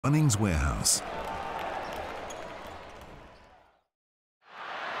Bunnings Warehouse.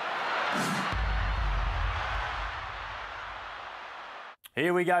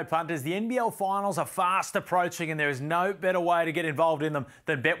 Here we go, punters. The NBL finals are fast approaching and there is no better way to get involved in them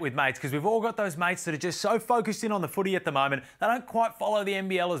than Bet with Mates, because we've all got those mates that are just so focused in on the footy at the moment, they don't quite follow the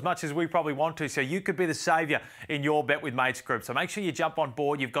NBL as much as we probably want to, so you could be the saviour in your Bet with Mates group. So make sure you jump on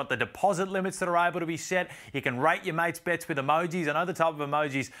board. You've got the deposit limits that are able to be set. You can rate your mates' bets with emojis. I know the type of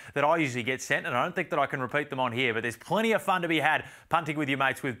emojis that I usually get sent, and I don't think that I can repeat them on here, but there's plenty of fun to be had punting with your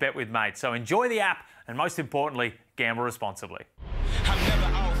mates with Bet with Mates. So enjoy the app, and most importantly, gamble responsibly. I'm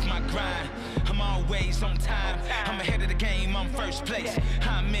never off my grind. I'm always on time. I'm ahead of the game. I'm first place.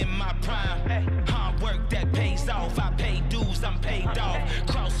 I'm in my prime. Hard work that pays off. I pay dues. I'm paid off.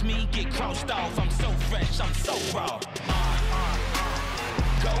 Cross me, get crossed off. I'm so fresh. I'm so raw.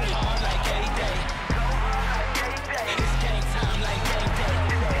 Go hard like A-Day. It's game time like A-Day.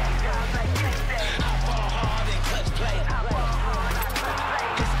 I ball hard and clutch play.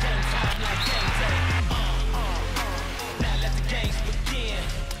 It's game time like A-Day. Now let the games begin.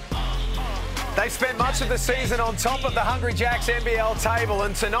 They spent much of the season on top of the Hungry Jacks NBL table,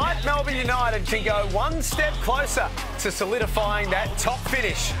 and tonight Melbourne United can go one step closer to solidifying that top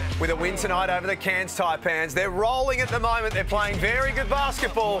finish with a win tonight over the Cairns Taipans. They're rolling at the moment. They're playing very good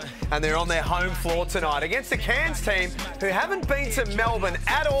basketball, and they're on their home floor tonight against a Cairns team who haven't been to Melbourne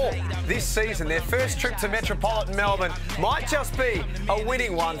at all this season. Their first trip to metropolitan Melbourne might just be a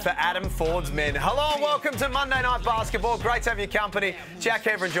winning one for Adam Ford's men. Hello and welcome to Monday Night Basketball. Great to have your company. Jack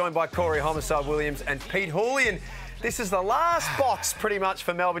Heverin joined by Corey Homicide Williams and Pete Hoolian. This is the last box pretty much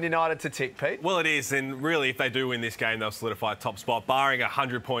for Melbourne United to tick, Pete. Well, it is, and really if they do win this game, they'll solidify a top spot, barring a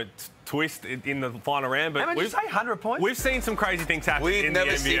 100-point twist in the final round. But How many did you say, 100 points? We've seen some crazy things happen in the NBL. We've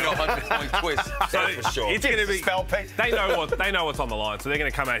never seen a 100-point twist, that's for sure. It's going to be... Spell, Pete. They know what's on the line, so they're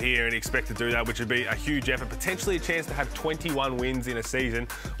going to come out here and expect to do that, which would be a huge effort, potentially a chance to have 21 wins in a season.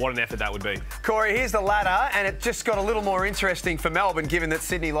 What an effort that would be. Corey, here's the ladder, and it just got a little more interesting for Melbourne, given that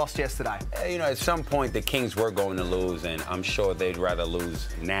Sydney lost yesterday. You know, at some point, the Kings were going to lose, and I'm sure they'd rather lose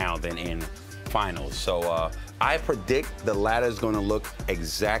now than in finals. So I predict the ladder's going to look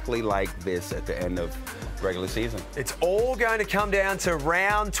exactly like this at the end of regular season. It's all going to come down to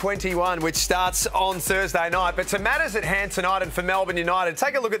round 21, which starts on Thursday night. But to matters at hand tonight and for Melbourne United,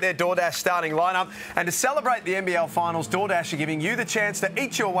 take a look at their DoorDash starting lineup. And to celebrate the NBL finals, DoorDash are giving you the chance to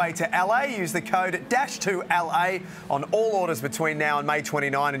eat your way to LA. Use the code DASH2LA on all orders between now and May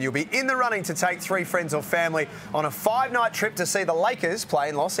 29, and you'll be in the running to take 3 friends or family on a 5-night trip to see the Lakers play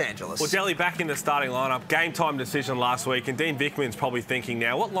in Los Angeles. Well, Delhi back in the starting lineup. Game time decision last week, and Dean Vickman's probably thinking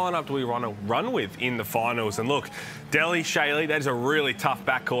now, what lineup do we want to run with in the finals? And look, Delhi, Shaylee, that is a really tough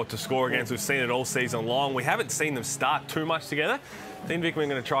backcourt to score against. We've seen it all season long. We haven't seen them start too much together. Dean Vickman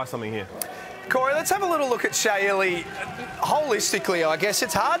going to try something here. Corey, let's have a little look at Shaylee holistically. I guess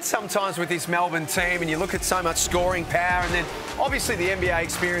it's hard sometimes with this Melbourne team, and you look at so much scoring power, and then obviously the NBA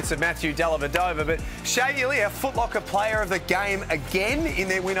experience of Matthew Dellavedova. But Shaylee, a Foot Locker player of the game again in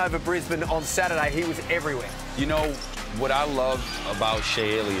their win over Brisbane on Saturday. He was everywhere. You know, what I love about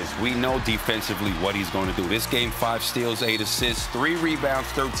Shaylee is we know defensively what he's going to do. This game, 5 steals, 8 assists, 3 rebounds,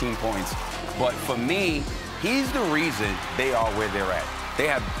 13 points. But for me, he's the reason they are where they're at. They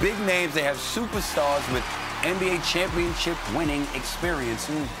have big names. They have superstars with NBA championship winning experience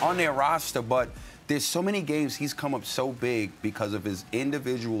on their roster. But there's so many games he's come up so big because of his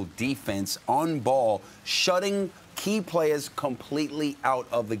individual defense on ball, shutting key players completely out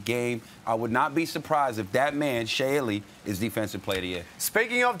of the game. I would not be surprised if that man, Shaylee, is Defensive Player of the Year.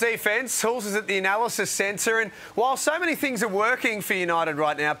 Speaking of defence, Tools is at the analysis centre, and while so many things are working for United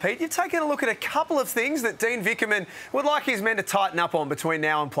right now, Pete, you're taking a look at a couple of things that Dean Vickerman would like his men to tighten up on between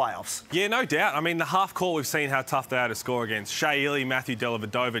now and playoffs. Yeah, no doubt. I mean, the half court, we've seen how tough they are to score against. Shaylee, Matthew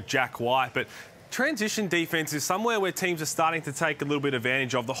Dellavedova, Jack White, but transition defence is somewhere where teams are starting to take a little bit of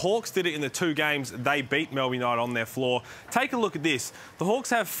advantage of. The Hawks did it in the 2 games they beat Melbourne United on their floor. Take a look at this. The Hawks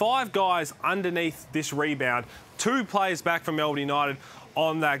have 5 guys underneath this rebound, 2 players back from Melbourne United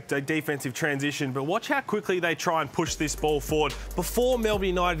on that defensive transition, but watch how quickly they try and push this ball forward before Melbourne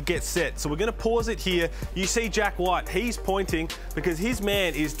United gets set. So we're going to pause it here. You see Jack White, he's pointing because his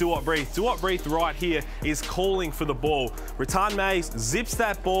man is Do-Wop Breath. Do-Wop Breath right here is calling for the ball. Rattan Mays zips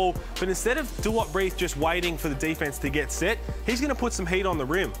that ball, but instead of Do-Wop Breath just waiting for the defense to get set, he's going to put some heat on the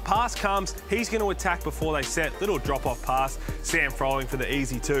rim. Pass comes, he's going to attack before they set. Little drop-off pass, Sam Froling for the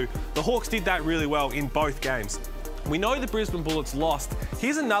easy 2. The Hawks did that really well in both games. We know the Brisbane Bullets lost.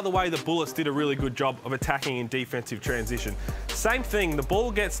 Here's another way the Bullets did a really good job of attacking in defensive transition. same thing. The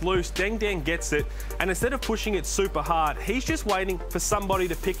ball gets loose, Deng Deng gets it, and instead of pushing it super hard, he's just waiting for somebody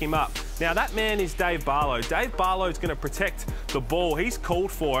to pick him up. Now, that man is Dave Barlow. Dave Barlow's going to protect the ball. He's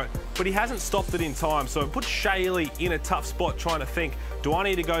called for it, but he hasn't stopped it in time. So it puts Shea Ili in a tough spot trying to think, do I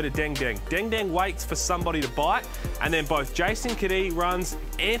need to go to Deng Deng? Deng Deng waits for somebody to bite, and then both Jason Kadee runs,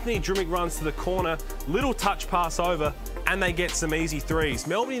 Anthony Drimmick runs to the corner, little touch pass over, and they get some easy threes.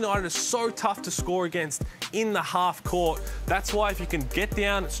 Melbourne United is so tough to score against in the half court. That's why if you can get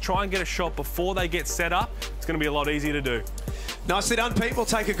down, try and get a shot before they get set up, it's going to be a lot easier to do. Nicely done, Pete. We'll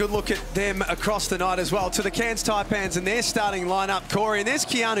take a good look at them across the night as well. To the Cairns Taipans and their starting lineup, Corey. And there's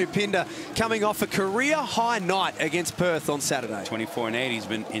Keanu Pinder coming off a career-high night against Perth on Saturday. 24 and 8. He's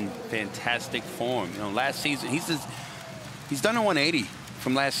been in fantastic form. You know, last season, he's done a 180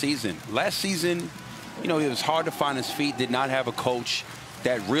 from last season. Last season, you know, it was hard to find his feet, did not have a coach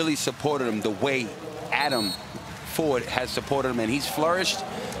that really supported him the way Adam Ford has supported him, and he's flourished.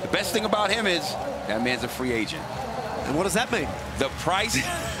 The best thing about him is that man's a free agent. And what does that mean? The price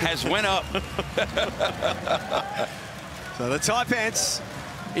has went up. So the Taipans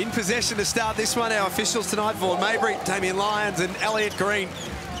in possession to start this one. Our officials tonight, Vaughan Mabry, Damien Lyons and Elliot Green.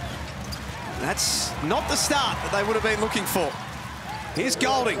 That's not the start that they would have been looking for. Here's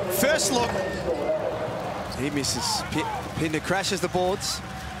Golding, first look. He misses. Pinder crashes the boards.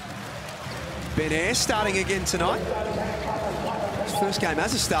 Ben Ayre starting again tonight. His first game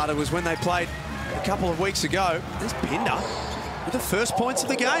as a starter was when they played a couple of weeks ago. There's Pinder with the first points of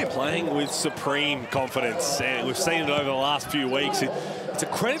the game. Playing with supreme confidence, and we've seen it over the last few weeks. It's a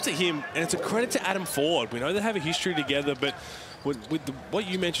credit to him, and it's a credit to Adam Ford. We know they have a history together, but with what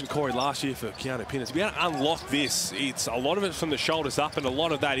you mentioned, Corey, last year for Keanu Pinder, to be able to unlock this, it's a lot of it from the shoulders up, and a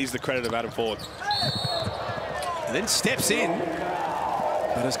lot of that is the credit of Adam Ford. And then steps in,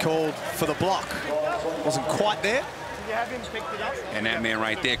 but is called for the block. Wasn't quite there. And that man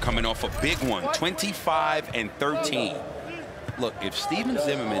right there coming off a big one, 25 and 13. Look, if Steven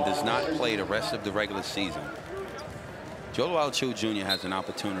Zimmerman does not play the rest of the regular season, Joe Luala-Chu Jr. has an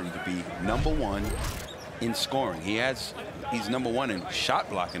opportunity to be #1 in scoring. He's #1 in shot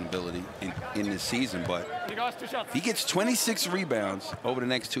blocking ability in this season, but if he gets 26 rebounds over the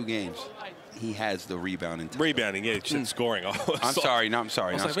next 2 games, he has the rebounding. Rebounding, yeah, scoring. I'm sorry, not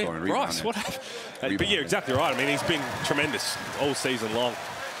scoring. Bryce, what happened? But yeah, exactly right. I mean, he's been tremendous all season long.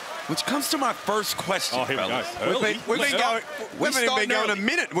 Which comes to my first question, oh, here fellas. we go. We haven't even been going a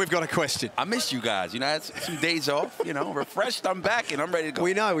minute. We've got a question. I missed you guys. You know, I had some days off. You know, refreshed. I'm back and I'm ready to go.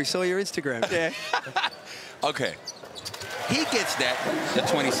 We know. We saw your Instagram. Yeah. Okay. He gets the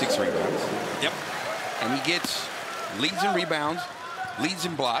 26 rebounds. Yep. And he gets leads in rebounds, leads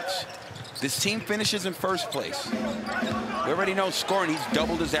in blocks. This team finishes in first place. We already know scoring, he's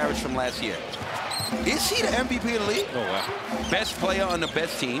doubled his average from last year. Is he the MVP of the league? Oh, wow. Best player on the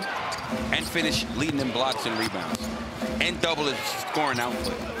best team and finish leading in blocks and rebounds and double his scoring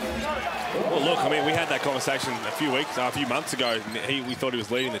output. Well, look, I mean, we had that conversation a few months ago. We thought he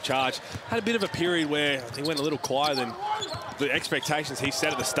was leading the charge. Had a bit of a period where he went a little quieter than the expectations he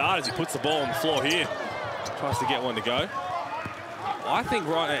set at the start as he puts the ball on the floor here. Tries to get one to go. I think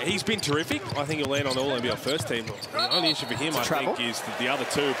he's been terrific. I think he'll land on the All-NBL first team. The only issue for him, I think, is that the other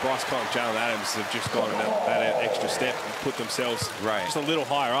two, Bryce Cott and Jalen Adams, have just gone that extra step and put themselves just a little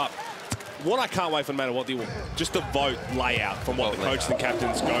higher up. What I can't wait for, no matter what, just the vote layout from what the coaches and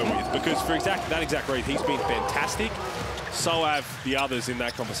captains go with. Because for that exact reason, he's been fantastic. So have the others in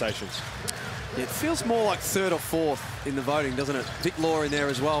that conversation. It feels more like 3rd or 4th in the voting, doesn't it? Vic Law in there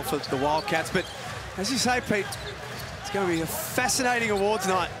as well for the Wildcats. But as you say, Pete, it's going to be a fascinating awards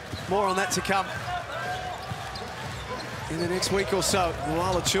night. More on that to come in the next week or so.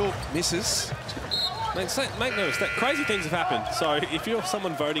 Luala-Chu misses. Make notice that crazy things have happened. So if you're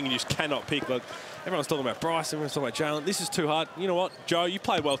someone voting and you just cannot pick, like everyone's talking about Bryce, everyone's talking about Jalen, this is too hard. You know what, Joe, you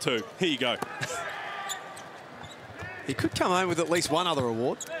played well too. Here you go. He could come home with at least one other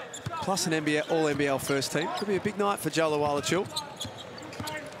award, plus an All-NBL first team. Could be a big night for Joe Luala-Chu.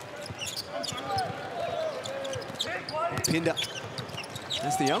 Pinder.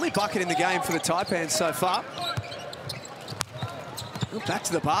 That's the only bucket in the game for the Taipans so far. Back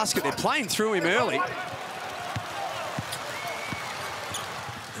to the basket. They're playing through him early.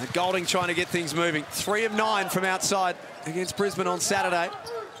 And Golding trying to get things moving. 3 of 9 from outside against Brisbane on Saturday.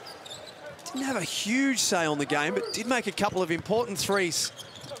 Didn't have a huge say on the game, but did make a couple of important threes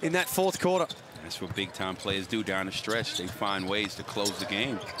in that 4th quarter. That's what big-time players do down the stretch. They find ways to close the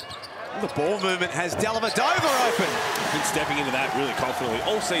game. The ball movement has Dellavedova open. Been stepping into that really confidently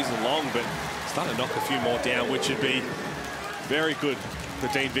all season long, but starting to knock a few more down, which would be Very good for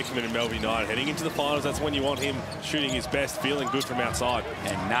Dean Vickerman and Melbourne United. Heading into the finals, that's when you want him shooting his best, feeling good from outside.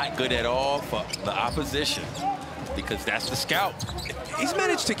 And not good at all for the opposition, because that's the scout. He's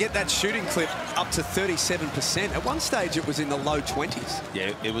managed to get that shooting clip up to 37%. At one stage, it was in the low 20s.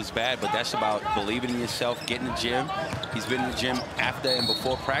 Yeah, it was bad, but that's about believing in yourself, getting in the gym. He's been in the gym after and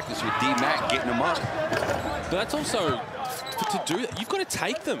before practice with D-Mac, getting him up. But that's also, to do that, you've got to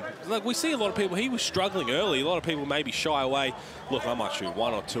take them. Like, we see a lot of people, he was struggling early. A lot of people maybe shy away. Look, I might shoot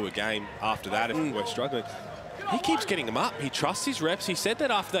 1 or 2 a game after that if we're struggling. He keeps getting them up. He trusts his reps. He said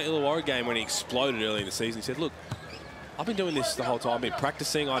that after that Illawarra game when he exploded early in the season. He said, look, I've been doing this the whole time. I've been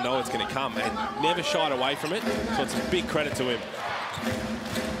practicing. I know it's going to come, and never shied away from it. So it's a big credit to him.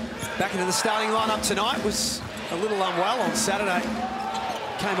 Back into the starting lineup tonight. Was a little unwell on Saturday.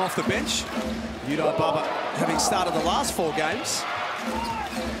 Came off the bench. Udai Baba, having started the last 4 games,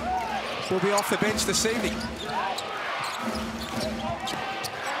 will be off the bench this evening.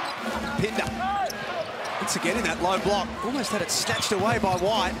 Pinder. Once again in that low block. Almost had it snatched away by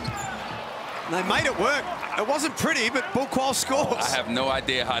White. And they made it work. It wasn't pretty, but Bulkwall scores. I have no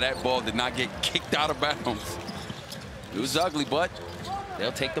idea how that ball did not get kicked out of bounds. It was ugly, but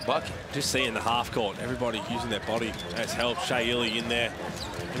they'll take the bucket. Just seeing the half court, everybody using their body has helped. Shea Ili in there,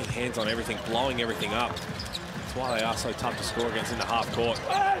 getting hands on everything, blowing everything up. That's why they are so tough to score against in the half court.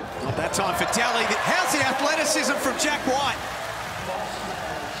 Not that time for Daly. How's the athleticism from Jack White?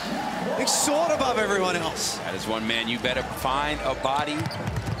 He's soared above everyone else. That is one man you better find a body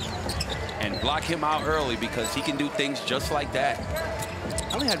and block him out early, because he can do things just like that.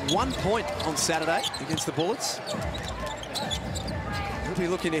 Only had 1 point on Saturday against the Bullets. He'll be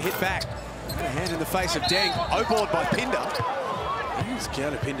looking to hit back. A hand in the face of Deng. O-board by Pinder. He's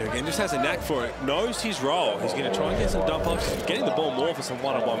counter Pinder again, just has a knack for it, knows his role. He's going to try and get some dump offs, getting the ball more for some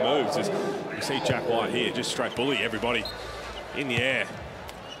one-on-one moves. As you see Jack White here, just straight bully everybody in the air.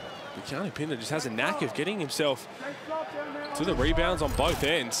 Counter Pinder just has a knack of getting himself to the rebounds on both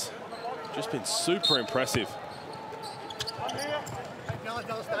ends. Just been super impressive.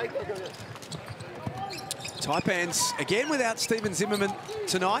 Taipans again without Steven Zimmerman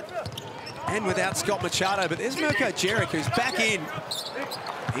tonight, and without Scott Machado, but there's Mirko Jeric, who's back in.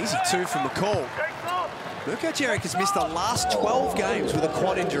 Easy 2 from McCall. Mirko Jeric has missed the last 12 games with a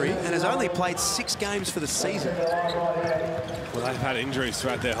quad injury and has only played 6 games for the season. Well, they've had injuries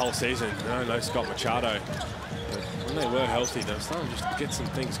throughout their whole season. No Scott Machado. But when they were healthy, they were starting just to get some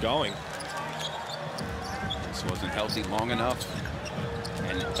things going. This wasn't healthy long enough.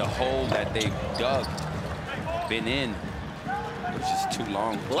 And the hole that they've dug, been in, was just too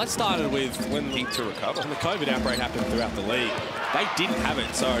long. Well, that started with when Need to recover. When the COVID outbreak happened throughout the league. They didn't have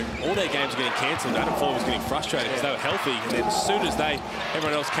it, so all their games were getting cancelled. Adam Ford was getting frustrated because they were healthy, and then as soon as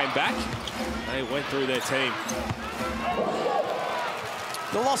everyone else came back, they went through their team.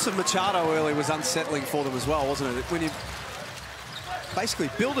 The loss of Machado early was unsettling for them as well, wasn't it? When you basically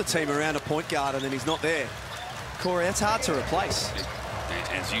build a team around a point guard and then he's not there, Corey, that's hard to replace.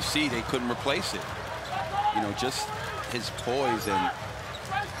 As you see, they couldn't replace it. You know, just his poise and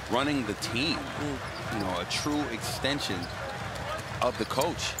running the team. You know, a true extension of the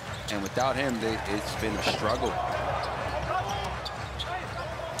coach. And without him, it's been a struggle.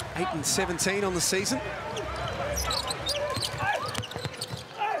 8-17 on the season.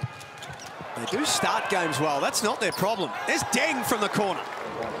 They do start games well. That's not their problem. There's Deng from the corner.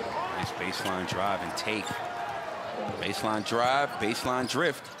 Nice baseline drive and take. Baseline drive, baseline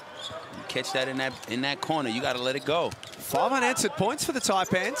drift. You catch that in that corner, you got to let it go. 5 unanswered points for the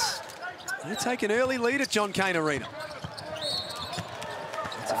Taipans. They take an early lead at John Cain Arena.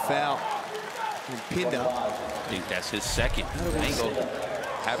 It's a foul. And Pinder. I think that's his second. Angle.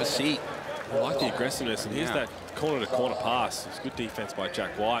 Have a seat. I like the aggressiveness, and here's that corner-to-corner pass. It's good defense by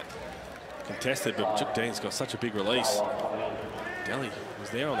Jack White. Contested, but Chip Dean's got such a big release. Delhi was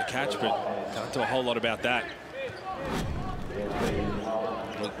there on the catch, but can't do a whole lot about that.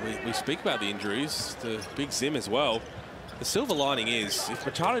 We speak about the injuries, the big Zim as well. The silver lining is, if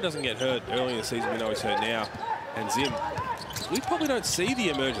Machado doesn't get hurt early in the season, we know he's hurt now, and Zim, we probably don't see the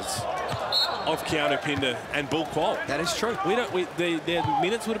emergence of Keanu Pinder and Bull Qual. That is true. Their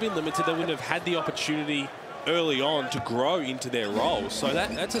minutes would have been limited. They wouldn't have had the opportunity early on to grow into their roles. So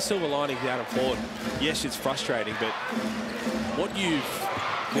that's a silver lining for Adam Ford. Yes, it's frustrating, but what you've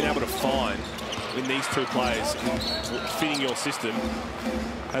been able to find in these two players fitting your system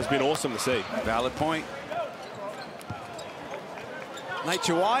has been awesome to see. Valid point. Nate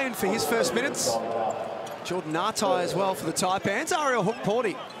Jawai in for his first minutes. Jordan Nartai as well for the Taipans. Ariel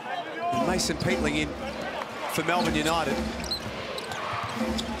Hook-Porty and Mason Peatling in for Melbourne United.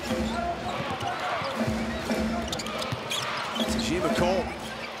 Jim McCall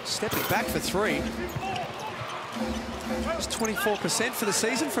stepping back for three. It's 24% for the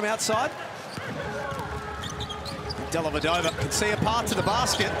season from outside. Dellavedova can see a path to the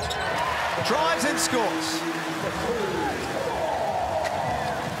basket. Drives and scores.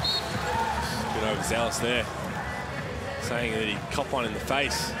 A bit overzealous there, saying that he copped one in the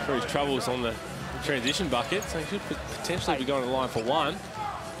face for his troubles on the transition bucket, so he should potentially be going to the line for one.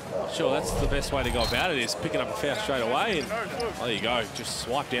 Sure, that's the best way to go about it, is picking up a foul straight away, and there you go, just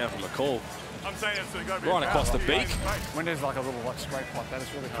swipe down from the call. I'm saying it's Right across the beak. When there's like a little scrape like that,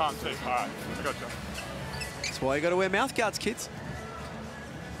 it's really hard to see. All right, gotcha. That's why you got to wear mouth guards, kids.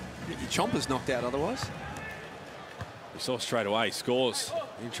 Get your chompers knocked out otherwise. We saw straight away, scores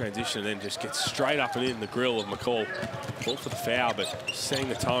in transition and then just gets straight up and in the grill of McCall. Called for the foul, but seeing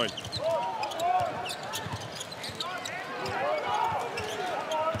the tone.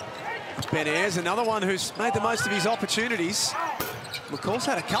 Ben Ayres, another one who's made the most of his opportunities. McCall's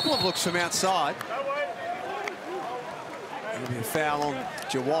had a couple of looks from outside. There'll be a foul on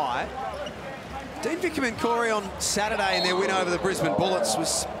Jawai. Dean Vickerman Corey on Saturday in their win over the Brisbane Bullets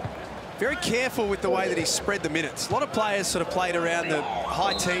was very careful with the way that he spread the minutes. A lot of players sort of played around the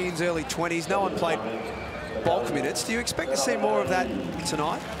high teens, early 20s. No one played bulk minutes. Do you expect to see more of that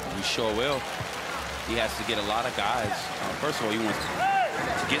tonight? We sure will. He has to get a lot of guys. First of all, he wants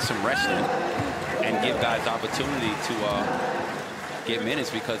to get some rest in and give guys opportunity to get minutes,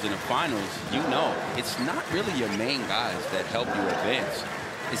 because in the finals, you know, it's not really your main guys that help you advance.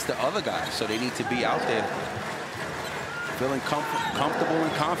 It's the other guys, so they need to be out there feeling comfortable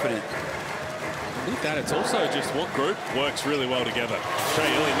and confident. With that, it's also just what group works really well together. Shea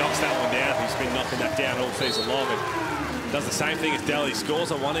Ili knocks that one down. He's been knocking that down all season long and does the same thing as Delly.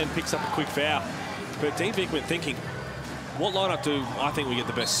 Scores on one end, picks up a quick foul. But Dean Vickerman thinking, what lineup do I think we get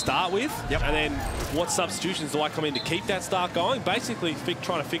the best start with? Yep. And then what substitutions do I come in to keep that start going? Basically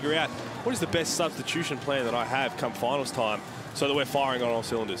trying to figure out what is the best substitution plan that I have come finals time, so that we're firing on all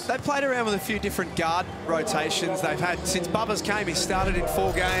cylinders. They've played around with a few different guard rotations. They've had, since Bubba's came, he started in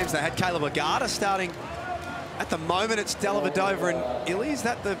 4 games. They had Caleb Agata starting. At the moment, it's Dellavedova and Ili. Is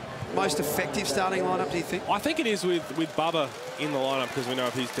that the most effective starting lineup, do you think? I think it is with Bubba in the lineup, because we know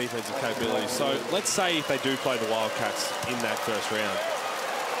of his defensive capabilities. So let's say if they do play the Wildcats in that first round,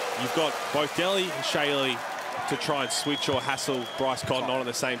 you've got both Delly and Shea Ili to try and switch or hassle Bryce Cotton on at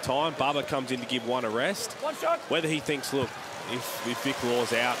the same time. Bubba comes in to give one a rest. Whether he thinks, look, if Vic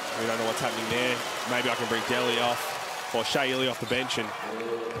Law's out, we don't know what's happening there, maybe I can bring Delly off or Shea Ili off the bench and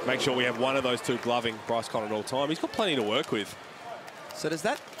make sure we have one of those two gloving Bryce Cotton all time. He's got plenty to work with. So does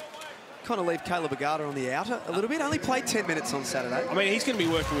that kind of leave Caleb Agata on the outer a little bit? Only played 10 minutes on Saturday. I mean, he's going to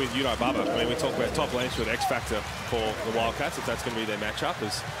be working with Bubba. I mean, we talk about top Lansford X factor for the Wildcats, if that's going to be their matchup,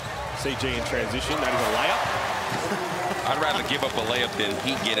 as CG in transition. That is a layup. I'd rather give up a layup than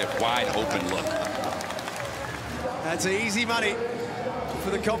he get a wide open look. That's easy money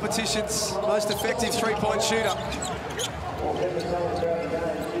for the competition's most effective three-point shooter.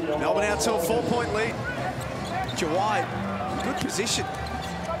 Melbourne out to a 4-point lead. Jawai, good position.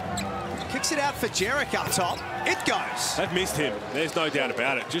 Kicks it out for Jarek up top. It goes. They've missed him. There's no doubt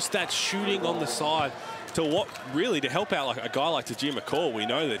about it. Just that shooting on the side to help out like a guy like Tajir McCall. We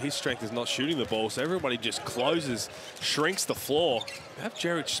know that his strength is not shooting the ball, so everybody just closes, shrinks the floor. Have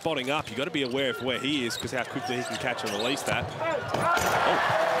Jarek spotting up. You've got to be aware of where he is, because how quickly he can catch and release that.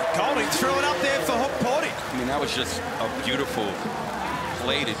 Oh. Golding threw it up there for Hook Porty. I mean, that was just a beautiful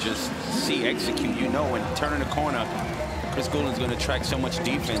play to just see execute. You know, when turning the corner, Chris Goulding's going to attract so much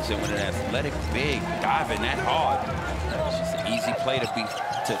defense, and with an athletic big diving that hard, it's just an easy play to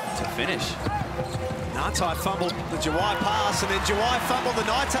finish. Nartai fumbled the Jawai pass, and then Jawai fumbled the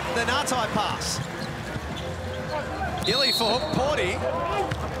Nartai pass. Ili for Hook Porty.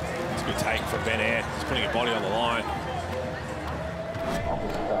 It's a good take from Ben Ayre. He's putting a body on the line.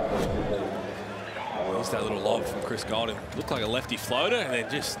 Here's that little lob from Chris Goulding. Looked like a lefty floater, and then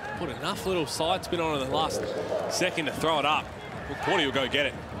just put enough little side spin on in the last second to throw it up. Hook Porty will go get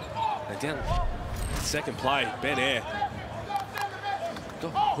it. And down second play, Ben Ayre.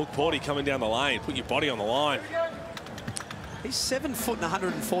 Hook Porty coming down the lane. Put your body on the line. He's 7 foot and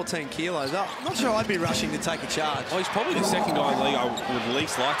 114 kilos. I'm not sure I'd be rushing to take a charge. Oh, he's probably the second guy in the league I would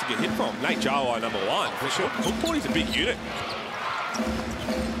least like to get hit from. Nate Jawai, number 1. For sure. Hook Porty's a big unit.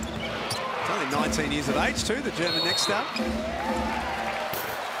 He's only 19 years of age too, the German next star.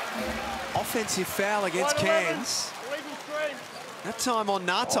 Offensive foul against Cairns. That time on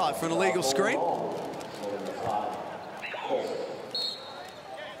Nartai for an illegal screen.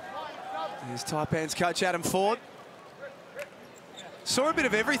 Here's Taipans coach Adam Ford. Saw a bit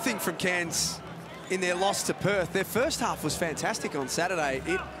of everything from Cairns in their loss to Perth. Their first half was fantastic on Saturday.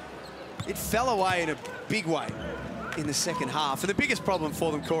 It fell away in a big way in the second half. And the biggest problem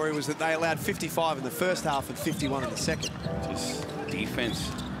for them, Corey, was that they allowed 55 in the first half and 51 in the second. Just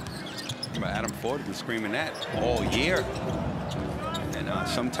defense. Adam Ford has been screaming that all year. And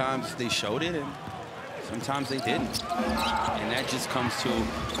sometimes they showed it and sometimes they didn't. And that just comes to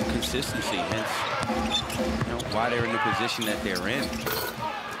consistency. Hence, why they're in the position that they're in.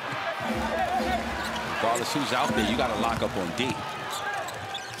 Regardless who's out there, you got to lock up on D.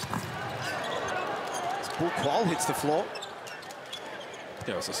 Bull Qual hits the floor.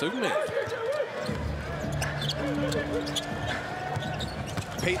 Yeah, it's a Superman.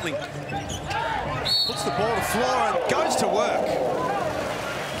 Peatling puts the ball to the floor and goes to work.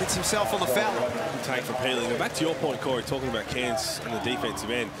 Gets himself on the foul. Good take from Peatling. But back to your point, Corey, talking about Cairns and the defensive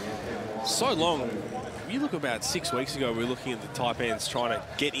end. So long. You look about 6 weeks ago, we were looking at the Taipans trying to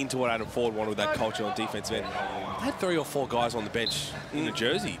get into what Adam Ford wanted with that culture on defensive end. They had 3 or 4 guys on the bench in the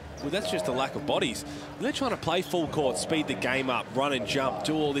jersey. Well, that's just a lack of bodies. And they're trying to play full court, speed the game up, run and jump,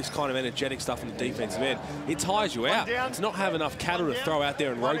 do all this kind of energetic stuff in the defensive end. It tires you out. To not have enough cattle to throw out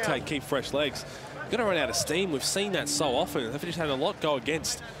there and rotate, keep fresh legs. You're going to run out of steam. We've seen that so often. They've just had a lot go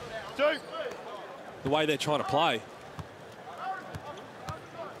against the way they're trying to play.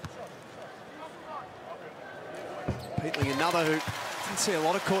 Peatling, another who didn't see a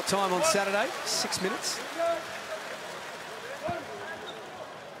lot of court time on Saturday, 6 minutes.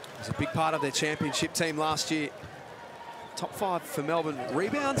 Was a big part of their championship team last year. Top 5 for Melbourne.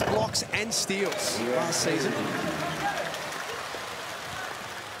 Rebounds, blocks and steals last season.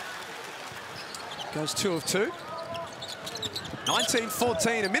 Goes 2 of 2.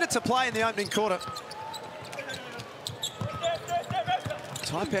 19-14, a minute to play in the opening quarter.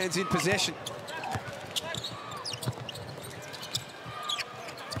 Taipans in possession.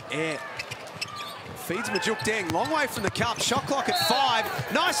 Air. Feeds Majuk Deng. Long way from the cup. Shot clock at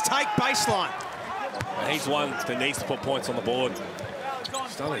 5. Nice take, baseline. He's one that needs to put points on the board.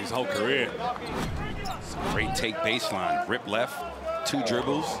 He's done it his whole career. Great take baseline. Rip left, 2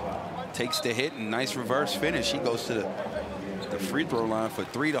 dribbles, takes the hit, and nice reverse finish. He goes to the free throw line for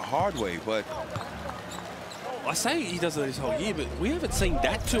 3 the hard way, but... I say he does it his whole year, but we haven't seen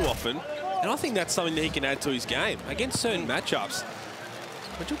that too often. And I think that's something that he can add to his game. Against certain matchups,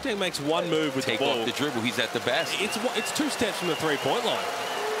 Majuk Deng makes one move with the ball. Take off the dribble, he's at the best. It's 2 steps from the 3-point line.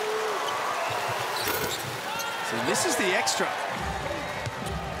 So this is the extra.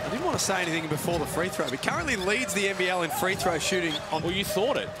 I didn't want to say anything before the free throw, but currently leads the NBL in free throw shooting on Well, you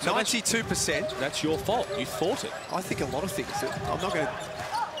thought it. So 92%. That's your fault. You thought it. I think a lot of things. I'm not going to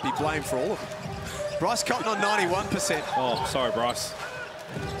be blamed for all of them. Bryce Cotton on 91%. Oh, sorry, Bryce.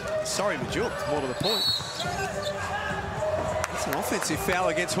 Sorry, Majuk, more to the point. That's an offensive foul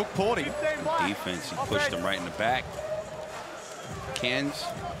against Hook Porty. Defense, he pushed him right in the back. Cairns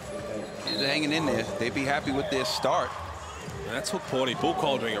is hanging in there. They'd be happy with their start. And that's Hook Porty. Bull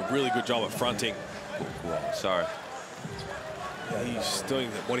Cole doing a really good job at fronting. Sorry. He's doing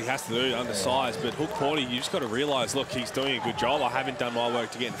what he has to do, undersized. But Hook Porty, you just got to realise, look, he's doing a good job. I haven't done my work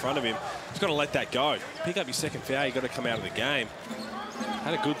to get in front of him. Just got to let that go. Pick up your second foul, you got to come out of the game.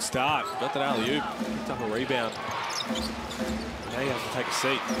 Had a good start. Got that alley-oop. Picked up a rebound. Now you have to take a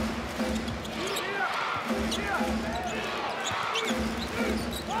seat.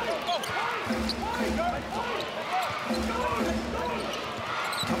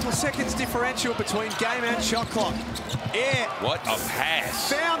 Couple of seconds differential between game and shot clock. Air. What a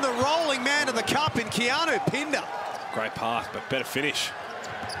pass. Found the rolling man of the cup in Keanu Pinder. Great pass, but better finish.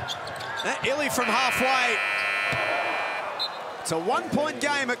 That Illy from halfway. It's a 1-point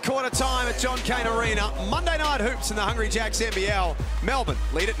game at quarter time at John Cain Arena. Monday night hoops in the Hungry Jacks NBL. Melbourne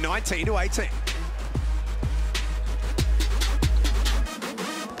lead at 19-18.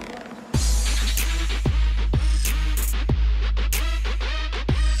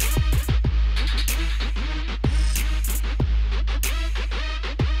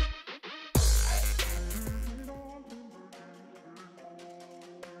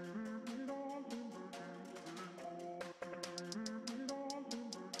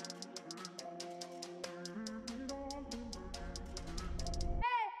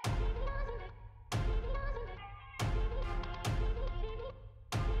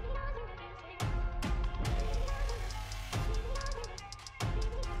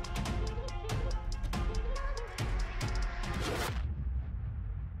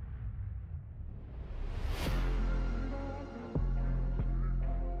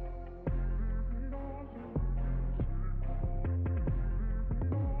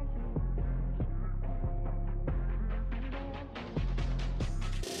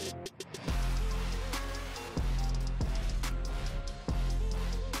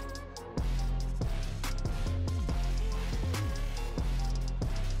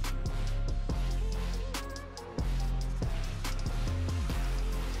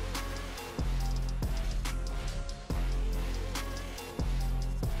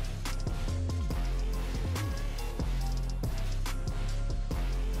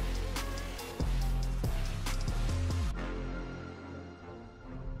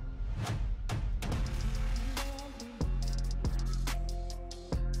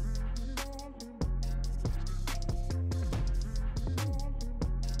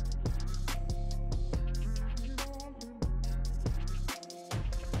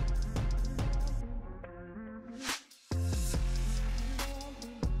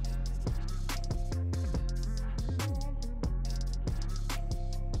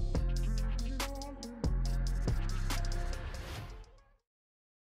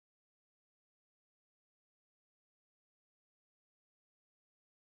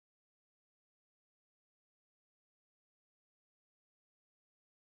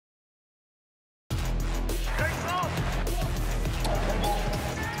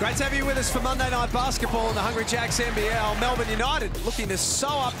 Great to have you with us for Monday Night Basketball in the Hungry Jacks NBL. Melbourne United looking to sew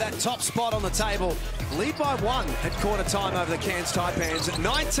up that top spot on the table. Lead by 1 at quarter time over the Cairns Taipans at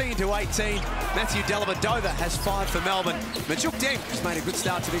 19-18. Matthew Dellavedova has 5 for Melbourne. Majuk Deng has made a good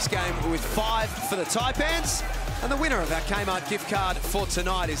start to this game with 5 for the Taipans. And the winner of our Kmart gift card for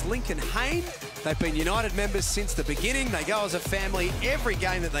tonight is Lincoln Hayne. They've been United members since the beginning. They go as a family every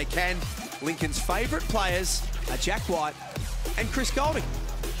game that they can. Lincoln's favourite players are Jack White and Chris Golding.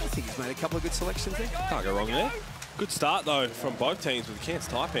 I think he's made a couple of good selections there. Can't go wrong there. Good start, though, from both teams with the Cairns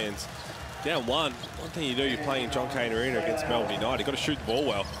Taipans. Down 1. One thing you do, you're playing in John Cain Arena against Melbourne United. You've got to shoot the ball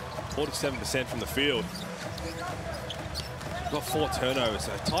well. 47% from the field. Got 4 turnovers,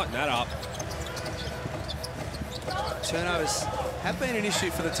 so tighten that up. Turnovers have been an issue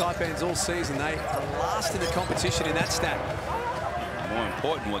for the Taipans all season. They are last in the competition in that stat. More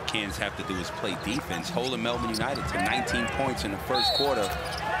important, what Cairns have to do is play defense, holding Melbourne United to 19 points in the first quarter.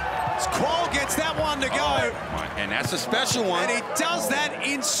 Qual gets that one to go. And that's a special one. And he does that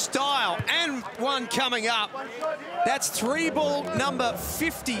in style. And one coming up. That's 3-ball number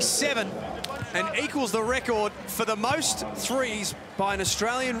 57 and equals the record for the most threes by an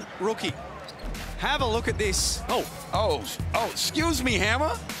Australian rookie. Have a look at this. Oh, excuse me,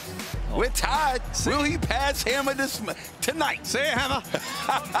 Hammer. We're tied. Will he pass Hammer tonight? See you, Hammer.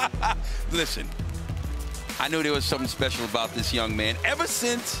 Listen, I knew there was something special about this young man ever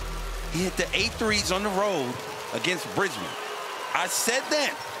since he hit the 8 threes on the road against Brisbane. I said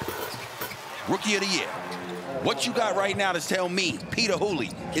then, Rookie of the Year. What you got right now to tell me, Peter Hooley,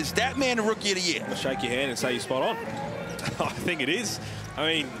 is that man the Rookie of the Year? I'll shake your hand and say you're spot on. I think it is. I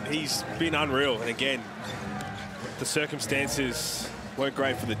mean, he's been unreal. And again, the circumstances weren't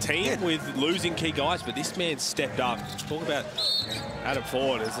great for the team with losing key guys, but this man stepped up. Talk about Adam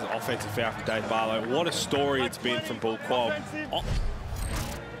Ford as an offensive foul from Dave Barlow. What a story it's been from Bull Qual. Oh.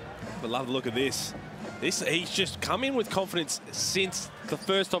 But love the look of this. He's just come in with confidence since the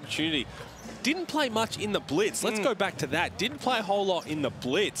first opportunity. Didn't play much in the blitz. Let's go back to that. Didn't play a whole lot in the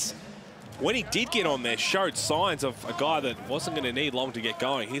blitz. When he did get on there, showed signs of a guy that wasn't going to need long to get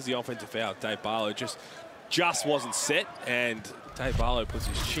going. Here's the offensive foul. Dave Barlow just wasn't set, and Dave Barlow puts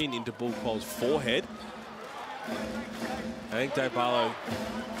his chin into Bull Qual's forehead. I think Dave Barlow's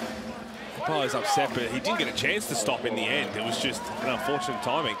upset, but he didn't get a chance to stop in the end. It was just an unfortunate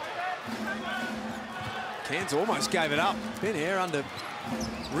timing. Cairns almost gave it up. Ben Air under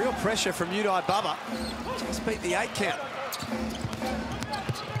real pressure from Udai Bubba. Just beat the 8 count.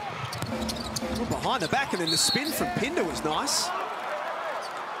 Behind the back, and then the spin from Pinder was nice.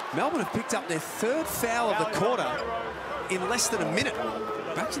 Melbourne have picked up their 3rd foul of the quarter in less than a minute.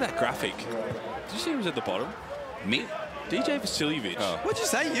 Back to that graphic. Did you see who was at the bottom? Me? DJ Vasiljevic. Oh. What'd you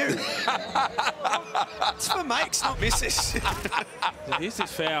say, you? It's for makes, not misses. So here's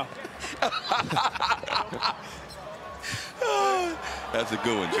his foul. That's a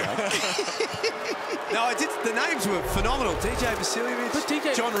good one, John. No, the names were phenomenal. DJ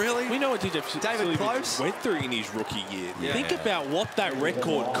Vasiljevic, John Riley. We know what DJ Vasiljevic went through in his rookie year. Yeah. Think about what that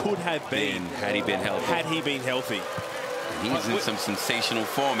record could have been had he been healthy. He's in some sensational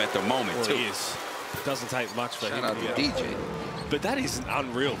form at the moment, too. He is. It doesn't take much for him to get DJ. But that is an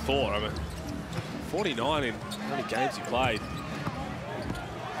unreal thought. I mean, 49 in how many games he played.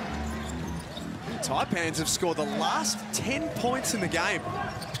 Taipans have scored the last 10 points in the game.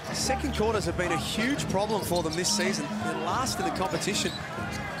 Second quarters have been a huge problem for them this season. They're last in the competition.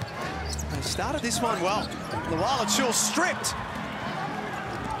 They started this one well. Lawala stripped.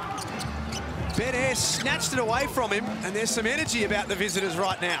 Ben Air snatched it away from him, and there's some energy about the visitors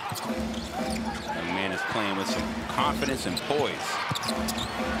right now. That man is playing with some confidence and poise.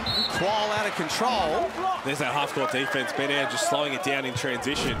 Qual out of control. There's that half-court defense. Ben Air just slowing it down in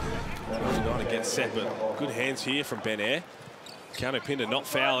transition. Not against set, but good hands here from Ben Air. Counter Pinder not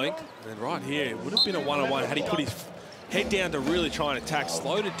fouling. And right here, it would have been a one-on-one had he put his head down to really try and attack.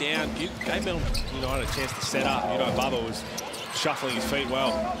 Slowed it down, gave Melbourne United a chance to set up. Bubba was shuffling his feet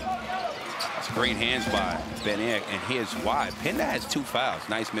well. It's great hands by Ben Air, and here's why. Pinder has 2 fouls.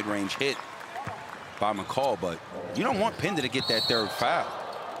 Nice mid-range hit by McCall, but you don't want Pinder to get that 3rd foul.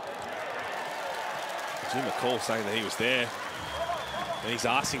 Jim McCall saying that he was there. And he's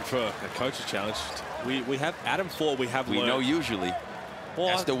asking for a coach's challenge. We have Adam Ford. We know usually. Well,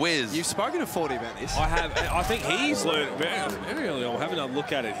 that's the whiz. You've spoken to Fordy about this. I have. I think he's learned very early on. Having a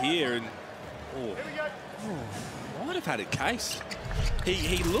look at it here, and might have had a case.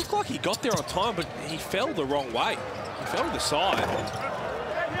 He looked like he got there on time, but he fell the wrong way. He fell to the side.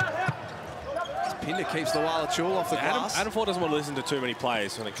 Pinder keeps the Lawala off the glass. Adam Ford doesn't want to listen to too many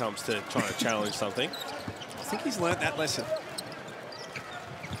players when it comes to trying to challenge something. I think he's learnt that lesson.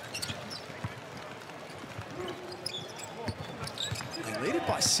 lead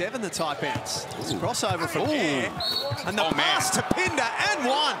by 7, the Taipans. It's a crossover from Air. And the pass to Pinder and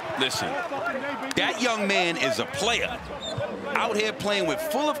one. Listen, that young man is a player. Out here playing with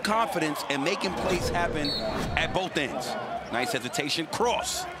full of confidence and making plays happen at both ends. Nice hesitation,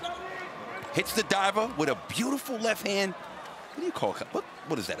 cross. Hits the diver with a beautiful left hand. What do you call it?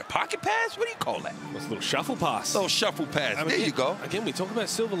 What is that, a pocket pass? What do you call that? It's a little shuffle pass. Little shuffle pass. There you go. Again, we talk about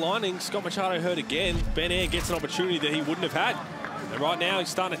silver linings. Scott Machado hurt again. Ben Air gets an opportunity that he wouldn't have had. And right now, he's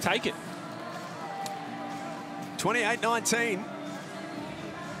starting to take it. 28-19.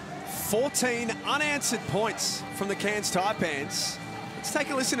 14 unanswered points from the Cairns Taipans. Let's take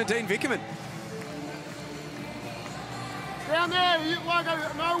a listen to Dean Vickerman. Down there, like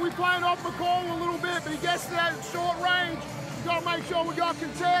I know we're playing off McCall a little bit, but he gets to that short range. We've got to make sure we got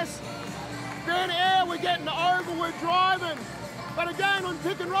contest. Ben Air, we're getting over, we're driving. But again, on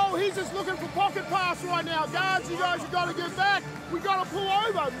pick and roll, he's just looking for pocket pass right now. Guards, you guys have got to get back. We've got to pull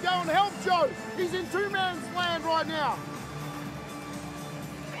over and go and help Joe. He's in two-man's land right now.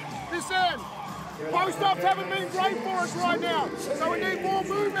 This end. Post-ups haven't been great for us right now. So we need more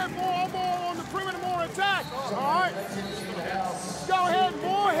movement, more on the perimeter, more attack. All right? Go ahead,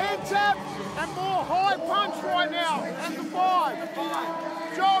 more head tap and more high punch right now at the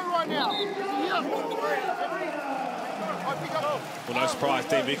 5. Joe right now. Well, no surprise,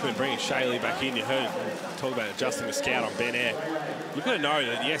 Dean Vickerman bringing Shaylee back in. You heard him talk about adjusting the scout on Ben Air. You've got to know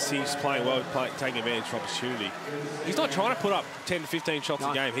that, yes, he's playing well, taking advantage of opportunity. He's not trying to put up 10 to 15 shots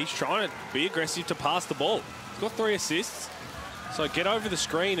a game. He's trying to be aggressive to pass the ball. He's got 3 assists. So get over the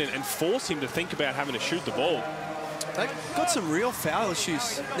screen and force him to think about having to shoot the ball. They've got some real foul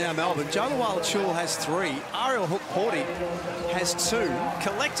issues now, Melbourne. Joe Chul has 3. Ariel Hook-Porty has 2.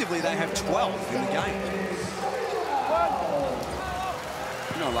 Collectively, they have 12 in the game.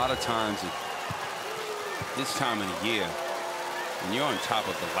 You know, a lot of times at this time of the year, when you're on top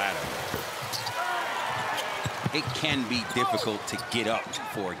of the ladder, it can be difficult to get up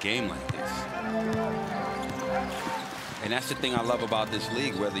for a game like this. And that's the thing I love about this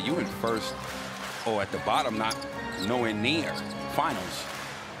league, whether you're in first or at the bottom, not nowhere near finals,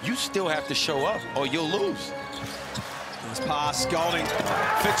 you still have to show up or you'll lose. Nice pass, Golding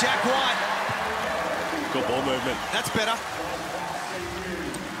for Jack White. Good ball movement. That's better.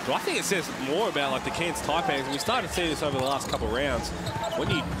 But I think it says more about like the Cairns Taipans, and we started to see this over the last couple of rounds. When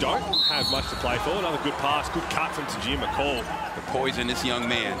you don't have much to play for, another good pass, good cut from Tajir McCall. The poise in this young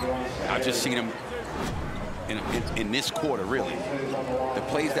man. I've just seen him in this quarter, really. The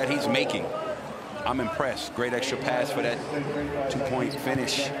plays that he's making, I'm impressed. Great extra pass for that 2-point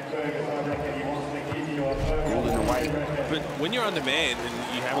finish. Gold in the white. But when you're undermanned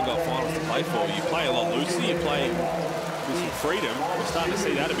and you haven't got finals to play for, you play a lot loosely, you play with some freedom. We're starting to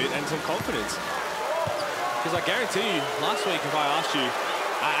see that a bit, and some confidence. Because I guarantee you, last week if I asked you,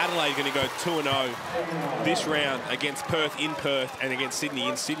 are Adelaide going to go 2-0 this round against Perth in Perth and against Sydney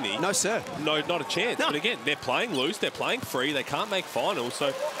in Sydney? No, sir. No, not a chance. No. But again, they're playing loose, they're playing free, they can't make finals. So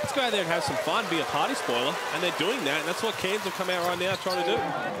let's go out there and have some fun, be a party spoiler. And they're doing that, and that's what Cairns have come out right now trying to do.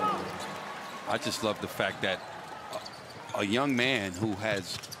 I just love the fact that a young man who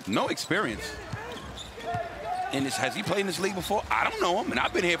has no experience in this, has he played in this league before? I don't know him, and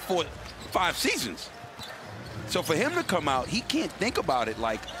I've been here for 5 seasons. So for him to come out, he can't think about it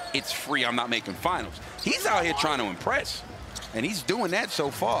like it's free, I'm not making finals. He's out here trying to impress, and he's doing that so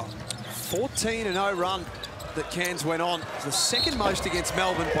far. 14-0 run that Cairns went on. The second most against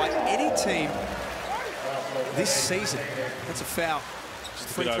Melbourne by any team this season. That's a foul.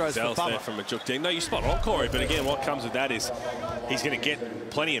 Free throws for Bubba. From Majuk. No, you spot on, Corey. But again, what comes with that is he's going to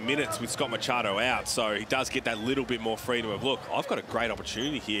get plenty of minutes with Scott Machado out. So he does get that little bit more freedom of, look, I've got a great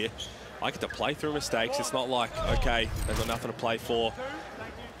opportunity here. I get to play through mistakes. It's not like, okay, they've got nothing to play for.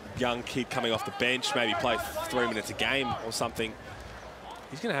 Young kid coming off the bench, maybe play 3 minutes a game or something.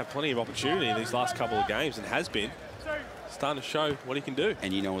 He's going to have plenty of opportunity in these last couple of games, and has been. Starting to show what he can do.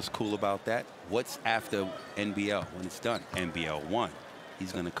 And you know what's cool about that? What's after NBL when it's done? NBL 1.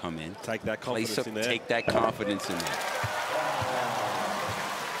 He's going to come in. Take that confidence in there. Take that confidence in there.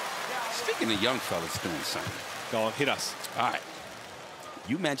 Speaking of young fellas doing something. Go on, hit us. All right.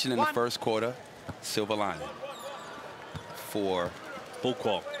 You mentioned in the first quarter, silver lining for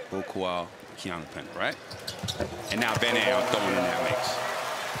Bulkwall, Keanu Penn, right? And now Ben Air throwing in that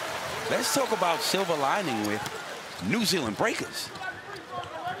mix. Let's talk about silver lining with New Zealand Breakers.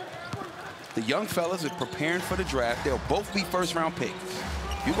 The young fellas are preparing for the draft. They'll both be first-round picks.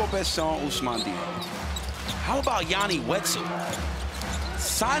 Hugo Besson, Usman Diop. How about Yanni Wetzel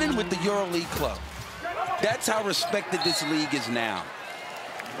signing with the EuroLeague club? That's how respected this league is now.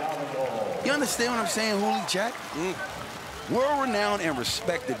 You understand what I'm saying, Hooli Jack? world-renowned and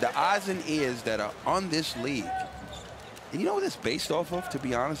respected, the eyes and ears that are on this league. And you know what it's based off of, to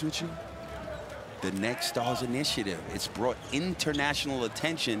be honest with you? The Next Stars Initiative. It's brought international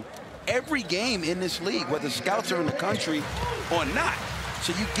attention every game in this league, whether scouts are in the country or not.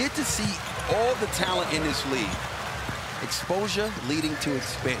 So you get to see all the talent in this league. Exposure leading to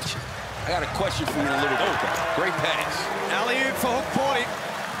expansion. I got a question for you in a little bit. Great pass. Alley-oop for Hook Porty.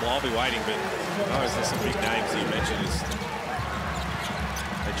 Well, I'll be waiting, but there's some big names that you mentioned.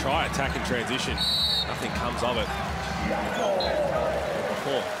 They try attack and transition. Nothing comes of it.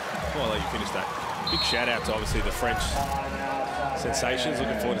 Before I let you finish that, big shout out to obviously the French sensations.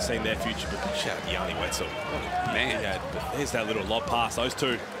 Looking forward to seeing their future, but big shout out to Yanni Wetzel. Man, there's that little lob pass. Those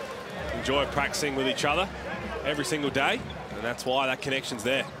two enjoy practicing with each other every single day, and that's why that connection's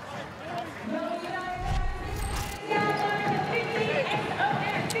there.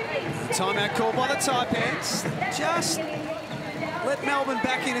 Timeout call by the Taipans. Just let Melbourne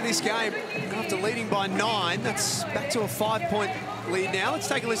back into this game after leading by 9. That's back to a 5-point lead now. Let's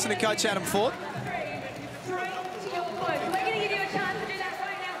take a listen to Coach Adam Ford.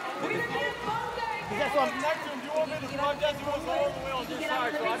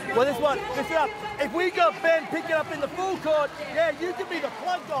 Well, this one, listen up. If we got Ben picking up in the full court, yeah, you can be the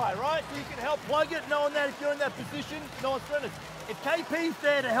plug guy, right? So you can help plug it, knowing that if you're in that position, no one's friendly. If KP's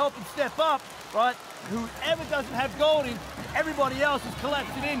there to help him step up, right, whoever doesn't have Golding, everybody else is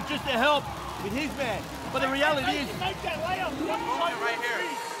collapsing in just to help with his man. But the reality is... Make that layup. Right here.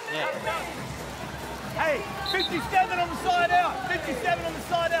 Yeah. Hey, 57 on the side out. 57 on the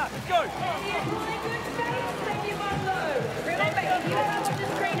side out. Let's go.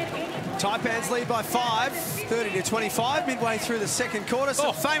 Taipans lead by 5, 30-25, midway through the second quarter.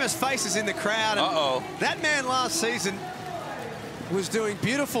 Some famous faces in the crowd. And that man last season was doing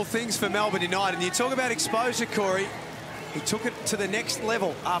beautiful things for Melbourne United. And you talk about exposure, Corey. He took it to the next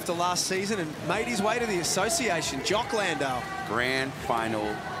level after last season and made his way to the association. Jock Landale. Grand final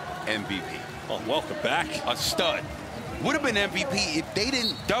MVP. Oh, welcome back. A stud. Would have been MVP if they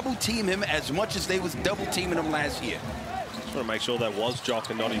didn't double team him as much as they was double teaming him last year. Just want to make sure that was Jock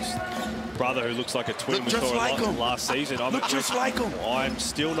and not his brother, who looks like a twin. Look just like him. Last season. Look just like him. I'm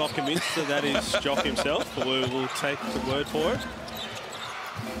still not convinced that is Jock himself, but we'll take the word for it.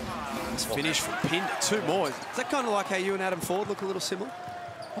 Nice finish from Pinder. 2 more. Is that kind of like how you and Adam Ford look a little similar?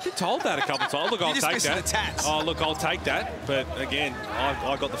 I've been told that a couple of times. Look, I'll take that. The tats. Oh, look, I'll take that. But again,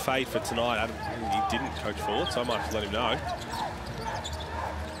 I got the fade for tonight. Adam, he didn't, Coach Ford, so I might have to let him know.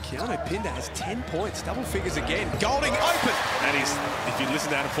 Keanu Pinder has 10 points, double figures again. Golding open. And if you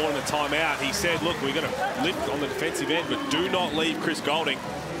listen to Adam Ford in the timeout, he said, look, we're going to lift on the defensive end, but do not leave Chris Golding.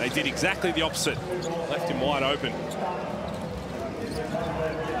 They did exactly the opposite. Left him wide open.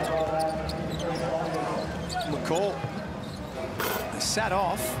 McCall. They sat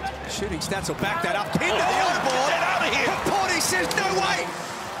off. Shooting stats will back that up. Pinder the other board. Get out of here. Porty says no way.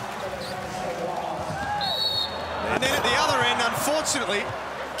 And then at the other end, unfortunately,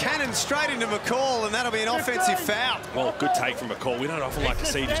 cannon straight into McCall, and that'll be an offensive foul. Well, good take from McCall. We don't often like to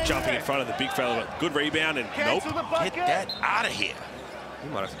see just jumping in front of the big fella, but good rebound, and nope. Get that out of here. You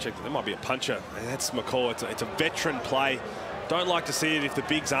might have to check that. There might be a puncher. And that's McCall. It's a veteran play. Don't like to see it if the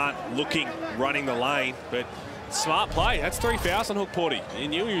bigs aren't looking, running the lane, but smart play. That's 3 fouls on Hook Porty. He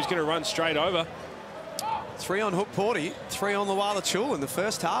knew he was going to run straight over. 3 on Hook Porty, 3 on Luala Chul in the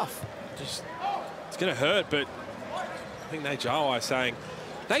first half. Just, it's going to hurt, but I think Nate Jawa is saying,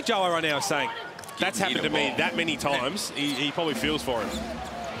 Nate Jawa right now is saying, that's happened to me that many times. He probably feels for him. So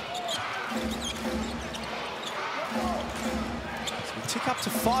we tick up to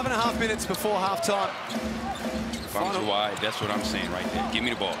 5.5 minutes before halftime. Bounce wide. That's what I'm saying right there. Give me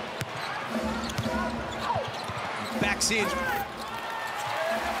the ball. Backs in.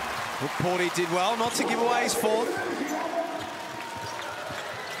 Hook Porty did well not to give away his fourth.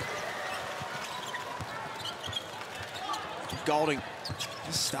 Golding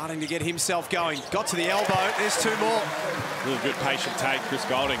just starting to get himself going. Got to the elbow. There's 2 more. Really good patient take, Chris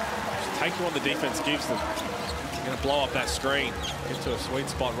Golding. Just take what the defense gives them. They're going to blow up that screen. Get to a sweet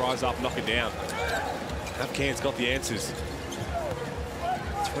spot, rise up, knock it down. Cairns got the answers.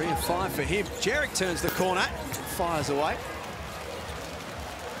 3 of 5 for him. Jarek turns the corner, fires away.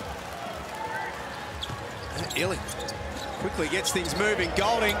 Illy quickly gets things moving.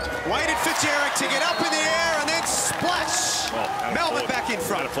 Golding waited for Jarek to get up in the air and then splash. Well, Melbourne back in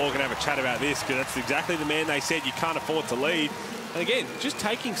front. Adam Ford can have a chat about this, because that's exactly the man they said you can't afford to lead. And again, just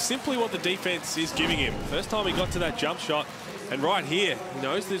taking simply what the defense is giving him. First time he got to that jump shot, and right here, he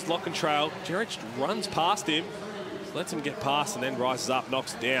knows there's lock and trail. Jarek just runs past him, lets him get past, and then rises up,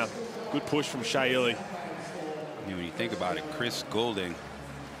 knocks it down. Good push from Shea Illy. I mean, when you think about it, Chris Goulding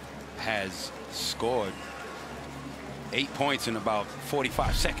has scored 8 points in about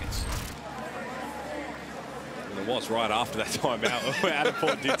 45 seconds. And it was right after that timeout where Adam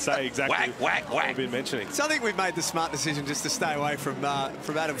Ford did say exactly whack. what we've been mentioning. So I think we've made the smart decision just to stay away from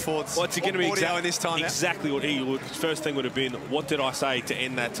Adam Ford's What's it going to be audio in this timeout. exactly what he would. First thing would have been, what did I say to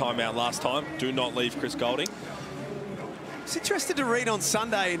end that timeout last time? Do not leave Chris Goulding. I was interested to read on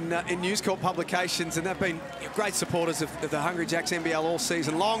Sunday in News Corp publications, and they've been great supporters of the Hungry Jacks NBL all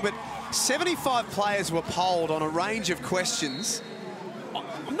season long, but 75 players were polled on a range of questions.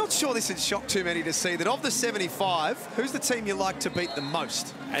 I'm not sure this would shock too many to see that of the 75, who's the team you like to beat the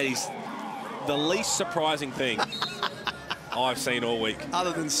most? And he's the least surprising thing I've seen all week.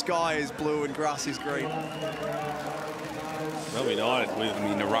 Other than sky is blue and grass is green. Melbourne United, I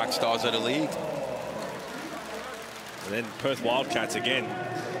mean, the rock stars of the league. and then Perth Wildcats again.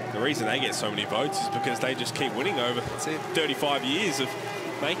 The reason they get so many votes is because they just keep winning over 35 years of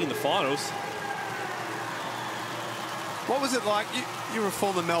making the finals. What was it like? You were a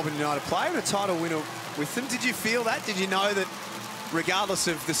former Melbourne United player and a title winner with them. Did you feel that? Did you know that regardless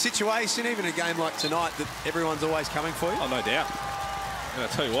of the situation, even a game like tonight, that everyone's always coming for you? Oh, no doubt. And I'll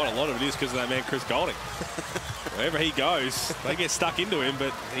tell you what, a lot of it is because of that man, Chris Goulding. Wherever he goes, they get stuck into him,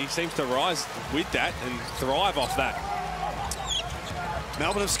 but he seems to rise with that and thrive off that.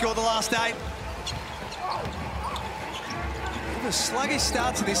 Melbourne have scored the last 8. A sluggish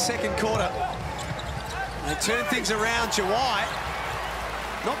start to this second quarter. They turn things around. Jawai,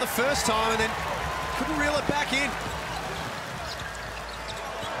 not the first time, and then couldn't reel it back in.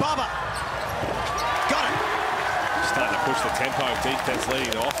 Bubba, got it. Starting to push the tempo of defense,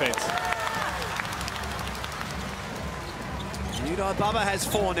 leading the offense. Udai Bubba has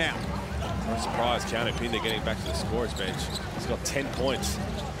 4 now. I'm surprised Keanu Pinder getting back to the scorer's bench. He's got 10 points,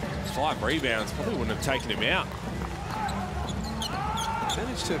 5 rebounds. Probably wouldn't have taken him out.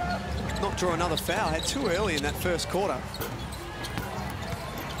 Managed to not draw another foul. Had too early in that first quarter.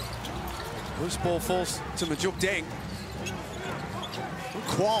 Loose ball falls to Majuk Deng.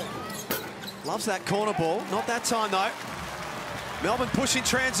 Qual loves that corner ball. Not that time, though. Melbourne pushing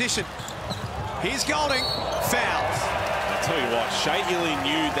transition. Here's Goulding. Fouls. I'll tell you what, Shea Ely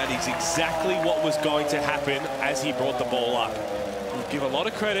knew that is exactly what was going to happen as he brought the ball up. We'll give a lot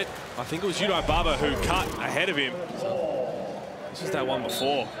of credit. I think it was Udai Baba who cut ahead of him. This is that one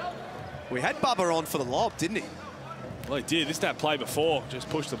before. We had Bubba on for the lob, didn't he? Well, he did. This is that play before. Just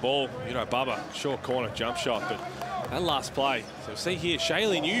pushed the ball. Udai Baba, short corner jump shot, but that last play. So see here,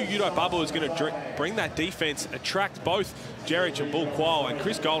 Shayley knew Udai Baba was going to bring that defense, attract both Jeric and Bull Qual, and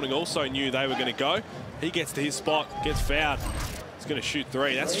Chris Goulding also knew they were going to go. He gets to his spot, gets fouled. He's going to shoot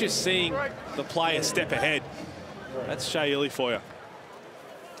 3. That's just seeing the player step ahead. That's Shea Ely for you.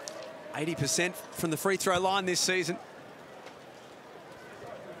 80% from the free throw line this season.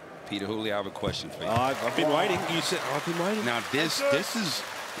 Peter Hooley, I have a question for you. I've been waiting. You said I've been waiting. Now this is.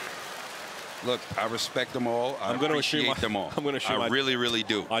 Look, I respect them all. I appreciate them all. I'm going to shoot. I really, really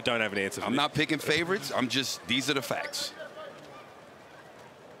do. I don't have an answer for I'm this. not picking favorites. I'm just. These are the facts.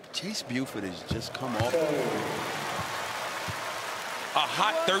 Chase Buford has just come off a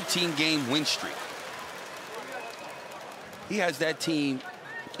hot 13-game win streak. He has that team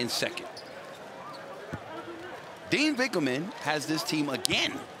in second. Dean Vickerman has this team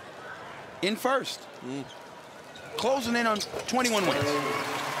again in first. Closing in on 21 wins.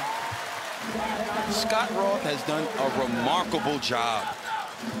 Scott Roth has done a remarkable job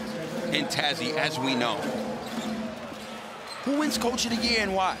in Tassie, as we know. Who wins Coach of the Year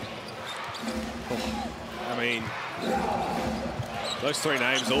and why? I mean, those 3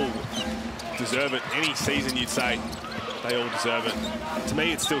 names all deserve it. Any season you'd say they all deserve it. To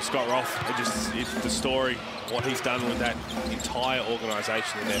me, it's still Scott Roth. It's the story, what he's done with that entire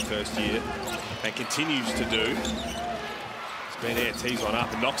organisation in their first year and continues to do. Ben Air tees one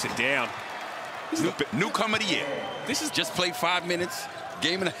up and knocks it down. Newcomer of the year. This is just played 5 minutes,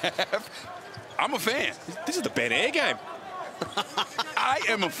 game and a half. I'm a fan. This is the Ben Air game. I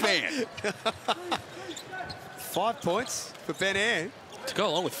am a fan. 5 points for Ben Air. To go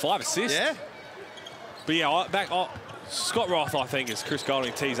along with 5 assists. Yeah. But yeah, Scott Roth, I think, as Chris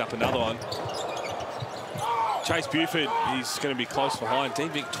Goulding tees up another one. Chase Buford is going to be close behind.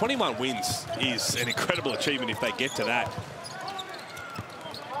 21 wins is an incredible achievement if they get to that.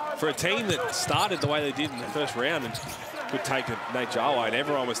 For a team that started the way they did in the first round and could take Nate Jarway, and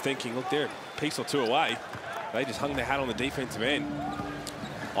everyone was thinking, look, they're a piece or 2 away. They just hung their hat on the defensive end.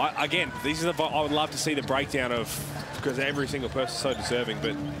 Again, I would love to see the breakdown of because every single person's so deserving,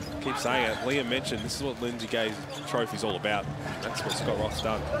 but keep saying it. Liam mentioned this is what Lindsay Gay's trophy's all about. That's what Scott Roth's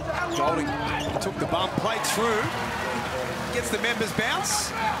done. Golding took the bump, played through, gets the members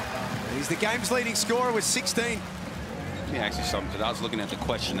bounce. He's the game's leading scorer with 16. Let me ask you something, because I was looking at the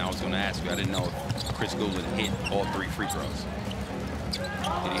question I was going to ask you. I didn't know if Chris Goulden hit all 3 free throws.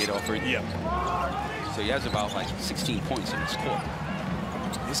 Did he hit all 3? Yeah. So he has about like 16 points in this quarter.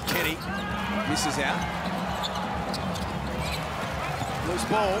 This Kenny misses out. Loose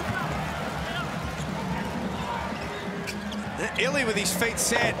ball. Illy with his feet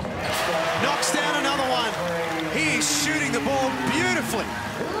set. Knocks down another one. He is shooting the ball beautifully.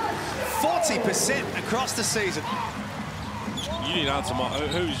 40% across the season. You didn't answer my...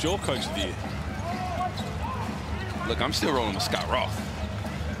 Who's your coach of the year? Look, I'm still rolling with Scott Roth.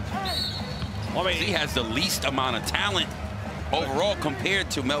 I mean, he has the least amount of talent overall compared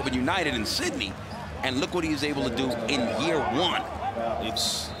to Melbourne United and Sydney. And look what he was able to do in year 1.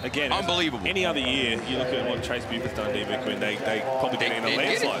 It's, again, unbelievable. Any other year, you look at what Chase Buford's done, D. Vickman, they probably get in a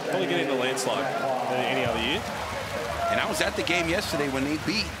landslide. Probably get in a landslide than any other year. And I was at the game yesterday when they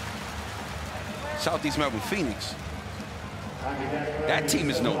beat Southeast Melbourne Phoenix. That team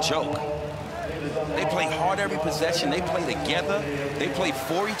is no joke. They play hard every possession. They play together. They play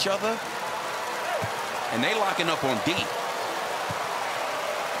for each other. And they locking up on D.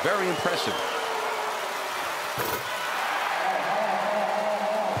 Very impressive.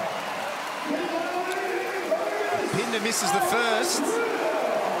 Pinder misses the first.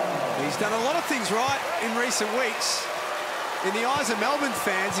 He's done a lot of things right in recent weeks. In the eyes of Melbourne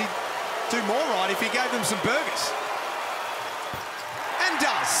fans, he'd do more right if he gave them some burgers. And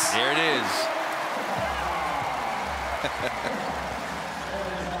does. There it is.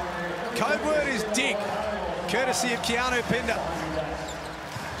 Code word is dig, courtesy of Keanu Pinder.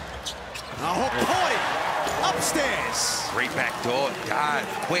 Oh, Porty, upstairs. Great back door, dive,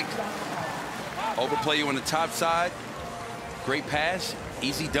 quick. Overplay you on the top side. Great pass,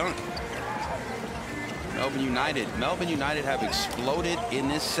 easy dunk. Melbourne United have exploded in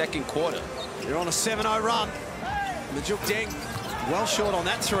this second quarter. They're on a 7-0 run. Majuk Deng well short on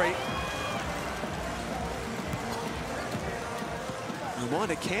that 3.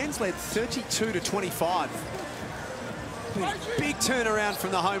 Reminder, Cairns led 32-25. Big turnaround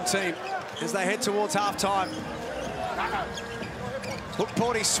from the home team as they head towards half-time. Hook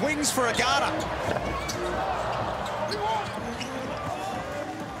Porty swings for a Garter.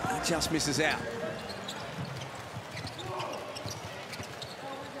 He just misses out.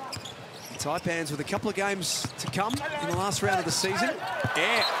 The Taipans with a couple of games to come in the last round of the season.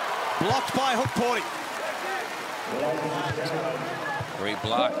 Yeah, blocked by Hook Porty. Great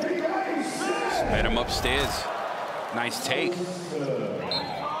block. Met him upstairs. Nice take.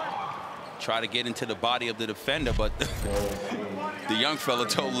 Try to get into the body of the defender, but the young fella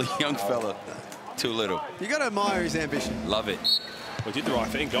told the young fella too little. You got to admire his ambition. Love it. We did the right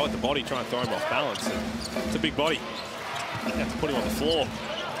thing. Go at the body, try and throw him off balance. It's a big body. You have to put him on the floor.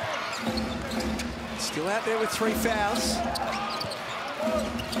 Still out there with 3 fouls.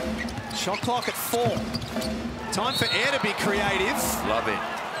 Shot clock at 4. Time for Air to be creative. Love it.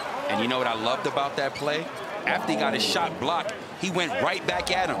 And you know what I loved about that play? After he got his shot blocked, he went right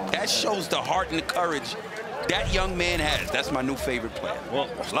back at him. That shows the heart and the courage that young man has. That's my new favorite player. Well,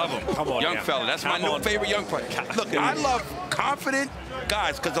 love him. Come on young now. fella. That's my new favorite young player. Look, I love confident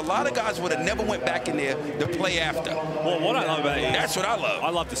guys, because a lot of guys would have never went back in there to play after. Well, what I love about it is... That's what I love. I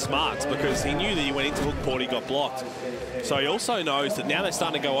love the smarts, because he knew that he went into hook port, he got blocked. So he also knows that now they're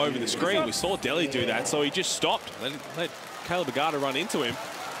starting to go over the screen. We saw Delhi do that, so he just stopped. Let Caleb Agata run into him.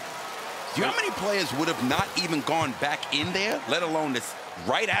 Do you know how many players would have not even gone back in there, let alone this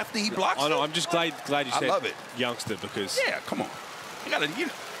right after he blocks? I know. I'm just glad you said love it. youngster, because... Yeah, come on.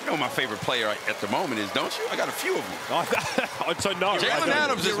 You know my favorite player at the moment is, don't you? I got a few of them. So no. Jalen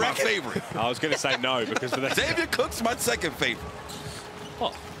Adams is my favorite. I was going to say no, because of that. Xavier Cook's my second favorite.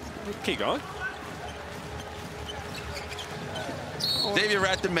 Oh, keep going. Xavier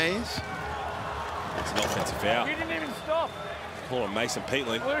at the maze. It's an offensive foul. You didn't even stop. Hold on, Mason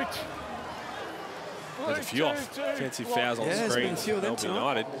Peatling. There's a few offensive fouls on the screen. There's been a few of them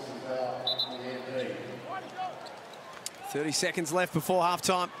United. 30 seconds left before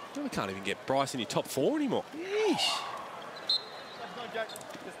halftime. We can't even get Bryce in your top 4 anymore. Yeesh.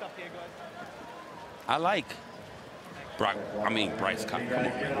 I like Bryce Cobb. Come on,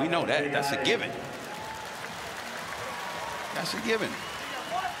 man. We know that. That's a given. That's a given.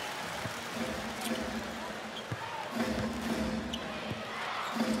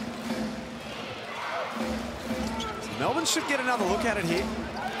 Melbourne should get another look at it here.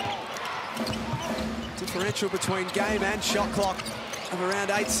 Differential between game and shot clock of around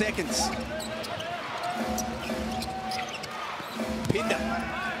 8 seconds. Pinder.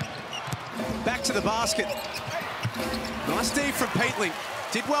 Back to the basket. Nice D from Peatling.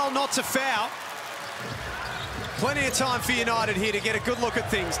 Did well not to foul. Plenty of time for United here to get a good look at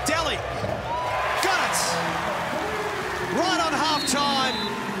things. Delhi. Got it. Right on half-time.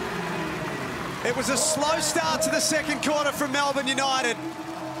 It was a slow start to the second quarter from Melbourne United,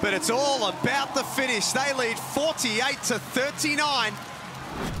 but it's all about the finish. They lead 48-39.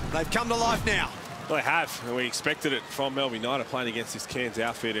 They've come to life now. Well, they have, and we expected it from Melbourne United playing against this Cairns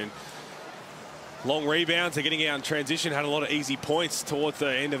outfit. And long rebounds, they're getting out in transition, had a lot of easy points towards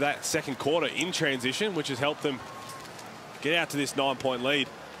the end of that second quarter in transition, which has helped them get out to this 9-point lead.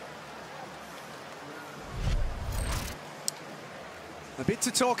 A bit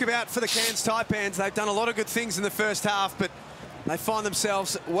to talk about for the Cairns Taipans. They've done a lot of good things in the first half, but they find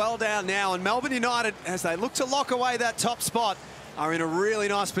themselves well down now. And Melbourne United, as they look to lock away that top spot, are in a really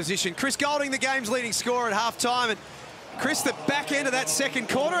nice position. Chris Golding, the game's leading scorer at half-time. And Chris, the back end of that second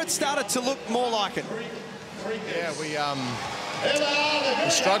quarter, it started to look more like it. Yeah, we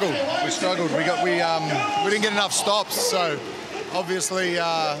struggled. We struggled. We didn't get enough stops. So obviously,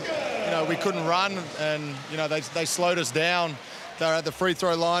 we couldn't run, and they slowed us down. They were at the free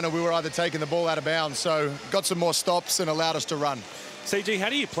throw line, and we were either taking the ball out of bounds. So got some more stops and allowed us to run. CG, how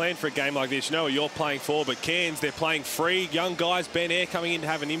do you plan for a game like this? You know what you're playing for, but Cairns, they're playing free. Young guys, Ben Air coming in to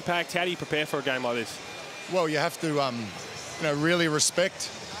have an impact. How do you prepare for a game like this? Well, you have to, really respect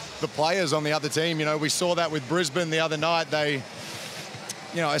the players on the other team. We saw that with Brisbane the other night. They,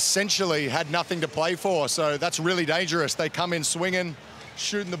 essentially had nothing to play for. So that's really dangerous. They come in swinging,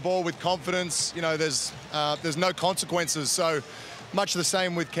 shooting the ball with confidence. There's no consequences. So much the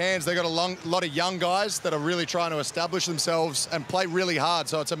same with Cairns. They got a lot of young guys that are really trying to establish themselves and play really hard.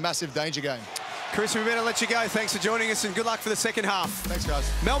 So it's a massive danger game. Chris, we better let you go. Thanks for joining us, and good luck for the second half. Thanks, guys.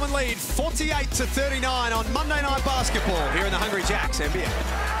 Melbourne lead 48-39 on Monday Night Basketball here in the Hungry Jacks NBL.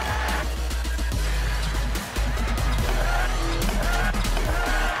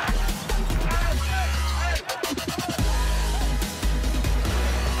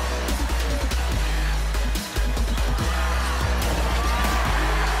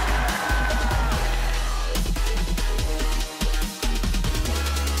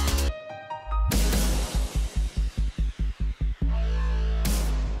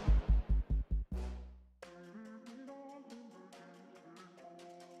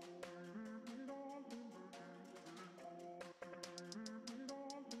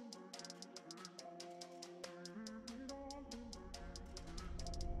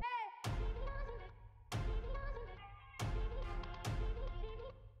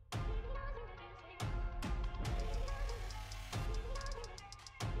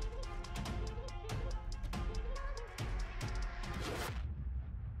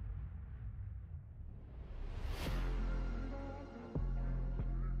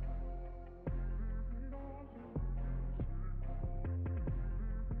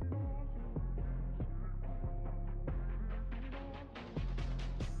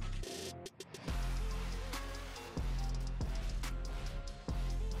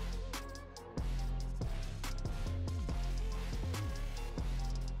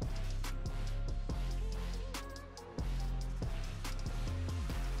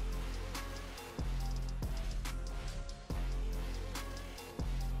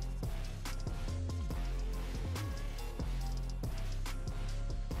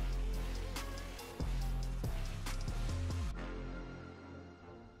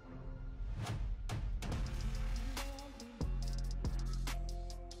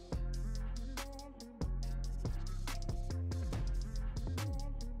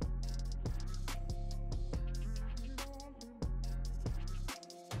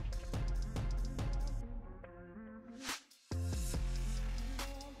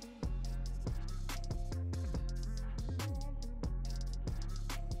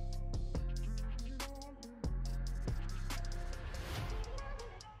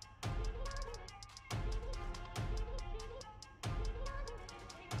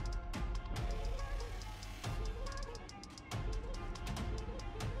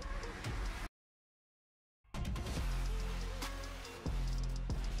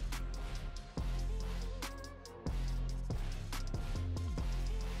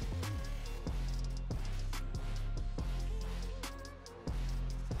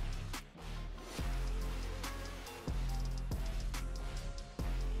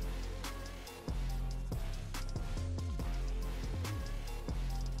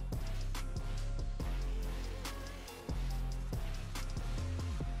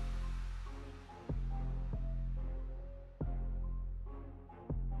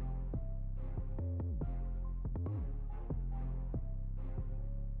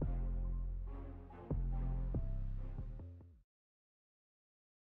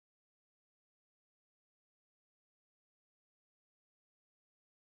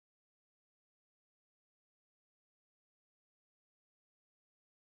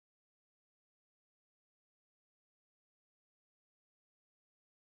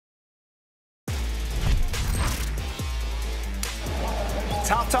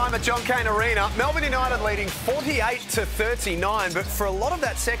 Half-time at John Cain Arena. Melbourne United leading 48-39, but for a lot of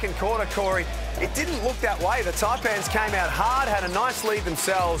that second quarter, Corey, it didn't look that way. The Taipans came out hard, had a nice lead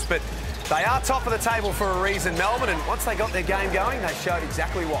themselves, but they are top of the table for a reason, Melbourne, and once they got their game going, they showed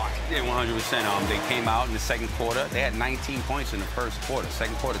exactly why. Yeah, 100%. They came out in the second quarter. They had 19 points in the first quarter.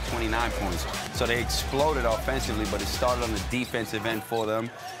 Second quarter, 29 points. So they exploded offensively, but it started on the defensive end for them.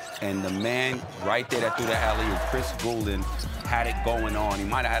 And the man right there that threw the alley-oop, Chris Goulden, had it going on. He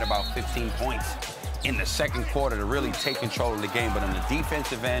might have had about 15 points in the second quarter to really take control of the game. But on the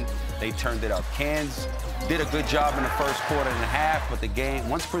defensive end, they turned it up. Cairns did a good job in the first quarter and a half, but the game,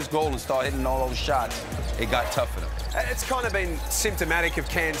 once Chris Goulden started hitting all those shots, it got tough for them. It's kind of been symptomatic of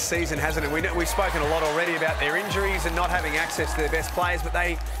Cairns' season, hasn't it? We've spoken a lot already about their injuries and not having access to their best players, but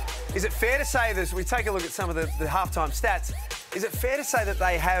is it fair to say that, we take a look at some of the halftime stats, is it fair to say that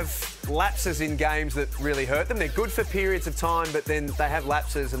they have lapses in games that really hurt them? They're good for periods of time, but then they have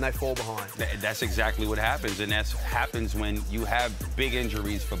lapses and they fall behind. That's exactly what happens, and that happens when you have big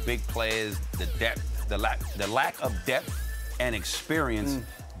injuries for big players, the depth, the lack of depth and experience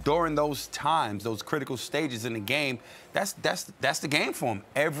during those times, those critical stages in the game. That's the game for them.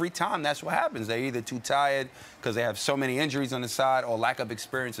 Every time, that's what happens. They're either too tired because they have so many injuries on the side, or lack of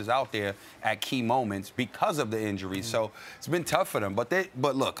experiences out there at key moments because of the injuries. So it's been tough for them. But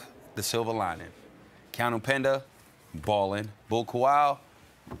look, the silver lining: Keanu Penda, balling. Bull Kowal,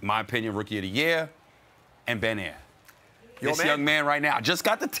 in my opinion, Rookie of the Year, and Ben Air. This young man right now, just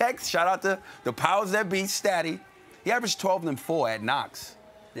got the text. Shout out to the powers that be, Statty. He averaged 12 and 4 at Knox.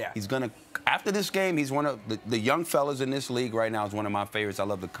 Yeah. He's going to, after this game, he's one of the young fellas in this league right now is one of my favorites. I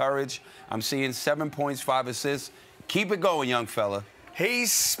love the courage. I'm seeing 7 points, 5 assists. Keep it going, young fella.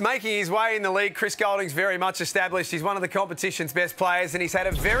 He's making his way in the league. Chris Golding's very much established. He's one of the competition's best players, and he's had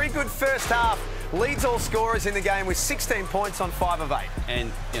a very good first half. Leads all scorers in the game with 16 points on 5 of 8.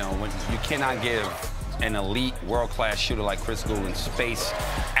 And, you know, when you cannot give an elite world-class shooter like Chris Goulden space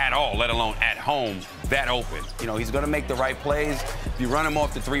at all, let alone at home, that open. You know, he's going to make the right plays. If you run him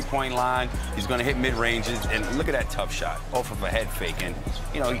off the three-point line, he's going to hit mid-ranges. And look at that tough shot off of a head fake. And,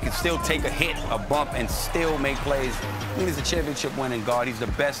 you know, he can still take a hit, a bump, and still make plays. I mean, he's a championship-winning guard. He's the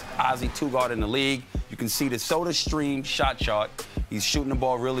best Aussie two-guard in the league. You can see the Soda Stream shot chart. He's shooting the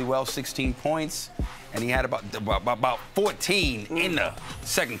ball really well, 16 points. And he had about 14 in the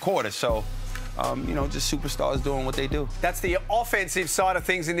second quarter. So, you know, just superstars doing what they do. That's the offensive side of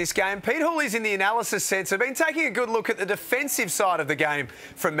things in this game. Pete Hooley's in the analysis centre. Been taking a good look at the defensive side of the game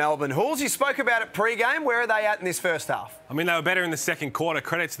from Melbourne. Hools, you spoke about it pre-game. Where are they at in this first half? I mean, they were better in the second quarter.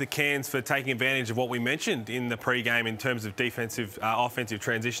 Credit to the Cairns for taking advantage of what we mentioned in the pre-game in terms of defensive, offensive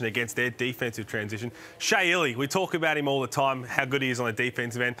transition against their defensive transition. Shea Ili, we talk about him all the time, how good he is on the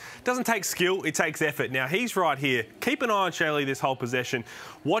defensive end. Doesn't take skill, it takes effort. Now, he's right here. Keep an eye on Shea Ili this whole possession.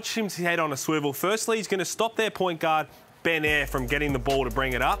 Watch him head on a swivel. Firstly, he's going to stop their point guard, Ben Air, from getting the ball to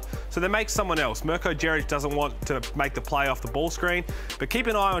bring it up. So they make someone else. Mirko Jeric doesn't want to make the play off the ball screen. But keep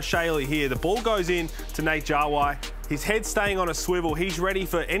an eye on Shea Ili here. The ball goes in to Nate Jawai. His head staying on a swivel. He's ready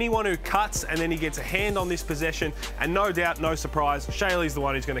for anyone who cuts, and then he gets a hand on this possession. And no doubt, no surprise, Shea Ili's the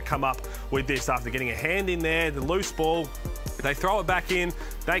one who's going to come up with this after getting a hand in there, the loose ball. They throw it back in.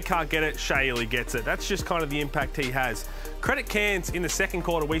 They can't get it. Shea Ili gets it. That's just kind of the impact he has. Credit Cairns in the second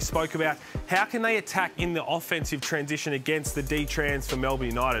quarter. We spoke about how can they attack in the offensive transition against the D-trans for Melbourne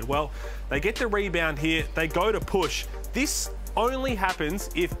United. Well, they get the rebound here. They go to push. This only happens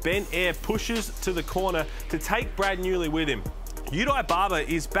if Ben Air pushes to the corner to take Brad Newley with him. Udai Barber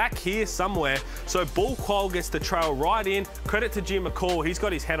is back here somewhere, so Bull Qual gets the trail right in. Credit to Jim McCall. He's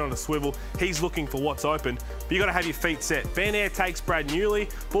got his head on a swivel. He's looking for what's open, but you got to have your feet set. Ben Air takes Brad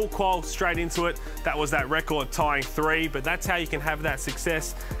Newley. Bull Qual straight into it. That was that record tying 3, but that's how you can have that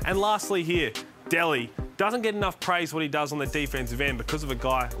success. And lastly here, Delhi doesn't get enough praise what he does on the defensive end because of a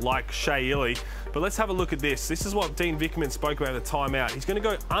guy like Shea Ili. But let's have a look at this. This is what Dean Vickerman spoke about at the timeout. He's going to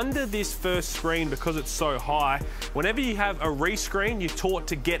go under this first screen because it's so high. Whenever you have a rescreen, you're taught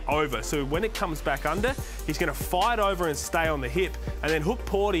to get over. So when it comes back under, he's going to fight over and stay on the hip. And then Hook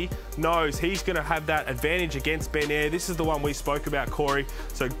Porty knows he's going to have that advantage against Ben Air. This is the one we spoke about, Corey.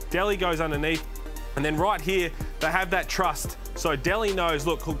 So Delhi goes underneath. And then right here, they have that trust. So Delhi knows,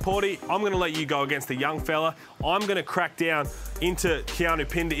 look, Porty, I'm going to let you go against the young fella. I'm going to crack down into Keanu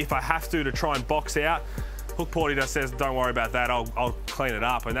Penda if I have to try and box out. Hook Porty just says, don't worry about that, I'll clean it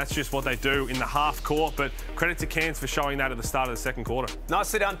up. And that's just what they do in the half court. But credit to Cairns for showing that at the start of the second quarter.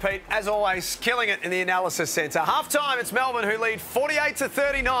 Nicely done, Pete. As always, killing it in the analysis centre. Half-time, it's Melbourne who lead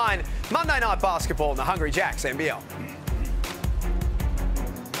 48-39. Monday night basketball in the Hungry Jacks NBL.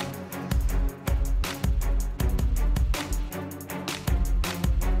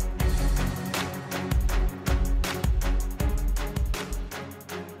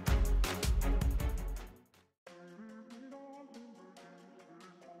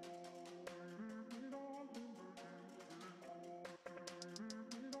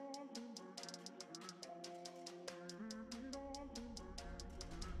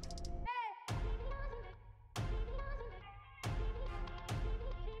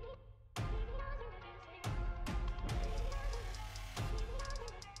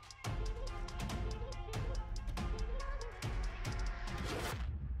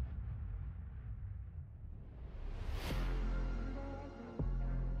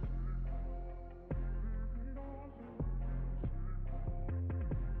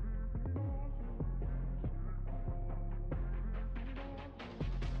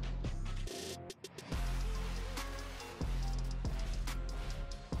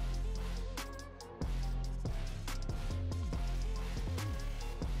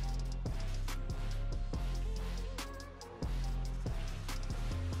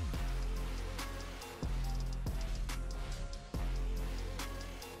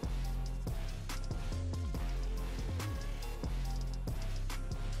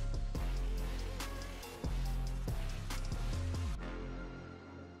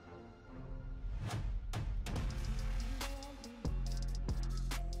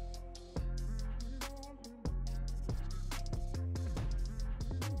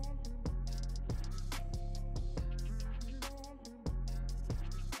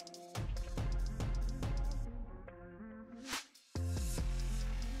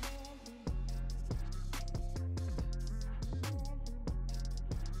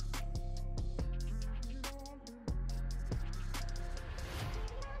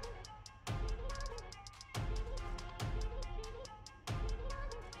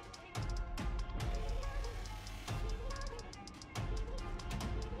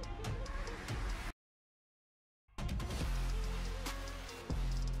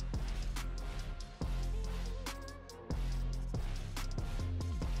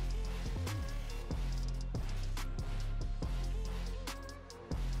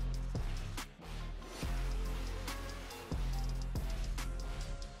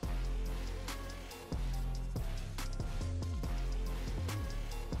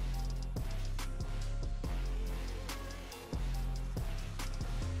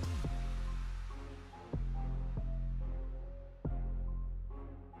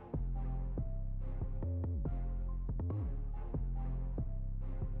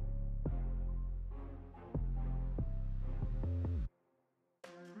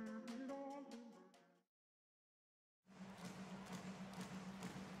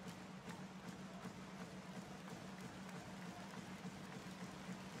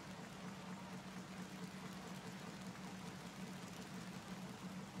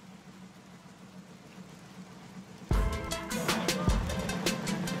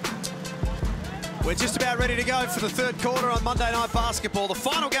 We're just about ready to go for the third quarter on Monday Night Basketball, the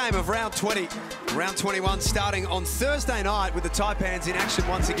final game of round 20. Round 21 starting on Thursday night with the Taipans in action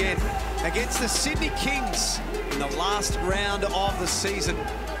once again against the Sydney Kings in the last round of the season.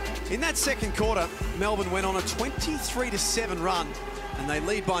 In that second quarter, Melbourne went on a 23-7 run and they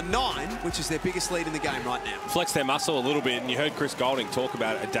lead by 9, which is their biggest lead in the game right now. Flex their muscle a little bit, and you heard Chris Goulding talk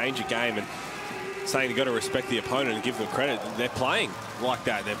about a danger game and saying you've got to respect the opponent and give them credit. They're playing like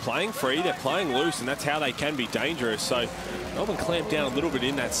that. They're playing free, they're playing loose, and that's how they can be dangerous. So Melbourne clamped down a little bit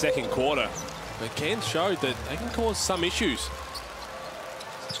in that second quarter, but Cairns showed that they can cause some issues.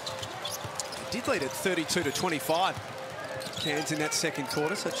 They did lead at 32-25, Cairns in that second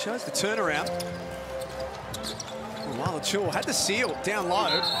quarter, so it shows the turnaround. Lualachul had the seal down low.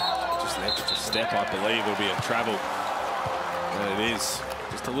 Just an extra step, I believe. It'll be a travel. And it is.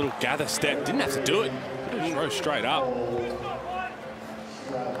 Just a little gather step. Didn't have to do it. Just throw straight up.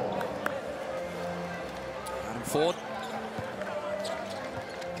 Adam Ford.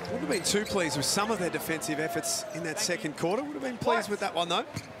 Wouldn't have been too pleased with some of their defensive efforts in that second quarter. Would have been pleased with that one, though.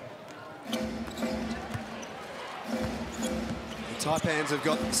 The Taipans have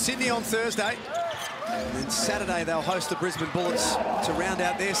got Sydney on Thursday. And then Saturday, they'll host the Brisbane Bullets to round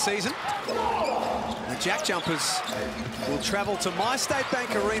out their season. The Jack Jumpers will travel to My State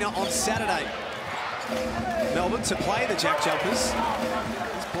Bank Arena on Saturday. Melbourne to play the Jack Jumpers.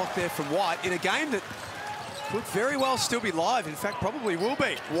 This block there from White in a game that could very well still be live. In fact, probably will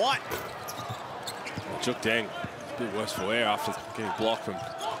be. White. Juk Deng, a bit worse for wear after getting blocked from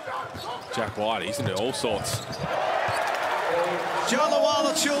Jack White. He's into all sorts. Joe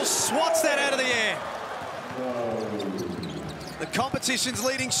Lualachul swats that out of the air. The competition's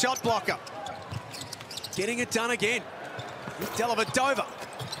leading shot blocker. Getting it done again. With Dellavedova.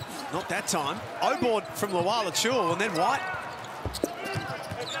 Not that time. O-board from Lualachul, and then White.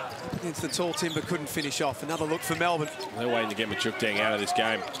 Against the tall timber, couldn't finish off. Another look for Melbourne. They're waiting to get Juk Deng out of this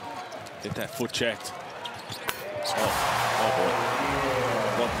game. Get that foot checked. Oh boy.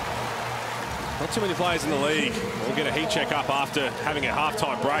 Well, not too many players in the league will get a heat check up after having a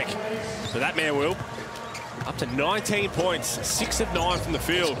halftime break. But that man will. Up to 19 points, 6 of 9 from the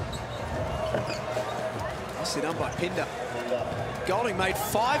field. Nicely done by Pinder. Goulding made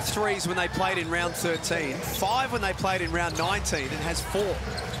 5 threes when they played in round 13, 5 when they played in round 19, and has 4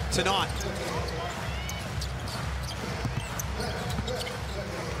 tonight.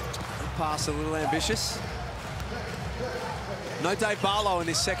 Pass a little ambitious. No Dave Barlow in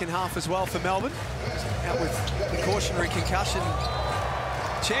this second half as well for Melbourne. Out with precautionary concussion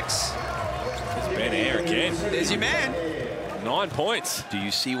checks. There's Ben Air again. There's your man. 9 points. Do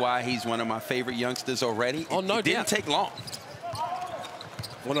you see why he's one of my favorite youngsters already? Oh, no doubt. It didn't take long.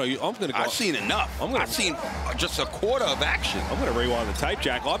 Well, no, I'm going to go. I've seen enough. I've seen just a quarter of action. I'm going to rewind the tape,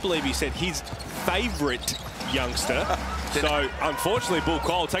 Jack. I believe he said his favourite youngster. So, unfortunately, Bull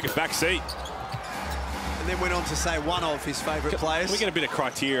Cole will take a back seat. And then went on to say one of his favourite players. Can we get a bit of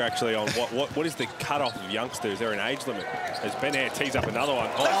criteria, actually, on what is the cut-off of youngsters? Is there an age limit? As Ben Air tees up another one.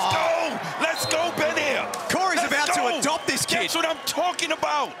 Oh. Let's go! Let's go, Ben Air! Corey's about to adopt this kid. That's what I'm talking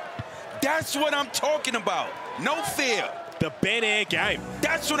about. That's what I'm talking about. No fear. The Ben Air game.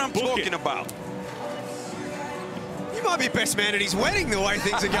 That's what I'm talking about. You might be best man at his wedding the way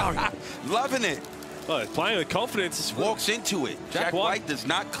things are going. Loving it. Well, playing with confidence. Just walks into it. Jack White does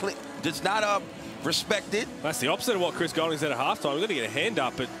not click, does not respect it. That's the opposite of what Chris Goulding said at halftime. We've got to get a hand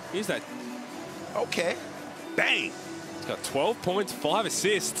up, but here's that. Okay. Bang. He's got 12 points, 5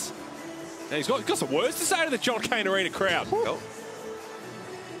 assists. And he's got some words to say to the John Cain Arena crowd. Oh.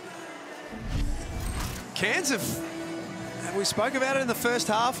 Cairns have, we spoke about it in the first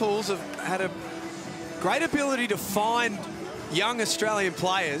half, Halls have had a great ability to find young Australian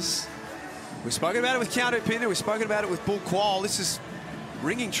players. We've spoken about it with Count Pinder, we've spoken about it with Bull Quoll. This is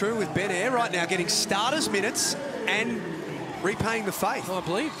ringing true with Ben Air right now, getting starters minutes and repaying the faith. Well, I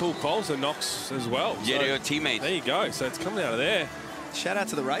believe Bull Quoll's a Knox as well. Yeah, they're teammates. There you go. So it's coming out of there. Shout out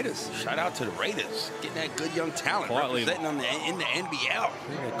to the Raiders. Shout out to the Raiders. Getting that good young talent. Quietly, representing in the NBL.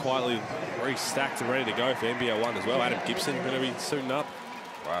 They're quietly restacked and ready to go for NBL 1 as well. Adam Gibson going to be suiting up.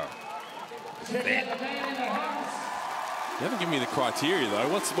 Wow. You haven't given me the criteria, though.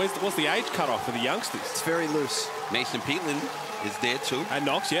 What's the age cutoff for the youngsters? It's very loose. Mason Peatland is there, too. And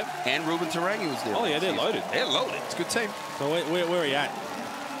Knox, yep. And Ruben Tarangi was there. Oh, yeah, they're loaded. They're loaded. It's a good team. So where are you at?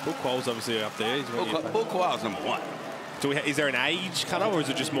 Bull Quoll's obviously up there. Bull Quoll's number 1. Is there an age cutoff, or is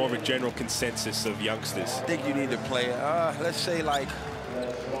it just more of a general consensus of youngsters? I think you need to play, let's say, like,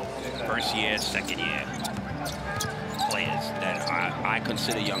 first year, second year players that I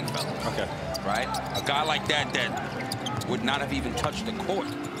consider young fellas. Okay. Right? A guy like that would not have even touched the court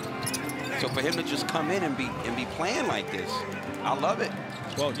So for him to just come in and be playing like this, I love it.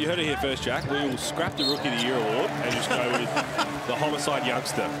 Well, you heard it here first, Jack. We will scrap the Rookie of the Year award and just go with the homicide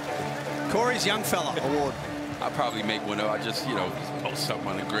youngster. Corey's young fella award. I'll probably make one. I just, you know, post something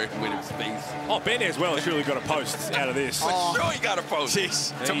on the grid with his face. Oh, Ben as well has surely got a post out of this. Oh, sure, he got a post.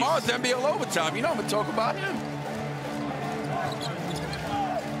 Jeez. Tomorrow's NBL overtime. You know I'm going to talk about him.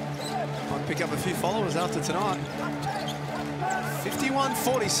 Might pick up a few followers after tonight.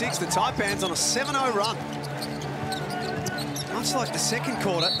 51-46, the Taipans on a 7-0 run. Much like the second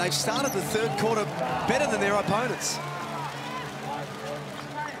quarter, they've started the third quarter better than their opponents.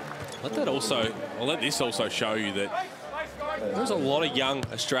 Let this also show you that there's a lot of young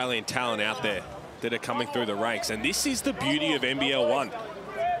Australian talent out there that are coming through the ranks. And this is the beauty of NBL 1.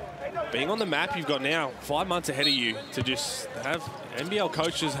 Being on the map, you've got now 5 months ahead of you to just have NBL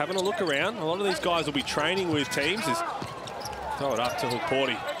coaches having a look around. A lot of these guys will be training with teams. Throw it up to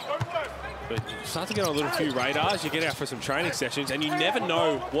Hukporti. But you start to get on a little few radars, you get out for some training sessions, and you never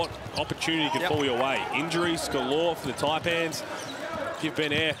know what opportunity can fall your way. Injuries galore for the Taipans. Give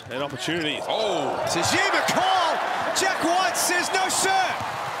Ben Air an opportunity. Oh, Tajima call. Jack White says no, sir.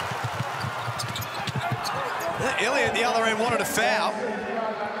 Elliott at the other end wanted a foul.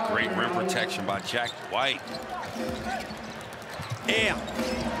 Great rim protection by Jack White. Air.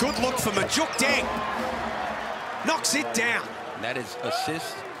 Good look for Majuk Deng. Knocks it down. That is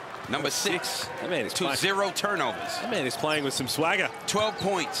assist number 6. That man is to 0 turnovers. That man is playing with some swagger. 12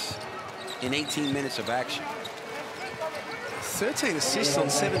 points in 18 minutes of action. 13 assists on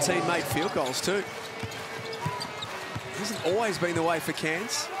 17 made field goals too. Hasn't always been the way for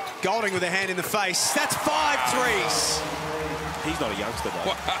Cairns. Golding with a hand in the face. That's 5 threes. He's not a youngster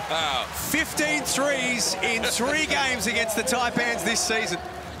though. Wow. 15 threes in 3 games against the Taipans this season.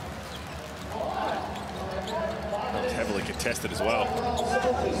 That was heavily contested as well.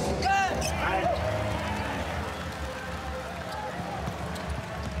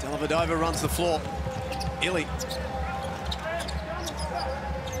 Dellavedova runs the floor. Illy.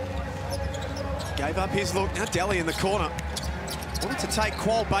 Gave up his look. Now Delhi in the corner. Wanted to take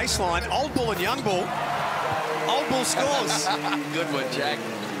Qual baseline. Old Bull and Young Bull. Old Bull scores. Good one, Jack.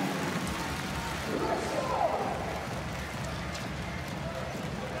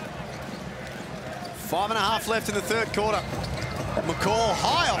 Five and a half left in the third quarter. McCall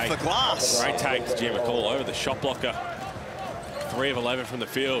high off the glass. Great take to Jim McCall over the shot blocker. 3 of 11 from the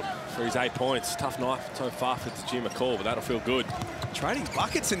field for his 8 points. Tough night so far for Jim McCall, but that'll feel good. Trading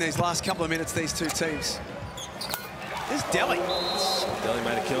buckets in these last couple of minutes, these two teams. There's Delhi. Delhi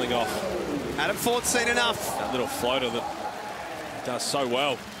made a killing off. Adam Ford's seen enough. That little floater that does so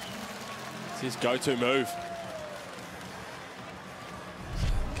well. It's his go-to move.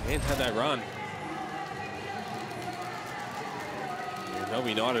 Can't have that run.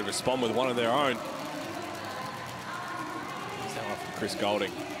 Melbourne United respond with one of their own. Now off from Chris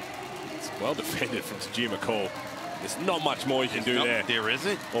Golding. It's well defended from Tajir McCall. There's not much more you can do there. There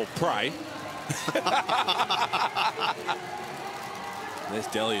isn't. Or pray. There's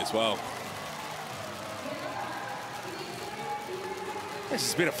Delhi as well. This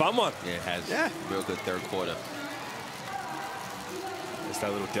has been a fun one. Yeah, it has. Yeah. Real good third quarter. There's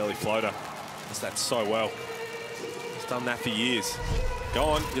that little Delhi floater. Does that so well. He's done that for years. Go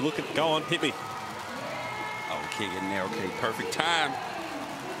on, you're looking. Go on, hit me. Oh, we can't get in there. Okay, perfect time.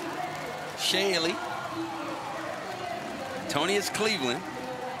 Shaley. Tonius Cleveland.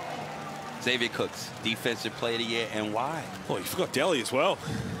 Xavier Cooks, Defensive Player of the Year, and why? Well, you forgot Delhi as well.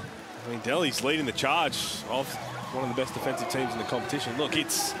 I mean, Delhi's leading the charge of one of the best defensive teams in the competition. Look,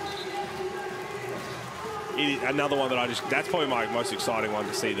 it's another one that that's probably my most exciting one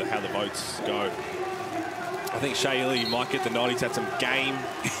to see how the votes go. I think Shea Ely might get the nod. He's had some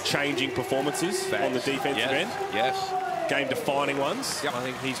game-changing performances on the defensive end. Yes. Game-defining ones. Yep. I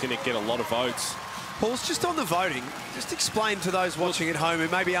think he's going to get a lot of votes. Paul's just on the voting. Just explain to those watching at home who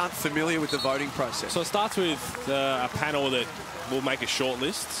maybe aren't familiar with the voting process. So it starts with a panel that will make a short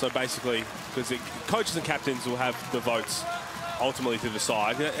list. So basically, because coaches and captains will have the votes ultimately to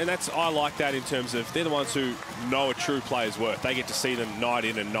decide. And I like that in terms of they're the ones who know a true player's worth. They get to see them night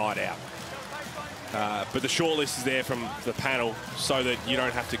in and night out. But the shortlist is there from the panel so that you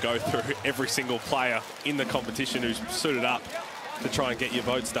don't have to go through every single player in the competition who's suited up to try and get your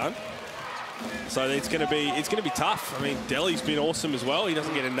votes done. So it's going to be tough. I mean, Delhi's been awesome as well. He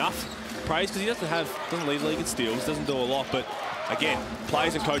doesn't get enough praise because he doesn't lead league in steals, doesn't do a lot. But again,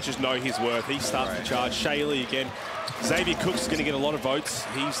 players and coaches know his worth. He starts the charge. Shea Ely again. Xavier Cooks is going to get a lot of votes.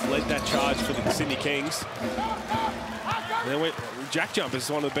 He's led that charge for the Sydney Kings. And then Jack Jumpers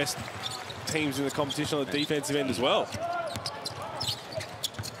is one of the best teams in the competition on the defensive end as well.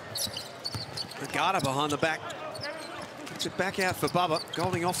 Agata behind the back. Gets it back out for Bubba.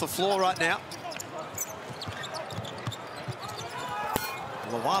 Golding off the floor right now.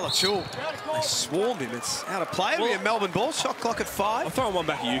 Lawala Chul, they swarmed him. It's out of play. It'll be a Melbourne ball. Shot clock at 5. I'm throwing one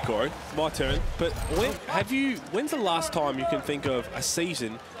back at you, Corey. My turn. But when's the last time you can think of a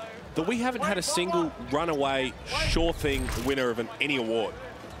season that we haven't had a single runaway, sure thing winner of any award?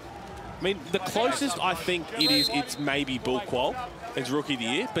 I mean, the closest I think it's maybe Bull Qual as Rookie of the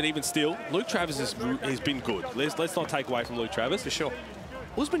Year, but even still, Luke Travers has been good. Let's not take away from Luke Travers. For sure.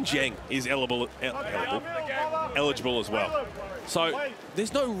 Usman Jeng is eligible as well. So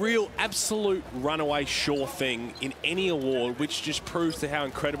there's no real absolute runaway sure thing in any award, which just proves to how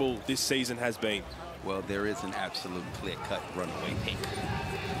incredible this season has been. Well, there is an absolute clear-cut runaway pick.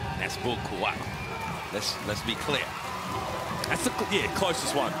 That's Bull Qual. Let's be clear. That's the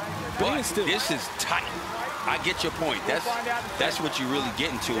closest one. But this is tight. I get your point. That's what you're really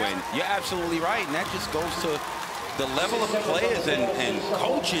getting to, and you're absolutely right. And that just goes to the level of players and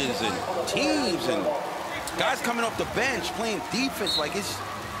coaches and teams and guys coming off the bench playing defense. Like it's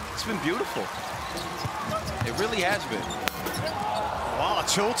been beautiful. It really has been. Wow,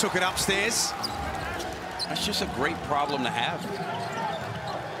 Chul took it upstairs. That's just a great problem to have.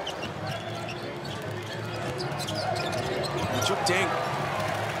 Majuk Deng.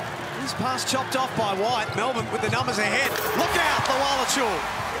 His pass chopped off by White. Melbourne with the numbers ahead. Look out, Lawala Chul.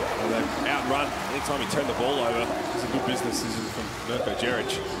 Well, outrun anytime he turned the ball over. It's a good business decision from Mirko Jeric.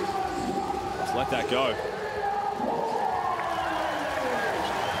 Let's let that go.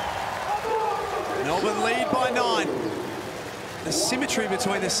 Melbourne lead by 9. The symmetry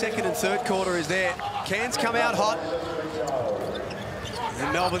between the second and third quarter is there. Cairns come out hot.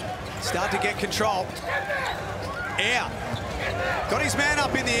 And Melbourne start to get control. Air. Got his man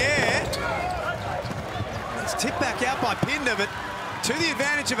up in the air. It's tipped back out by Pinder, but to the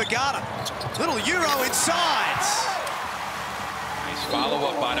advantage of Agata. Little Euro inside. Nice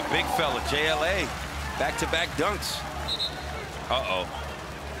follow-up by the big fella, JLA. Back-to-back dunks. Uh-oh.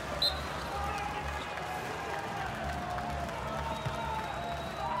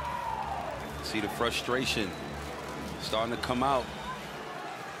 See the frustration starting to come out.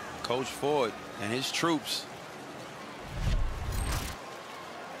 Coach Ford and his troops.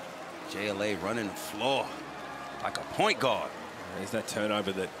 JLA running the floor like a point guard. There's that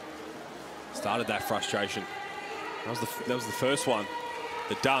turnover that started that frustration. That was the first one.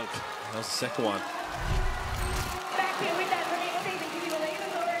 The dunk. That was the second one.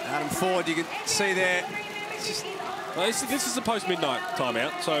 Adam Ford, you can see there. Well, this is the post-midnight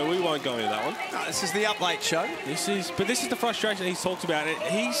timeout, so we won't go into that one. No, this is the Up Late show. This is the frustration he's talked about.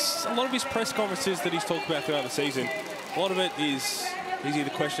 A lot of his press conferences that he's talked about throughout the season, a lot of it is he's either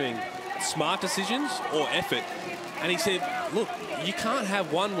questioning smart decisions or effort. And he said, look, you can't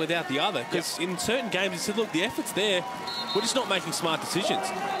have one without the other, because in certain games he said, look, the effort's there, we're just not making smart decisions.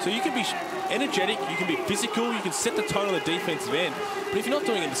 So you can be energetic, you can be physical, you can set the tone on the defensive end, but if you're not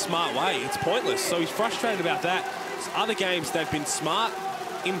doing it in the smart way, it's pointless. So he's frustrated about that. Other games, they've been smart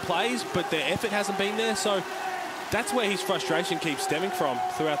in plays, but their effort hasn't been there. So that's where his frustration keeps stemming from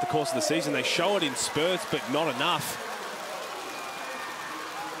throughout the course of the season. They show it in spurts, but not enough.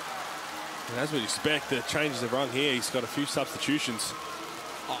 And as we'd expect, the changes have rung here. He's got a few substitutions.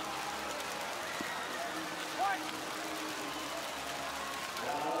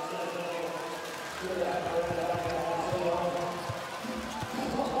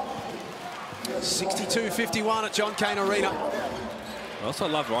 $62-51 at John Cain Arena. I also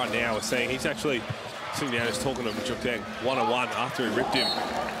love right now we're seeing he's actually sitting down just talking to Majuk Deng one-on-one after he ripped him.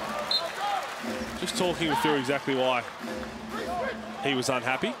 Just talking him through exactly why he was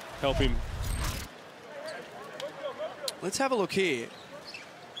unhappy. Help him. Let's have a look here.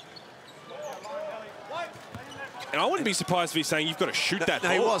 And I wouldn't be surprised if he's saying you've got to shoot that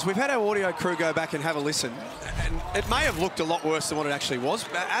ball. No, he was. We've had our audio crew go back and have a listen. And it may have looked a lot worse than what it actually was.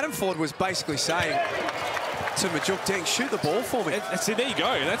 Adam Ford was basically saying to Majuk Deng, shoot the ball for me. See, there you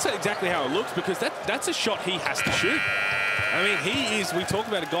go. That's exactly how it looks, because that's a shot he has to shoot. I mean, we talk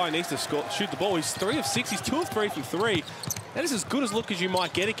about a guy who needs to shoot the ball. He's 3 of 6. He's 2 of 3 from 3. That is as good a look as you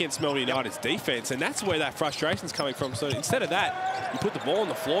might get against Melbourne United's defense, and that's where that frustration's coming from. So instead of that, you put the ball on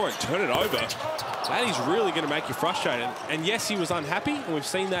the floor and turn it over. That is really going to make you frustrated. And yes, he was unhappy, and we've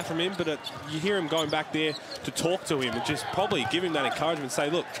seen that from him, but you hear him going back there to talk to him and just probably give him that encouragement and say,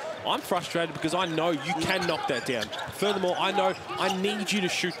 look, I'm frustrated because I know you can knock that down. Furthermore, I know I need you to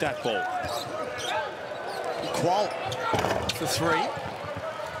shoot that ball. Qual for 3.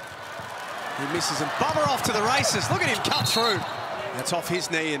 He misses, and Bubba off to the races. Look at him cut through. That's off his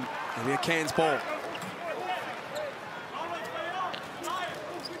knee, and it'll be a Cairns ball.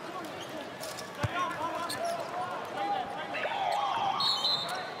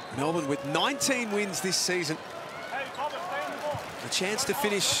 Melbourne with 19 wins this season. A chance to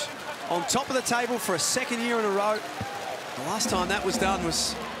finish on top of the table for a second year in a row. The last time that was done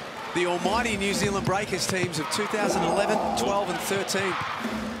was the almighty New Zealand Breakers teams of 2011, 12 and 13.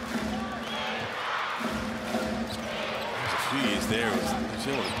 A few years there, it was New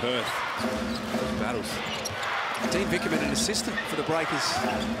Zealand and Perth. Those battles. Dean Vickerman, an assistant for the Breakers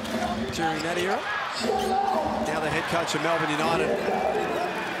during that era. Now the head coach of Melbourne United.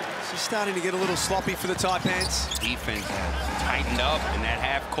 She's starting to get a little sloppy for the Taipans. Defense has tightened up in that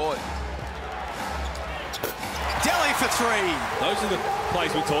half court. Delhi for three. Those are the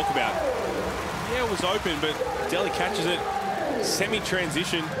plays we talk about. Yeah, it was open, but Delhi catches it.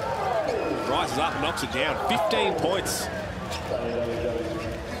 Semi-transition. Rises up, knocks it down. 15 points.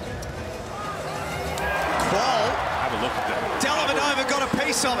 Ball. Have a look at that. Dellavedova got a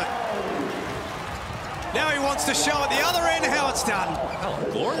piece of it. Now he wants to show at the other end how it's done. Oh,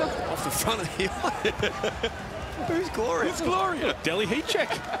 Gloria? Off the front of the eye. Who's Gloria? It's Gloria. Delhi heat check.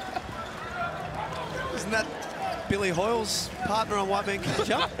 Isn't that Billy Hoyle's partner on White Man Can't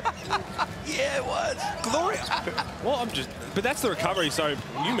Jump? Yeah, it was. Gloria. Well, but that's the recovery. So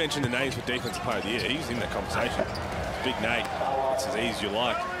you mentioned the names for Defensive Player of the Year. He's in that conversation. Big Nate. It's as easy as you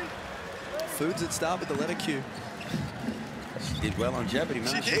like. Foods that start with the letter Q. She did well on Jeopardy,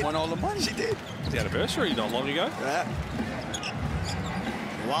 man. She won all the money. She did. The anniversary not long ago. Yeah.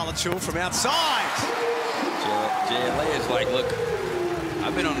 Walachul from outside. JLA is like, look,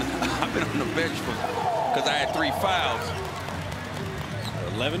 I've been on the bench because I had 3 fouls.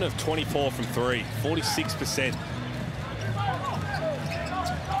 11 of 24 from 3, 46%.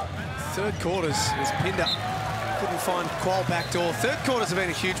 Third quarters was Pinder. Couldn't find Qual backdoor. Third quarters have been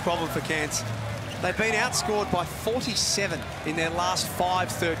a huge problem for Cairns. They've been outscored by 47 in their last 5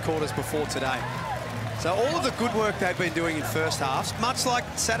 third quarters before today. So all of the good work they've been doing in first halves, much like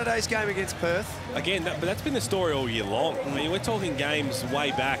Saturday's game against Perth. Again, but that's been the story all year long. I mean, we're talking games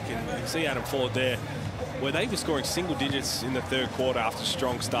way back, and you can see Adam Ford there, where they were scoring single digits in the third quarter after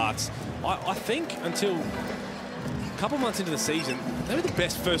strong starts. I think until a couple months into the season, they were the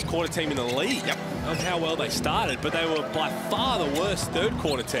best first quarter team in the league of how well they started, but they were by far the worst third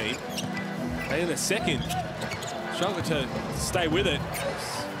quarter team. And in the second, struggled to stay with it.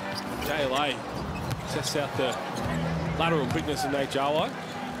 JLA tests out the lateral quickness of Nate Jawai.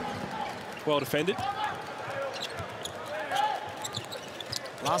 Well defended.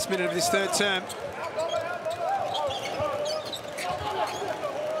 Last minute of this third term.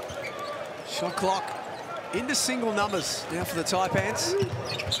 Shot clock into single numbers now for the Taipans.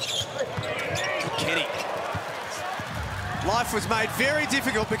 Kenny. Life was made very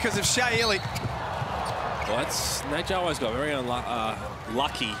difficult because of Shea Ely. Well, Nate Jawai's got very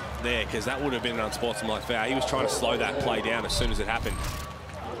lucky there, because that would have been an unsportsmanlike foul. He was trying to slow that play down as soon as it happened.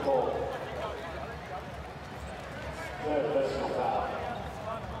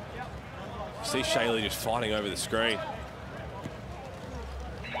 You see Shea Ely just fighting over the screen.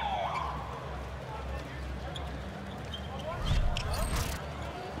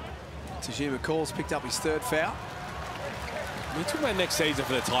 Tajima Call's picked up his third foul. We're talking about next season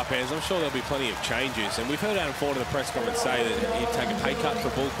for the Taipans. I'm sure there'll be plenty of changes. And we've heard Adam Ford in the press conference say that he'd take a pay cut for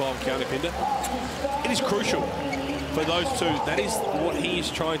Bull Qual and Keanu Pinder. It is crucial for those two. That is what he is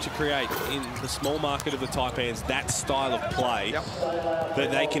trying to create in the small market of the Taipans, that style of play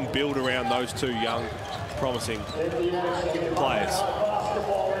that they can build around those two young, promising players.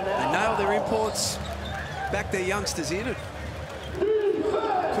 They nailed their imports, back their youngsters in. It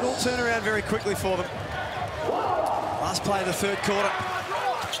could all turn around very quickly for them. Last play of the third quarter.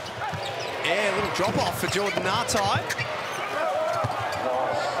 Yeah, a little drop-off for Jordan Nartai.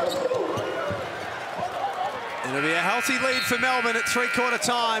 It'll be a healthy lead for Melbourne at three-quarter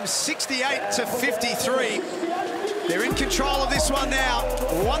time, 68-53. They're in control of this one now,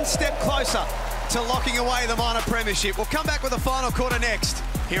 one step closer to locking away the minor premiership. We'll come back with the final quarter next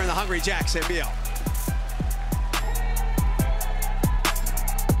here in the Hungry Jacks NBL.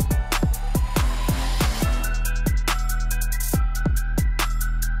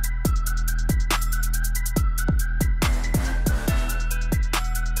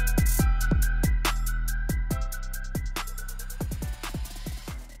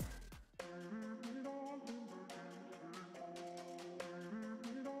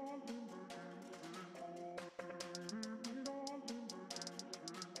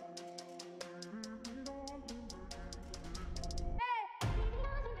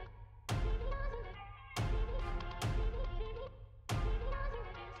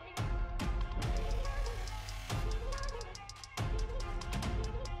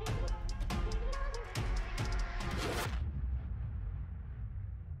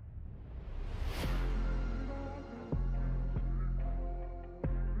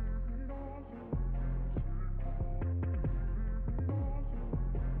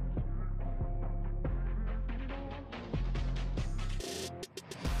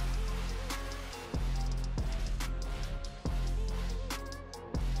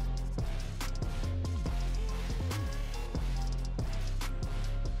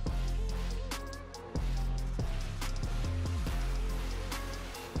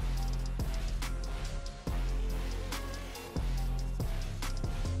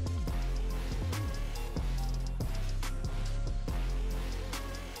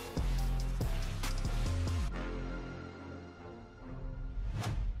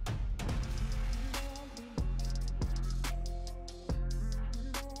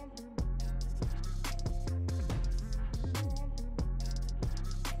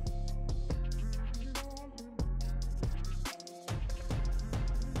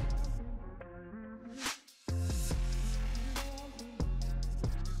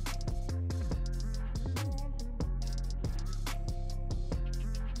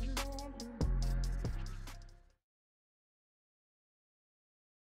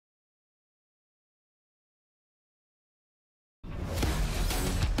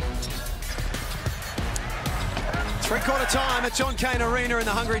 Three-quarter time at John Cain Arena in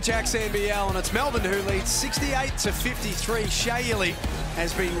the Hungry Jacks NBL, and it's Melbourne who leads 68-53. Shea Ili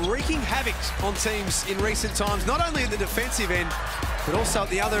has been wreaking havoc on teams in recent times, not only at the defensive end, but also at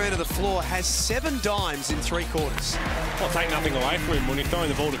the other end of the floor. Has 7 dimes in 3 quarters. Well, take nothing away from him when you're throwing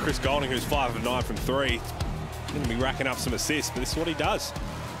the ball to Chris Golding, who's 5 of 9 from 3. He's going to be racking up some assists, but this is what he does.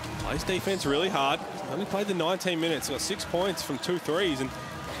 Plays defense really hard. Only played the 19 minutes, got 6 points from 2 threes, and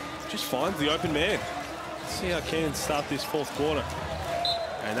just finds the open man. Let's see how Cairns start this 4th quarter.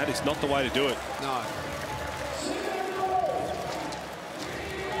 And that is not the way to do it. No.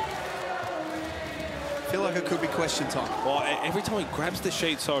 I feel like it could be question time. Well, every time he grabs the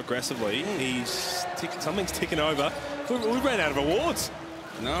sheet so aggressively, something's ticking over. We ran out of awards.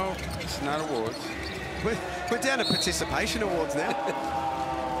 No, it's not awards. We're down to participation awards now.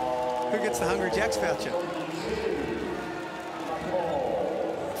 Who gets the Hungry Jacks voucher?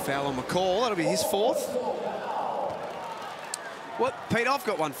 Foul on McCall. That'll be his 4th. What, Pete? I've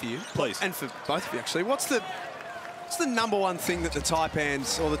got one for you, please, and for both of you actually. What's the #1 thing that the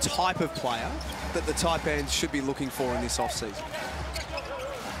Taipans, or the type of player that the Taipans should be looking for in this off-season?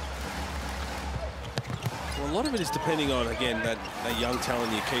 Well, a lot of it is depending on, again, that young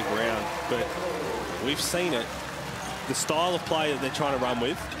talent you keep around. But we've seen it. The style of play that they're trying to run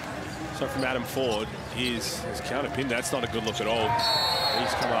with, so from Adam Ford, is counterpinned. That's not a good look at all.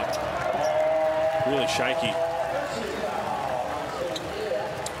 He's come up really shaky.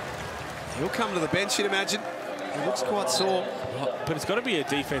 He'll come to the bench, you'd imagine. He looks quite sore. But it's got to be a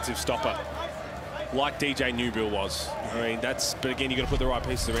defensive stopper, like DJ Newbill was. I mean, but again, you've got to put the right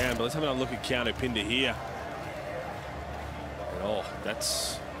pieces around. But let's have a look at Keanu Pinder here. And, oh,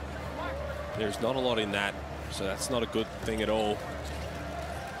 there's not a lot in that, so that's not a good thing at all.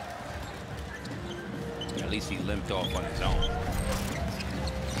 At least he limped off on his own.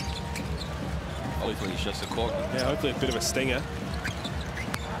 Hopefully it's just a cork. Yeah, hopefully a bit of a stinger.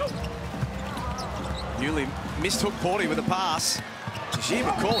 Newly mistook Porty with a pass. Tajir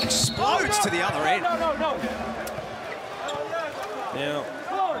McCall explodes to the other end. Now,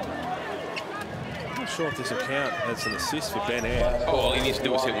 I'm not sure if this will count as an assist for Ben Air. Oh, all he needs to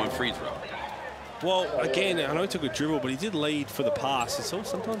do is hit 1 free throw. Well, again, I know he took a dribble, but he did lead for the pass. It's all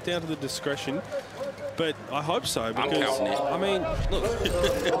sometimes down to the discretion. But I hope so, because, I'm counting it. I mean, look.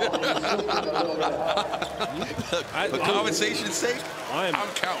 For conversation's sake, I'm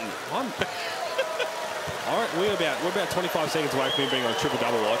counting. All right, we're about 25 seconds away from him being on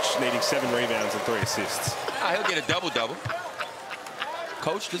triple-double watch, needing 7 rebounds and 3 assists. He'll get a double-double.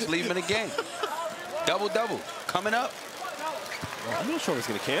 Coach, just leave him in the game. Double-double coming up. Well, I'm not sure if it's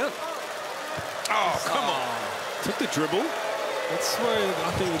going to count. Oh, come on. Took the dribble. That's where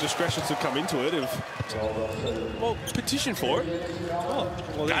I think the discretion should come into it. Well, petition for it. Oh,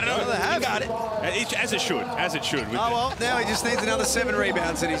 well, got it. They have. Got it. As it should. As it should. Oh, well, now he just needs another 7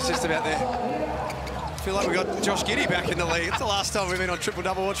 rebounds, and he's just about there. I feel like we got Josh Giddey back in the league. It's the last time we've been on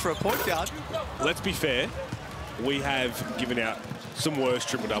triple-double watch for a point guard. Let's be fair. We have given out some worse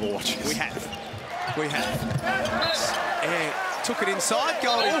triple-double watches. We have. And took it inside.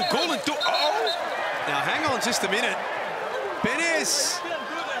 Golding. Oh, Golden. Oh! Now, hang on just a minute. Benes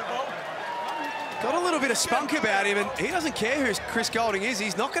got a little bit of spunk about him, and he doesn't care who Chris Golding is.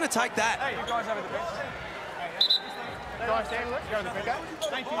 He's not going to take that. Hey, you guys over the bench. Guys, stand with. Go to the bench.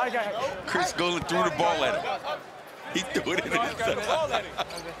 Thank you. Okay. Chris Golding threw the ball at him. He threw it in his.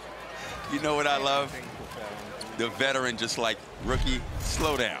 You know what I love? The veteran, just like rookie,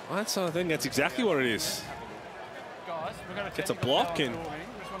 slow down. I think that's exactly what it is. Guys, we're going to gets a block and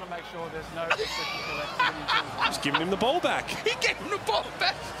just want to make sure there's no extracurricular activity. Just giving him the ball back. He gave him the ball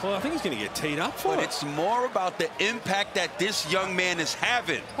back. Well, I think he's going to get teed up for it. But it's more about the impact that this young man is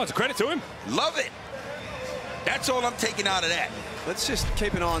having. Oh, it's a credit to him. Love it. That's all I'm taking out of that. Let's just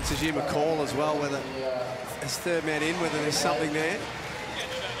keep an eye on Tajir McCall as well, whether there's 3rd man in, whether there's something there.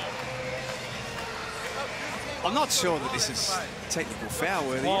 I'm not sure that this is technical foul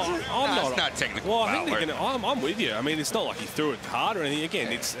worthy. Well, is it? It's not technical Well, I foul think they're going to. I'm with you. I mean, it's not like he threw it hard or anything.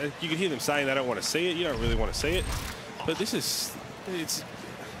 Again, it's you can hear them saying they don't want to see it. You don't really want to see it. But this is,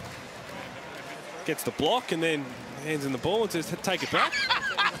 gets the block and then hands in the ball and says, take it back.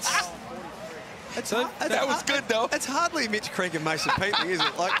 That was good, though. It's hardly Mitch Creek and Mason Peatley, is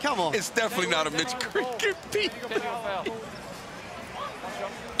it? Like, come on. It's definitely not a Mitch Creek and Peatley.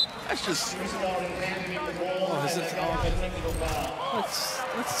 That's just. Oh, is it?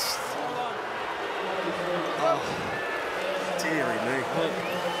 Deary me.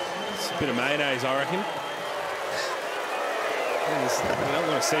 It's a bit of mayonnaise, I reckon. I don't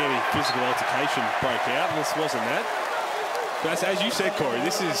want to see any physical altercation break out, and this wasn't that. But as you said, Corey,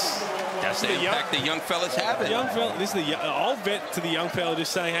 this is That's the impact the young fellas having. This is the old vet to the young fella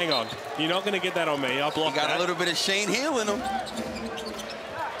just saying, hang on, you're not going to get that on me. I'll block that. He got a little bit of Shane Hill in him.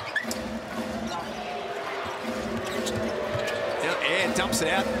 Air dumps it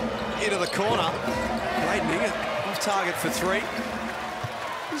out into the corner. Braden Ingham off target for 3.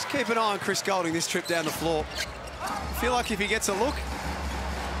 Just keep an eye on Chris Golding this trip down the floor. I feel like if he gets a look,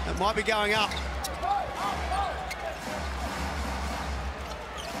 it might be going up.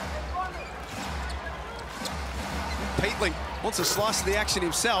 Peatling wants a slice of the action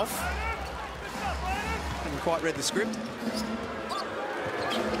himself. Haven't quite read the script.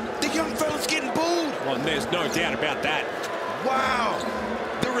 The young fella's getting booed. Well, there's no doubt about that. Wow,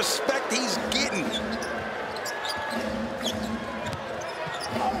 the respect he's getting.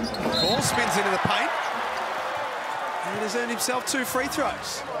 Ball spins into the paint. And has earned himself 2 free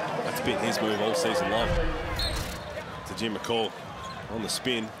throws. That's been his move all season long. To Jim McCall on the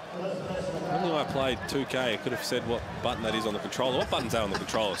spin. Only I played 2K, I could have said what button that is on the controller. What button's that on the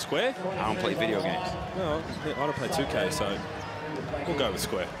controller? Square? I don't play video games. No, I don't play 2K, so we'll go with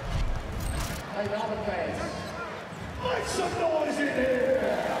square. Make some noise in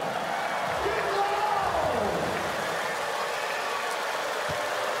here!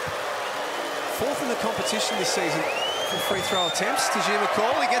 Fourth in the competition this season for free throw attempts. Tajir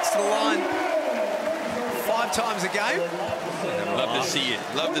McCall, he gets to the line 5 times a game. Love to see it.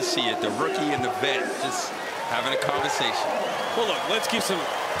 Love to see it. The rookie and the vet just having a conversation. Well, look, let's give some...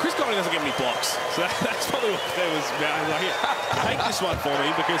 Chris Golding doesn't get any blocks, so that's probably what there was about. Like, here, take this one for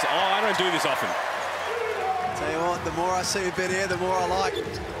me because I don't do this often. Tell you what, the more I see with Ben Air, the more I like.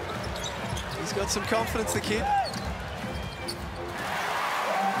 He's got some confidence, the kid.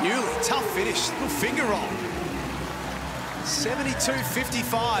 Newly, tough finish, little finger roll.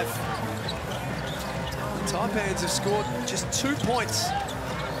 72-55. The Taipans have scored just 2 points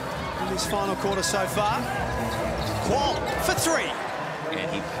in this final quarter so far. Qual for 3.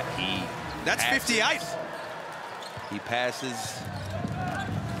 And he That's passes. 58. He passes.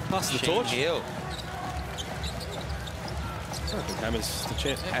 Pass the Shane torch. Hill I think Hammer's the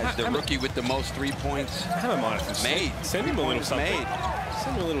chance. as the rookie with the most 3 points. Hammer might have to Made. send him a little something. Made.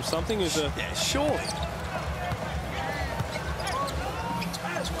 Send him a little something. As a Yeah, sure.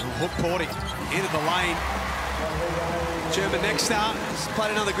 Hook Porty into the lane. German next star has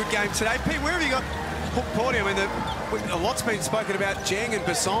played another good game today. Pete, where have you got Hook Porty? I mean, a lot's been spoken about Jang and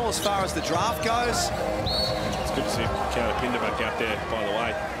Besson as far as the draft goes. It's good to see Counter Pinder back out there, by the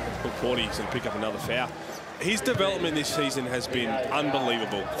way. Hook Porty's going to pick up another foul. His development this season has been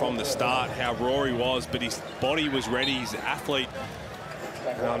unbelievable from the start, how raw he was, but his body was ready. He's an athlete.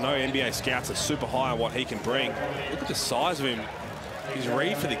 And I know NBA scouts are super high on what he can bring. Look at the size of him. His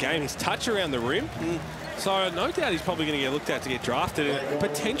read for the game, his touch around the rim. So no doubt he's probably going to get looked at to get drafted. And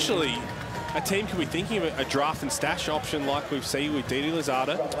potentially a team could be thinking of a draft and stash option like we've seen with Didi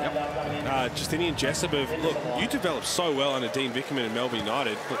Lozada. Justinian Jessup of, look, you developed so well under Dean Vickerman in Melbourne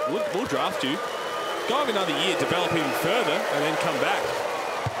United. Look, we'll draft you. Go have another year, develop even further, and then come back.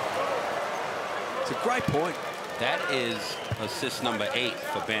 It's a great point. That is assist number 8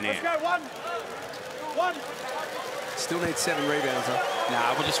 for Ben Air. Let's go, one. Still needs 7 rebounds, huh?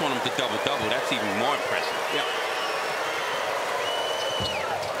 Nah, I would just want him to double-double. That's even more impressive. Yep.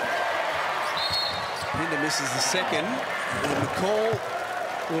 Pinder misses the second, and McCall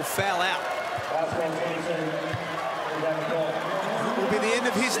will foul out. That will be the end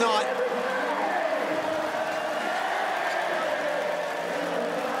of his night.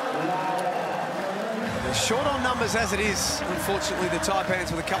 They're short on numbers as it is. Unfortunately, the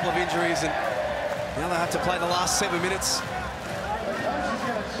Taipans with a couple of injuries, and now they have to play the last 7 minutes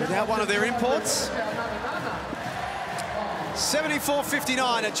without one of their imports.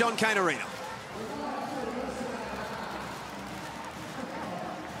 74-59 at John Cain Arena.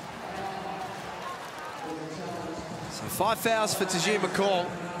 So 5 fouls for Tajir McCall.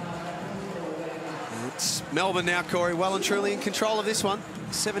 It's Melbourne now, Corey, well and truly in control of this one.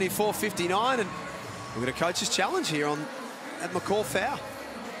 74-59, and we've got a coach's challenge here on that McCall foul.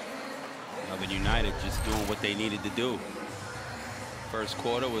 Melbourne United just doing what they needed to do. First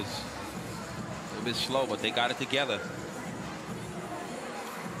quarter was a little bit slow, but they got it together.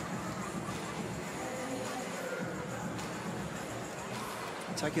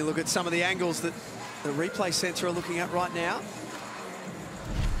 Taking a look at some of the angles that the replay centre are looking at right now.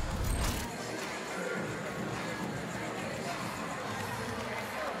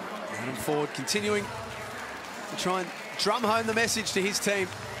 Adam Ford continuing to try and drum home the message to his team.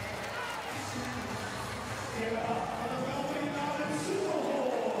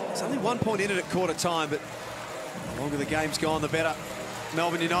 It's only 1 point in it at quarter time, but the longer the game's gone, the better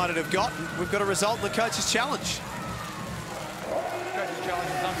Melbourne United have got. We've got a result in the coach's challenge. Coach's challenge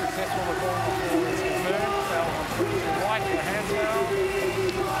is unsuccessful. The ball is confirmed. Foul on White for a hand foul.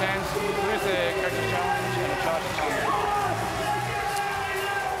 Cairns lose their coach's challenge and a charge to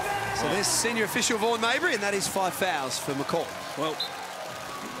So there's senior official Vaughan Mabry, and that is 5 fouls for McCall. Well,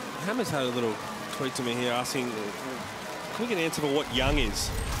 Hammer's had a little tweet to me here asking, can we get an answer for what young is?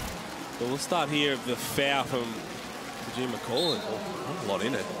 But we'll start here with the foul from Jim McCall, and a lot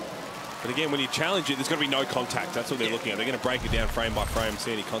in it. But again, when you challenge it, there's got to be no contact. That's what they're looking at. They're going to break it down frame by frame,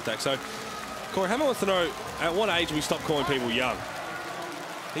 see any contact. So, Corey, Hammer wants to know, at what age we stop calling people young?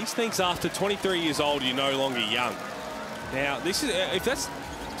 He thinks after 23 years old, you're no longer young. Now, this is if that's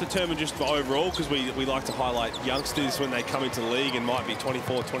determined just for overall, because we like to highlight youngsters when they come into the league and might be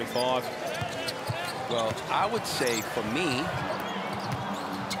 24, 25. Well, I would say for me,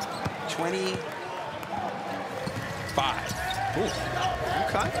 25. Ooh.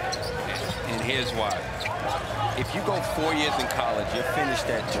 Okay. And here's why. If you go 4 years in college, you're finished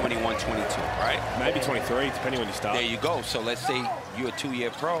at 21, 22, right? Maybe 23, depending when you start. There you go. So let's say you're a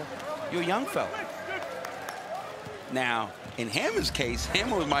 2-year pro. You're a young fella. Now, in Hammer's case,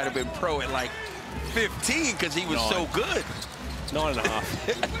 Hammer might have been pro at like 15 because he was so good.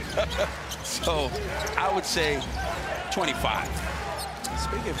 9.5. So I would say 25.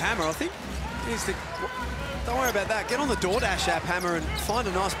 Speaking of Hammer, I think don't worry about that. Get on the DoorDash app, Hammer, and find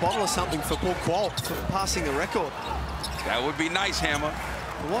a nice bottle or something for Paul Qualt for passing the record. That would be nice, Hammer.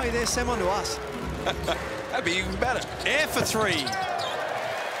 While you're there, send one to us. That'd be even better. Air for 3.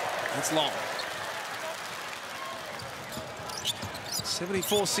 That's long.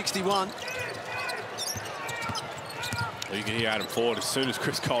 74-61. Well, you can hear Adam Ford as soon as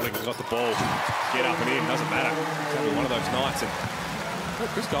Chris Golding got the ball. Get up and in, doesn't matter. It's going to be one of those nights. And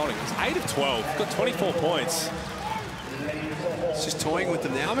Chris Golding is 8 of 12, got 24 points. He's just toying with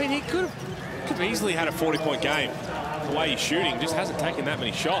them now. I mean, he could have easily had a 40-point game. The way he's shooting, just hasn't taken that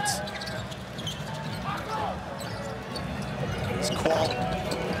many shots. It's Qualt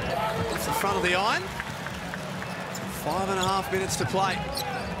off the front of the iron. 5.5 minutes to play.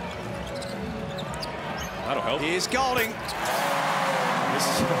 That'll help. Here's Golding. This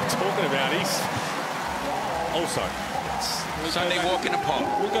is what I'm talking about. He's also Sunday walk in the park.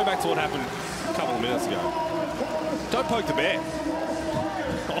 We'll go back to what happened a couple of minutes ago. Don't poke the bear.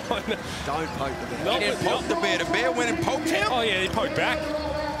 Don't poke the bear. He didn't poke the bear. The bear went and poked him. Oh, yeah, he poked back.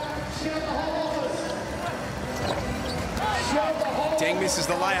 Deng misses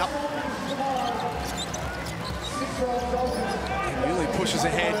the layup. And really pushes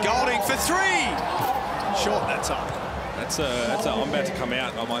ahead. Golding for 3. Short that time. That's I'm about to come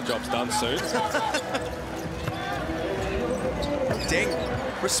out. Oh, my job's done soon.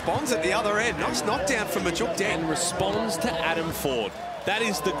 Deng responds at the other end. Nice knockdown from Majuk Deng. And responds to Adam Ford. That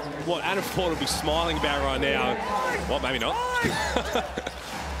is what Adam Ford will be smiling about right now. Well, maybe not.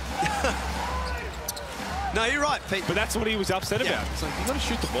 No, you're right, Pete. But that's what he was upset about. It's like, you've got to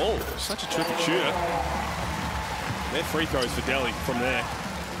shoot the ball. Such a terrific shooter. They're free throws for Delhi from there.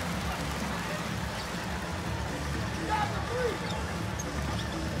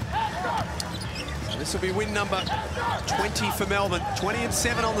 So this will be win number 20 for Melbourne.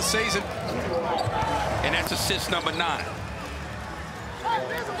 20-7 on the season. And that's assist number 9.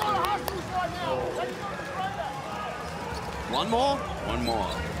 One more. One more.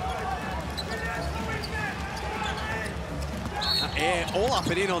 Air all up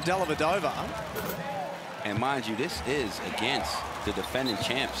and in on Dellavedova. And mind you, this is against the defending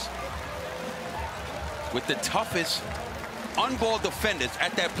champs. With the toughest on-ball defenders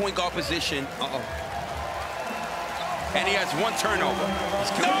at that point guard position. And he has 1 turnover.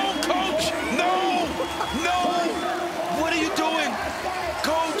 No, coach! No! No! What are you doing?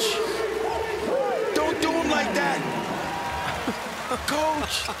 Coach! Don't do him like that!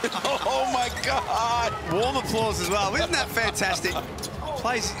 Coach! Oh, my God! Warm applause as well. Isn't that fantastic?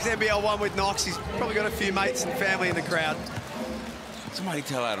 Plays his NBL 1 with Knox. He's probably got a few mates and family in the crowd. Somebody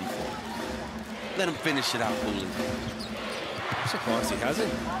tell Adam Ford. Let him finish it out, Bully. I'm surprised he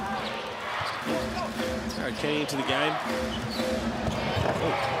hasn't. Harry Kenny into the game.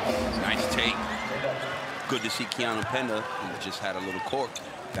 Oh, nice take. Good to see Keanu Penda. He just had a little cork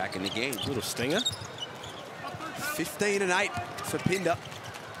back in the game. Little stinger. 15 and 8 for Pinder.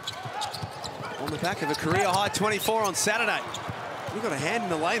 On the back of a career-high 24 on Saturday. We've got a hand in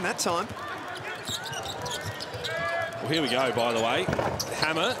the lane that time. Well, here we go, by the way.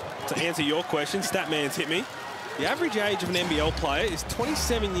 Hammer, to answer your question, Statman's hit me. The average age of an NBL player is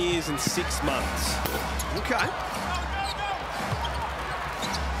 27 years and 6 months. Okay.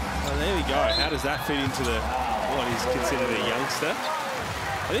 Well, there we go. How does that fit into what is considered a youngster?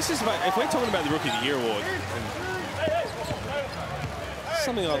 This is about, if we're talking about the Rookie of the Year award,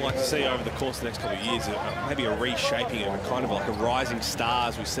 something I'd like to see over the course of the next couple of years, maybe a reshaping of a kind of like a rising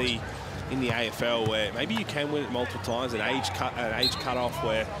stars we see in the AFL, where maybe you can win it multiple times, an age cut-off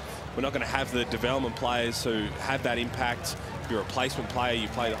where we're not going to have the development players who have that impact. You're a replacement player, you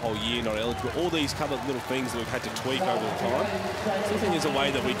play the whole year, not eligible. All these couple of little things that we've had to tweak over the time. I still think there's a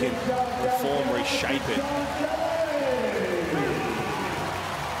way that we can reform, reshape it.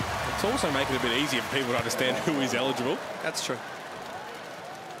 It's also making it a bit easier for people to understand who is eligible. That's true.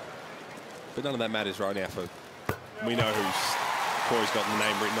 But none of that matters right now. We know who's Corey's got the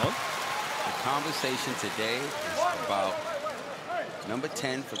name written on. The conversation today is about number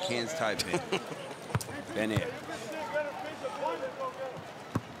 10 for Cairns Taipans, Ben Air.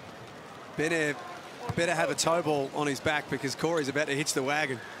 Ben Air better have a toe ball on his back because Corey's about to hitch the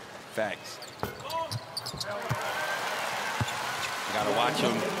wagon. Facts. Got to watch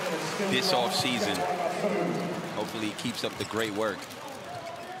him this off season. Hopefully he keeps up the great work.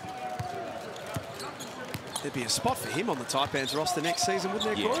 There'd be a spot for him on the Taipans roster next season,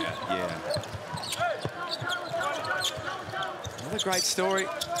 wouldn't there, Corey? Yeah. Another great story.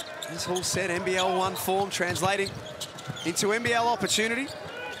 This whole set, NBL1 form translating into NBL opportunity.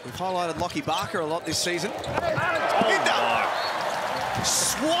 We've highlighted Lockie Barker a lot this season.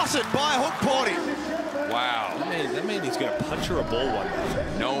 Swatted by Hook Porty. Wow. That means he's going to punch her a ball one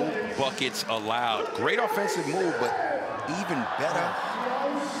day. No buckets allowed. Great offensive move, but even better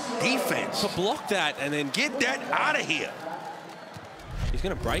defense. To block that and then get that out of here. He's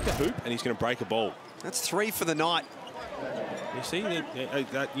going to break a hoop and he's going to break a ball. That's 3 for the night. You see,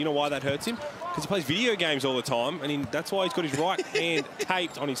 you know why that hurts him? Because he plays video games all the time, and that's why he's got his right hand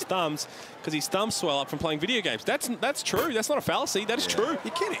taped on his thumbs, because his thumbs swell up from playing video games. That's true. That's not a fallacy. That is true.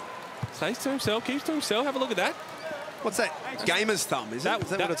 You're kidding. Stays to himself, keeps to himself. Have a look at that. What's that? Gamer's thumb, is that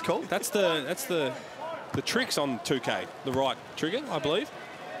what it's called? That's the tricks on 2K. The right trigger, I believe.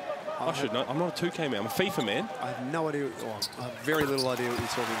 I should know. I'm not a 2K man. I'm a FIFA man. I have no idea. I have very little idea what you're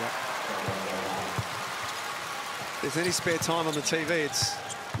talking about. If there's any spare time on the TV, it's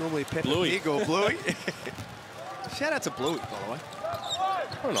normally Peppa Pig or Bluey. Shout out to Bluey, by the way.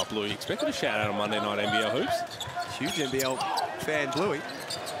 Well, not Bluey. Expected a shout out on Monday Night NBL Hoops. Huge NBL fan, Bluey.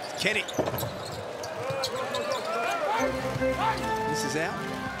 Kenny. This is out.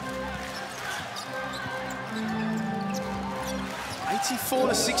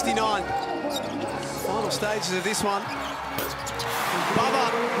 84-69. Final stages of this one.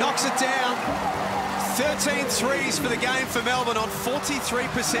 Bubba knocks it down. 13 threes for the game for Melbourne on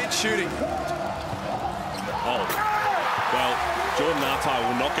 43% shooting. Oh, well, Jordan Artai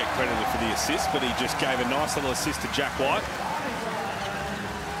will not get credited for the assist, but he just gave a nice little assist to Jack White.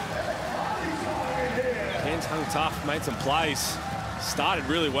 Cairns hung tough, made some plays. Started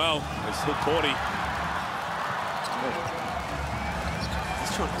really well. It's Hook Porty.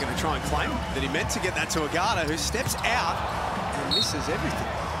 He's going to try and claim that he meant to get that to Agata, who steps out and misses everything.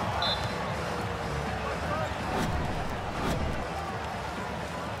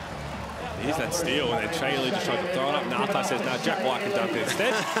 Here's that steal, and then Shea just tried to throw it up. Nata says, no, Jack White can dunk it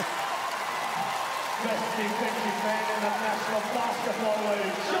instead.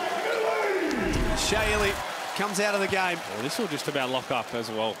 Shea comes out of the game. Well, this will just about lock up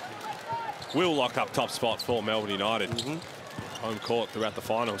as well. Will lock up top spot for Melbourne United. Home court throughout the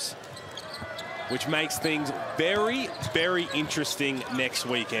finals. Which makes things very, very interesting next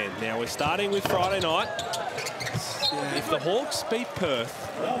weekend. Now, we're starting with Friday night. If the Hawks beat Perth,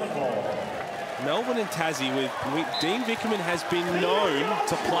 Melbourne and Tassie, Dean Vickerman has been known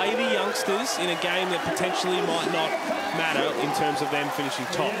to play the youngsters in a game that potentially might not matter in terms of them finishing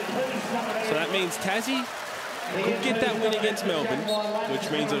top. So that means Tassie could get that win against Melbourne,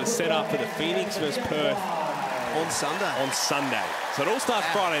 which means it'll set up for the Phoenix versus Perth on Sunday. So it all starts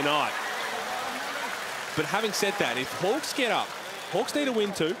Friday night. But having said that, if Hawks get up, Hawks need a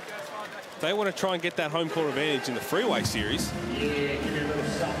win too. They want to try and get that home court advantage in the Freeway Series.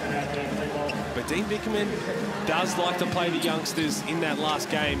 But Dean Vickerman does like to play the youngsters in that last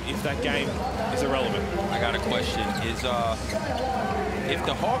game if that game is irrelevant. I got a question. If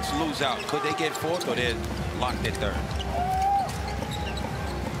the Hawks lose out, could they get fourth or they're locked at third?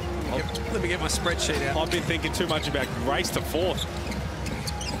 Let me get my spreadsheet out. I've been thinking too much about race to fourth.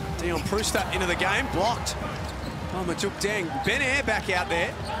 Dion Prusta into the game, blocked. Oh, Majuk Deng. Ben Air back out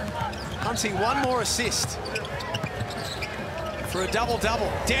there, hunting one more assist for a double-double.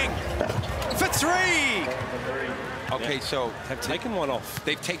 Deng for 3. Okay, so have taken one off.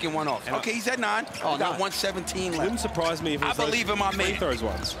 They've taken one off. Okay, he's at 9. Oh, got 117 left. Wouldn't surprise me if it was I believe in my man. Free throws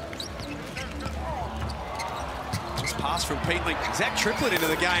ones. Nice pass from Peatling. Zach Triplett into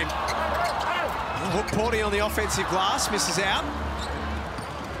the game. Hook Porty on the offensive glass, misses out.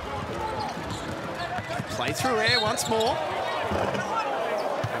 Play through air once more.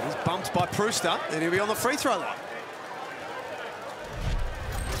 And he's bumped by Prewster, and he'll be on the free throw line.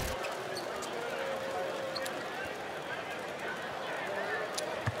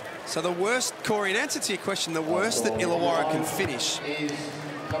 So the worst, Corey, in answer to your question, the worst that Illawarra can finish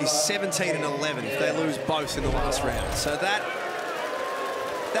is 17 and 11 if they lose both in the last round. So that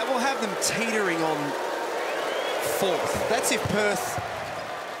will have them teetering on 4th. That's if Perth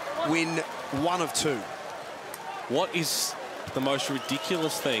win 1 of 2. What is the most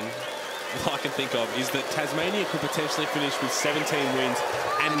ridiculous thing I can think of is that Tasmania could potentially finish with 17 wins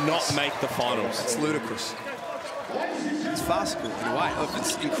and not make the finals. It's ludicrous. It's farcical in a way. Look,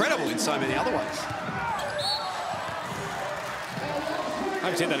 it's incredible in so many other ways. I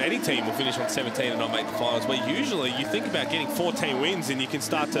haven't said that any team will finish on 17 and not make the finals, where usually you think about getting 14 wins and you can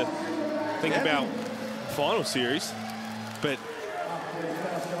start to think about final series. But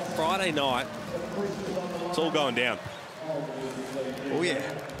Friday night, it's all going down. Oh, yeah.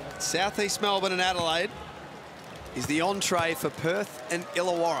 Southeast Melbourne and Adelaide is the entree for Perth and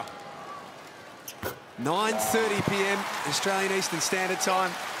Illawarra. 9:30 p.m. Australian Eastern Standard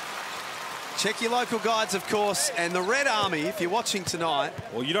Time. Check your local guides, of course, and the Red Army, if you're watching tonight.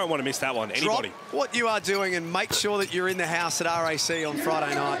 Well, you don't want to miss that one, anybody. Drop what you are doing and make sure that you're in the house at RAC on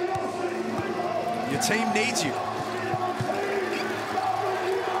Friday night. Your team needs you.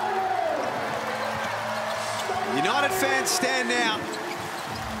 United fans stand now.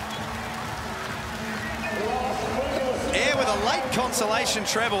 Air with a late consolation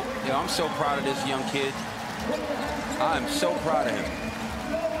treble. Yeah, I'm so proud of this young kid. I'm so proud of him.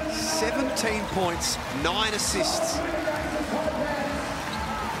 17 points, 9 assists.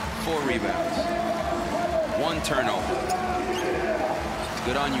 4 rebounds. 1 turnover.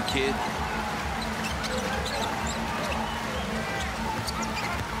 Good on you, kid.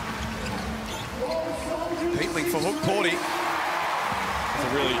 Peatling for Hook Porty. It's a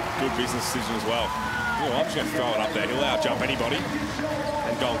really good business decision as well. You know, I'm just going to throw it up there. He'll out-jump anybody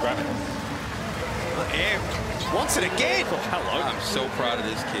and go and grab it. Air wants it again. Oh, hello. I'm so proud of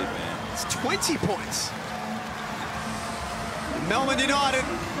this kid, man. It's 20 points. Melbourne United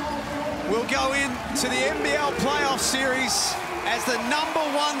will go into the NBL playoff series as the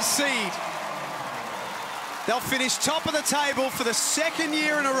 #1 seed. They'll finish top of the table for the 2nd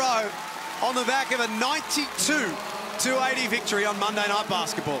year in a row on the back of a 92-80 victory on Monday Night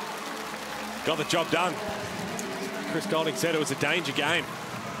Basketball. Got the job done. Chris Golding said it was a danger game.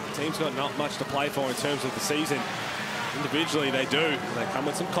 The team's got not much to play for in terms of the season. Individually, they do. They come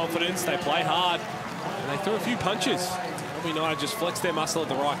with some confidence, they play hard, and they threw a few punches. Melbourne United just flexed their muscle at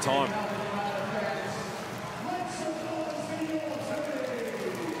the right time.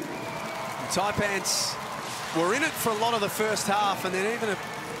 The Taipans were in it for a lot of the first half and then even an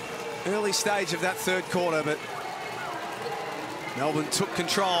early stage of that 3rd quarter, but Melbourne took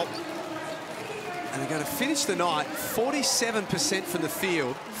control. And they're going to finish the night 47% from the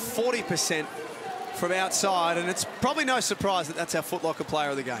field, 40% from outside, and it's probably no surprise that that's our Foot Locker player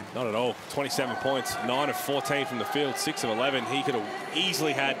of the game. Not at all. 27 points, 9 of 14 from the field, 6 of 11. He could have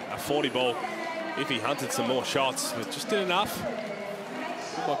easily had a 40 ball if he hunted some more shots, but just did enough.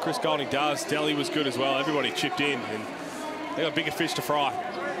 What Chris Golding does. Delhi was good as well. Everybody chipped in, and they got bigger fish to fry.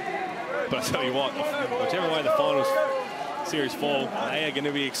 But I tell you what, whichever way the finals series fall, they are going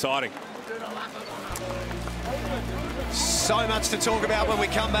to be exciting. So much to talk about when we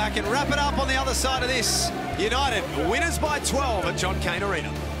come back and wrap it up on the other side of this. United winners by 12 at John Cain Arena.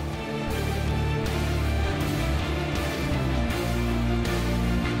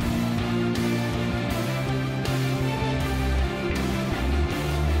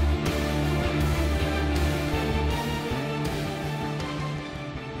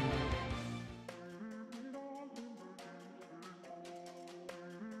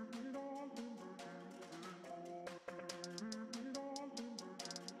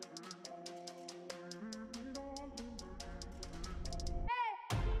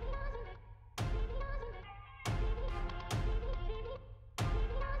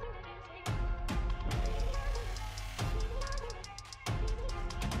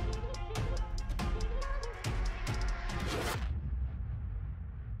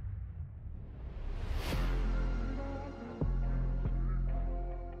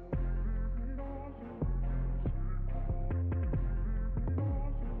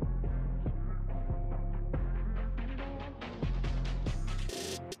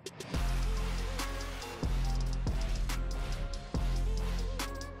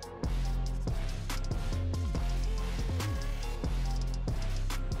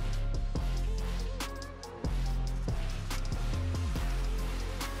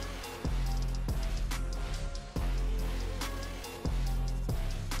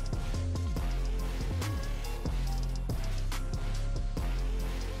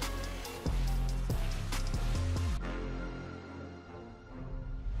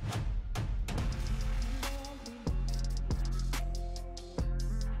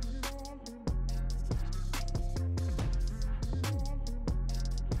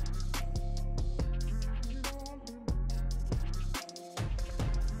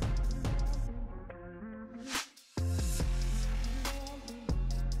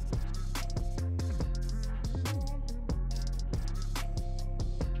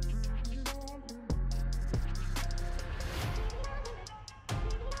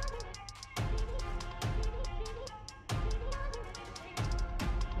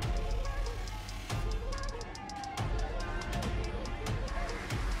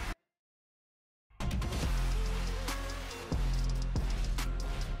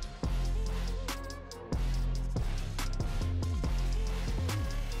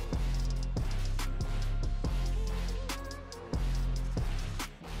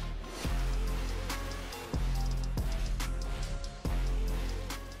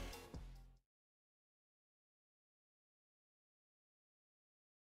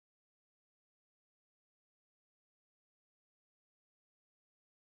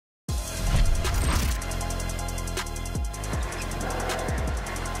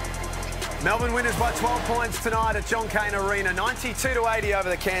 Melbourne winners by 12 points tonight at John Cain Arena. 92-80 over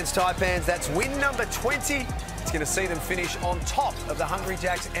the Cairns Taipans. That's win number 20. It's going to see them finish on top of the Hungry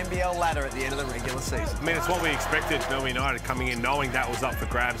Jacks NBL ladder at the end of the regular season. I mean, it's what we expected. Melbourne United coming in knowing that was up for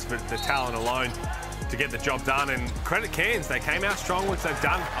grabs, but the talent alone to get the job done. And credit Cairns, they came out strong, which they've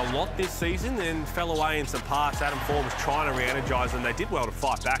done a lot this season, and fell away in some parts. Adam Ford was trying to re-energise them. They did well to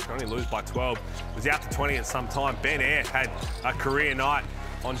fight back, only lose by 12. It was out to 20 at some time. Ben Eyre had a career night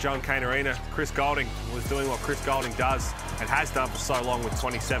on John Cain Arena. Chris Golding was doing what Chris Golding does and has done for so long with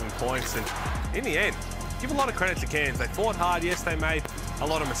 27 points. And in the end, give a lot of credit to Cairns. They fought hard. Yes, they made a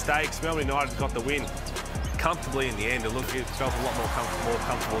lot of mistakes. Melbourne United got the win comfortably in the end. It felt a lot more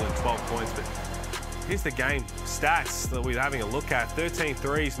comfortable than 12 points. But here's the game stats that we're having a look at. 13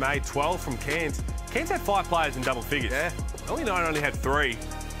 threes made, 12 from Cairns. Cairns had 5 players in double figures. Yeah. Melbourne United only had 3.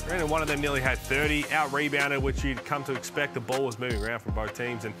 And one of them nearly had 30, out-rebounded, which you'd come to expect. The ball was moving around from both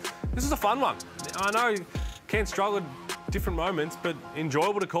teams, and this is a fun one. I know Cairns struggled different moments, but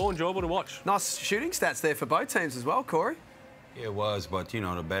enjoyable to call, enjoyable to watch. Nice shooting stats there for both teams as well, Corey. Yeah, it was, but, you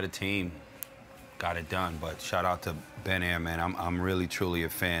know, the better team got it done. But shout out to Ben Eyre, man. I'm really, truly a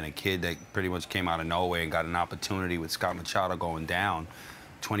fan. A kid that pretty much came out of nowhere and got an opportunity with Scott Machado going down.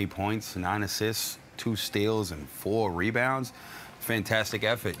 20 points, 9 assists, 2 steals, and 4 rebounds. Fantastic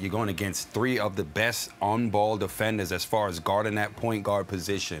effort. You're going against 3 of the best on-ball defenders as far as guarding that point guard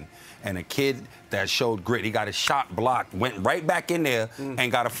position. And a kid that showed grit. He got a shot blocked, went right back in there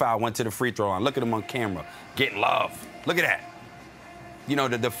and got a foul, went to the free throw line. Look at him on camera, getting love. Look at that. You know,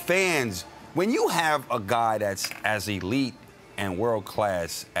 the fans, when you have a guy that's as elite and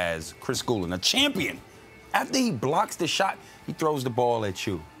world-class as Chris Goulden, a champion, after he blocks the shot, he throws the ball at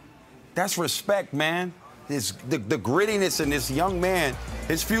you. That's respect, man. The grittiness in this young man,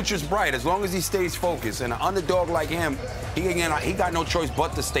 his future's bright as long as he stays focused. And an underdog like him, he got no choice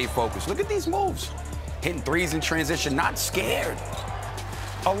but to stay focused. Look at these moves. Hitting threes in transition, not scared.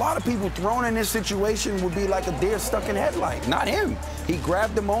 A lot of people thrown in this situation would be like a deer stuck in headlight. Not him. He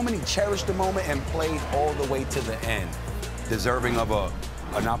grabbed the moment, he cherished the moment, and played all the way to the end. Deserving of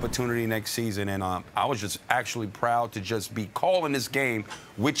an opportunity next season, and I was just actually proud to just be calling this game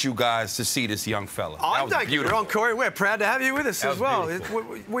with you guys to see this young fella. I don't get you wrong, Corey. We're proud to have you with us as well.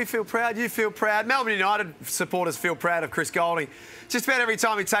 We feel proud, you feel proud. Melbourne United supporters feel proud of Chris Golding just about every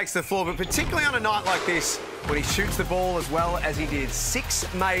time he takes the floor, but particularly on a night like this when he shoots the ball as well as he did.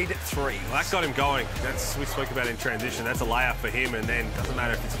 6 made threes. Well, that got him going. We spoke about in transition. That's a layup for him, and then doesn't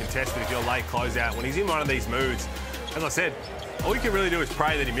matter if it's contested, if you're late closeout. When he's in one of these moods, as I said, all you can really do is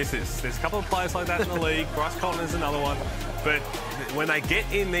pray that he misses. There's a couple of players like that in the league. Bryce Cotton is another one. But when they get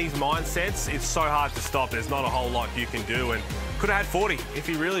in these mindsets, it's so hard to stop. There's not a whole lot you can do. And could have had 40 if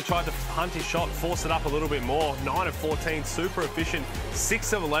he really tried to hunt his shot, force it up a little bit more. 9 of 14, super efficient.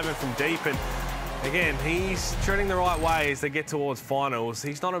 6 of 11 from deep. And again, he's treading the right way as they get towards finals.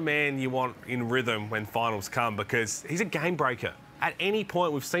 He's not a man you want in rhythm when finals come because he's a game breaker. At any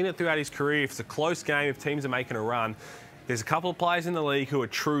point, we've seen it throughout his career. If it's a close game, if teams are making a run, there's a couple of players in the league who are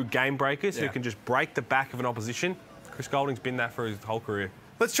true game breakers who can just break the back of an opposition. Chris Golding's been that for his whole career.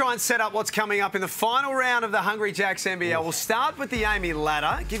 Let's try and set up what's coming up in the final round of the Hungry Jacks NBL. We'll start with the Amy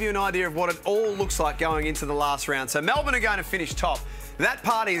ladder, give you an idea of what it all looks like going into the last round. So Melbourne are going to finish top. That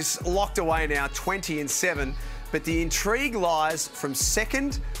part is locked away now, 20-7. But the intrigue lies from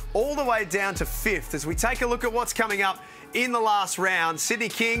 2nd all the way down to 5th as we take a look at what's coming up in the last round. Sydney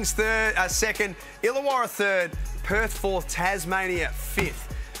Kings 2nd, Illawarra 3rd, Perth 4th, Tasmania 5th.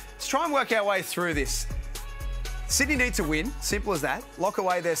 Let's try and work our way through this. Sydney need to win, simple as that. Lock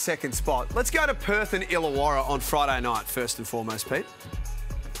away their 2nd spot. Let's go to Perth and Illawarra on Friday night, first and foremost, Pete.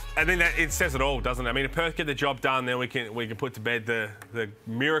 I mean, it says it all, doesn't it? I mean, if Perth get the job done, then we can put to bed the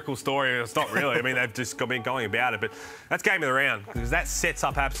miracle story. It's not really. I mean, they've just been going about it. But that's game of the round because that sets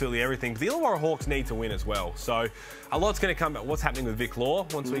up absolutely everything. The Illawarra Hawks need to win as well. So a lot's going to come about what's happening with Vic Law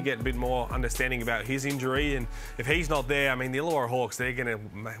once we get a bit more understanding about his injury. And if he's not there, I mean, the Illawarra Hawks, they're going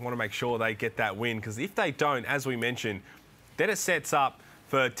to want to make sure they get that win because if they don't, as we mentioned, then it sets up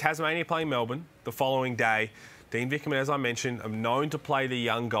for Tasmania playing Melbourne the following day. Dean Vickerman, as I mentioned, are known to play the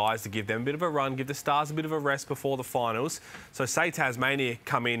young guys to give them a bit of a run, give the Stars a bit of a rest before the finals. So say Tasmania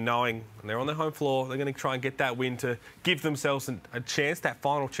come in knowing they're on their home floor, they're going to try and get that win to give themselves a chance, that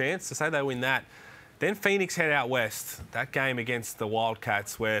final chance. So say they win that. Then Phoenix head out west. That game against the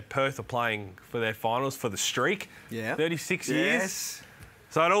Wildcats where Perth are playing for their finals for the streak. Yeah. 36 years.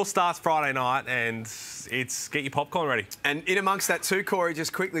 So it all starts Friday night and it's get your popcorn ready. And in amongst that too, Corey,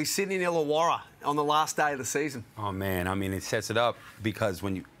 just quickly, Sydney and Illawarra on the last day of the season. Oh, man, I mean, it sets it up because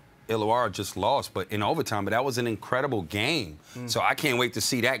when Illawarra just lost, but in overtime. But that was an incredible game. So I can't wait to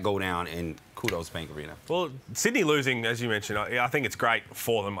see that go down in kudos Bank Arena. Well, Sydney losing, as you mentioned, I think it's great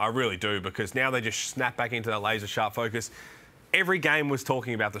for them. I really do, because now they just snap back into that laser-sharp focus. Every game was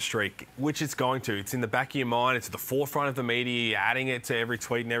talking about the streak, which it's going to. It's in the back of your mind. It's at the forefront of the media. You're adding it to every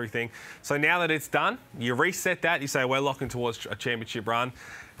tweet and everything. So now that it's done, you reset that. You say, we're looking towards a championship run.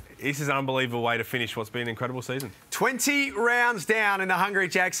 This is an unbelievable way to finish what's been an incredible season. 20 rounds down in the Hungry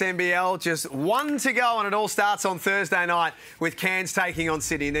Jacks NBL. Just one to go, and it all starts on Thursday night with Cairns taking on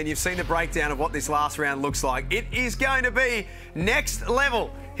Sydney. And then you've seen the breakdown of what this last round looks like. It is going to be next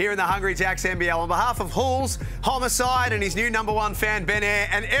level here in the Hungry Jacks NBL. On behalf of Halls, Homicide and his new #1 fan, Ben Eyre,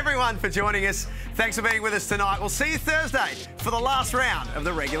 and everyone for joining us, thanks for being with us tonight. We'll see you Thursday for the last round of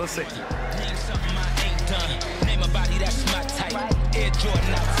the regular season. Name something I ain't done. Name a body that's my type. Air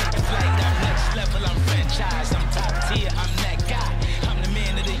Jordan, I'll take flight. I'm next level, I'm franchise. I'm top tier, I'm that guy. I'm the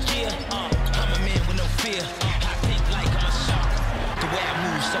man of the year. I'm a man with no fear. I think like I'm a shark. The way I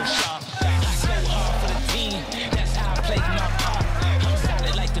move so sharp. I go hard for the team. That's how I play my part. I'm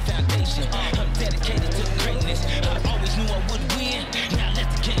solid like the foundation. I'm dedicated to greatness. I always knew I would win. Now let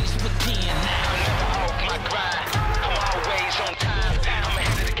the games begin. Now I'm never off my grind. I'm always on time. I'm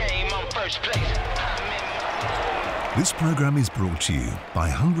ahead of the game. I'm first place. This programme is brought to you by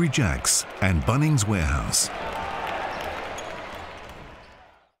Hungry Jacks and Bunnings Warehouse.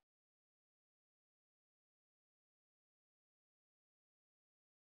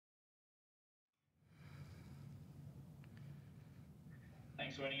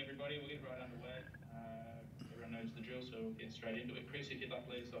 Thanks for running, everybody. We'll get right underway. Everyone knows the drill, so we'll get straight into it. Chris, if you'd like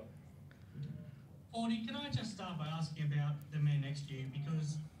to lead us off. Audie, can I just start by asking about the man next to you?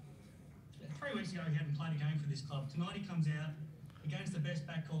 Because 3 weeks ago he hadn't played a game for this club. Tonight he comes out against the best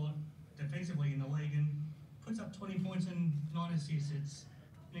backcourt defensively in the league and puts up 20 points and 9 assists. It's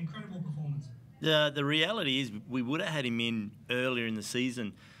an incredible performance. The reality is we would have had him in earlier in the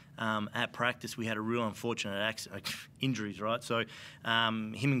season. At practice, we had a real unfortunate injuries, right? So him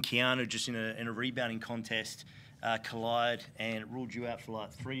and Keanu just in a rebounding contest collide, and it ruled you out for like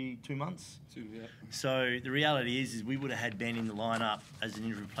 2 months. 2, yeah. So the reality is we would have had Ben in the lineup as an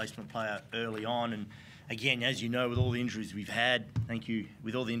injury replacement player early on. And again, as you know, with all the injuries we've had,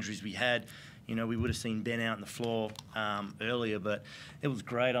 with all the injuries we had, you know, we would have seen Ben out on the floor earlier, but it was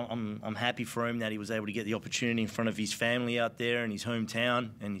great. I'm happy for him that he was able to get the opportunity in front of his family out there in his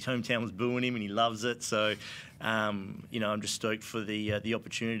hometown, and his hometown was booing him, and he loves it. So, you know, I'm just stoked for the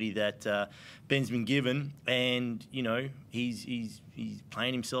opportunity that Ben's been given, and you know, he's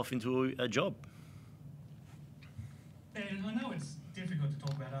playing himself into a job. Ben, I know it's difficult to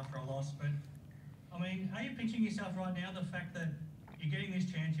talk about after a loss, but I mean, are you picturing yourself right now the fact that you're getting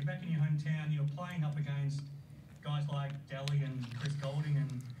this chance, you're back in your hometown, you're playing up against guys like Daly and Chris Golding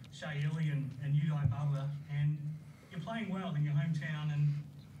and Shea Ely and Udai Butler, and you're playing well in your hometown and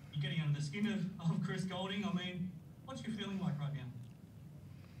you're getting under the skin of Chris Golding. I mean, what's your feeling like right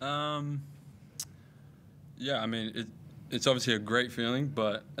now? Yeah, I mean, it's obviously a great feeling,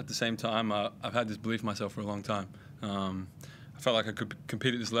 but at the same time, I've had this belief in myself for a long time. I felt like I could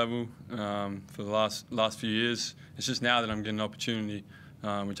compete at this level for the last few years. It's just now that I'm getting an opportunity,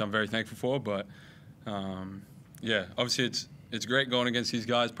 which I'm very thankful for. But yeah, obviously it's great going against these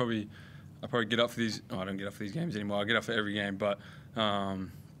guys. I probably get up for these. Oh, I don't get up for these games anymore. I get up for every game. But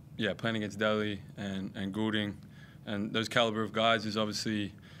yeah, playing against Daly and Goulding and those caliber of guys is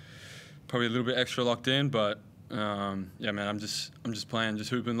obviously probably a little bit extra locked in. But yeah, man, I'm just playing,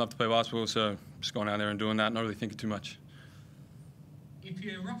 just hooping. Love to play basketball, so just going out there and doing that. Not really thinking too much. If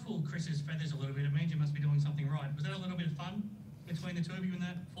you ruffle Chris's feathers a little bit, it means you must be doing something right. Was that a little bit of fun between the two of you in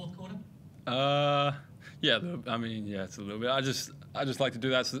that fourth quarter? Yeah, I mean, yeah, it's a little bit. I just like to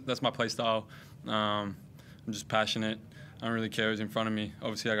do that. So that's my play style. I'm just passionate. I don't really care who's in front of me.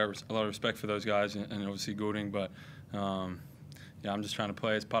 Obviously, I got a lot of respect for those guys and obviously Goulding, but yeah, I'm just trying to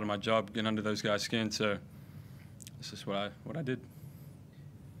play as part of my job, getting under those guys' skin. So it's just what I did.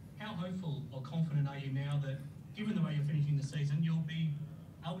 How hopeful or confident are you now that, given the way you're finishing the season, you'll be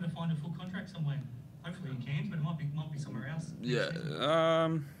able to find a full contract somewhere? Hopefully in Cairns, but it might be somewhere else. Yeah,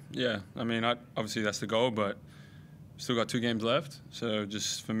 yeah. I mean, obviously that's the goal, but still got 2 games left. So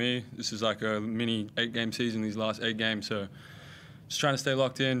just for me, this is like a mini 8-game season. These last 8 games, so just trying to stay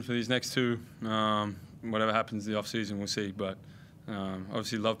locked in for these next 2. Whatever happens in the off season, we'll see. But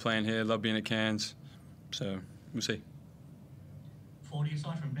obviously, love playing here, love being at Cairns. So we'll see. 40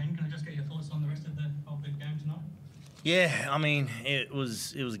 aside from Ben, can I just get your thoughts on the rest of the game tonight? Yeah, I mean, it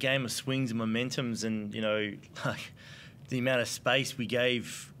was a game of swings and momentums, and you know, like the amount of space we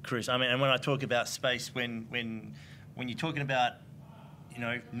gave Chris. I mean, and when I talk about space, when you're talking about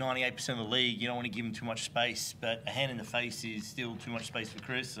 98% of the league, you don't want to give him too much space, but a hand in the face is still too much space for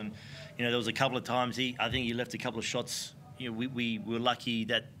Chris. And, there was a couple of times I think he left a couple of shots. We were lucky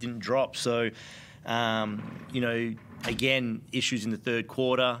that didn't drop. So, again, issues in the third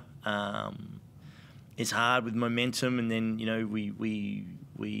quarter. It's hard with momentum, and then, we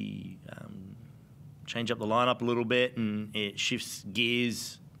change up the lineup a little bit, and it shifts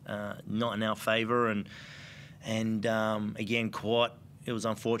gears, not in our favour. And again, it was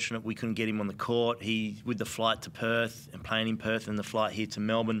unfortunate we couldn't get him on the court. With the flight to Perth and playing in Perth and the flight here to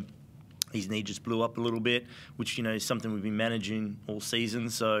Melbourne, his knee just blew up a little bit, which, is something we've been managing all season.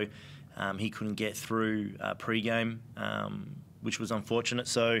 So he couldn't get through pre-game, which was unfortunate.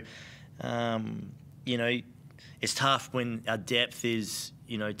 So, it's tough when our depth is,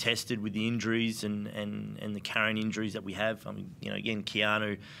 tested with the injuries and the carrying injuries that we have. I mean, again,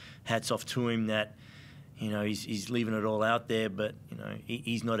 Keanu, hats off to him that, he's leaving it all out there, but,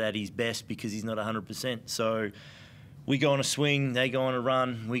 he's not at his best because he's not 100%. So we go on a swing, they go on a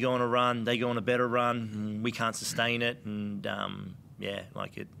run, we go on a run, they go on a better run, and we can't sustain it. And, and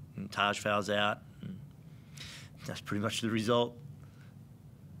Taj fouls out. And that's pretty much the result.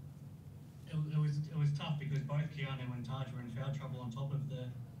 It was tough because both Keanu and Taj were in foul trouble on top of the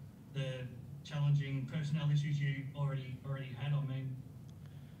challenging personnel issues you already had. I mean,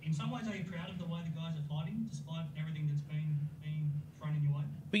 in some ways, are you proud of the way the guys are fighting, despite everything that's been thrown in your way?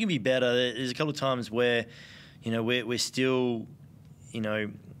 We can be better. There's a couple of times where, we're still,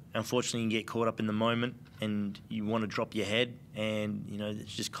 unfortunately, you get caught up in the moment and you want to drop your head, and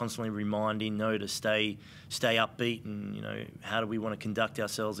it's just constantly reminding to stay upbeat, and how do we want to conduct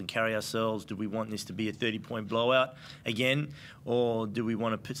ourselves and carry ourselves? Do we want this to be a 30-point blowout again, or do we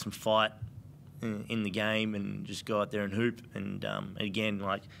want to put some fight in the game and just go out there and hoop? And again,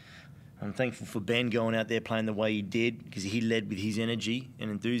 I'm thankful for Ben going out there playing the way he did, because he led with his energy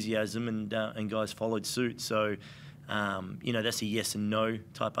and enthusiasm, and guys followed suit. So that's a yes and no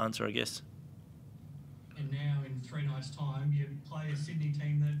type answer, I guess. And now, in 3 nights' time, you play a Sydney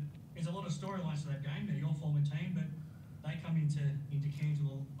team that there's a lot of storylines to that game. They're your former team, but they come into Cairns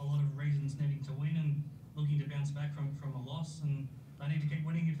with a lot of reasons needing to win and looking to bounce back from a loss, and they need to keep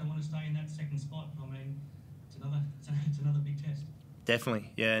winning if they want to stay in that second spot. I mean, it's another big test.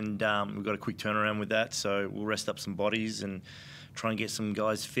 Definitely, yeah, and we've got a quick turnaround with that, so we'll rest up some bodies and try and get some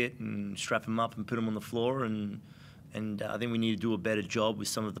guys fit and strap them up and put them on the floor, and I think we need to do a better job with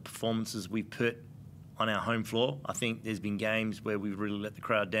some of the performances we put on our home floor. I think there's been games where we've really let the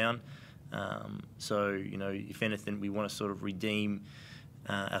crowd down. So, if anything, we want to sort of redeem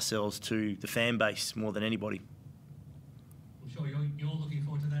ourselves to the fan base more than anybody. I'm sure you're looking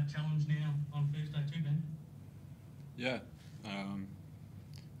forward to that challenge now on Thursday too, Ben. Yeah.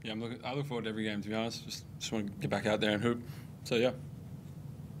 I look forward to every game, to be honest. Just want to get back out there and hoop. So, yeah.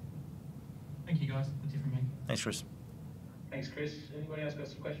 Thank you, guys. That's it from me. Thanks, Chris. Thanks, Chris. Anybody else got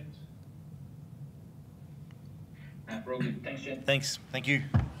some questions? We're all good. Thanks, Jen. Thanks. Thank you.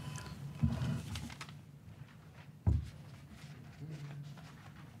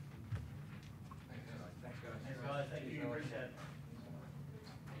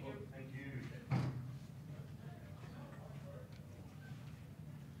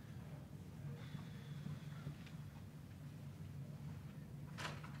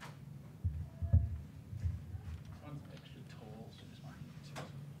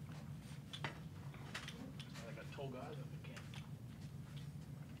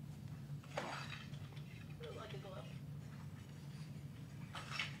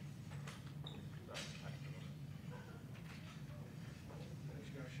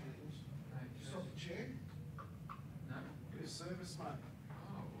 Service, mate.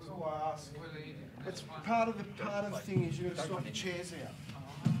 That's all I ask. It's part of the thing is you've got to swap the chairs out.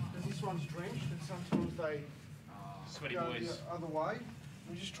 Because this one's drenched, and sometimes they Sweaty go boys. the other way.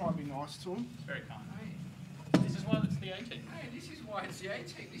 We just try and be nice to them. It's very kind. This is why it's the A-team. Hey, this is why it's the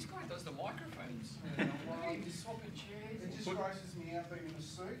A-team. This guy does the microphones. He's swapping chairs. It just grosses me out being in a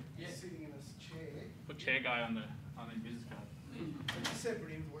suit, sitting in a chair. Put chair guy on the business card. It's a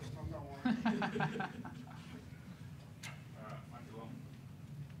separate invoice, Tom, don't worry.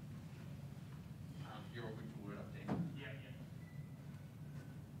 You're all good for word up there. Yeah.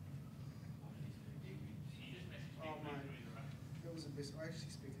 Oh, mate. That was the best. I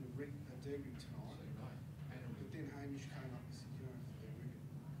actually expected a debrief tonight. But then Hamish came up and said, you don't have to debrief it.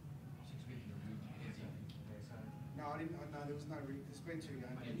 No, I didn't. No, there was no rig. There's been 2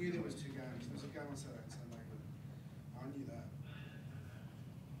 games. I knew there was 2 games. There was a game on Saturday and Sunday, but I knew that.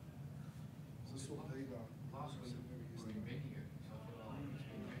 So I saw the guy. Last week, were you been here? So I thought, No,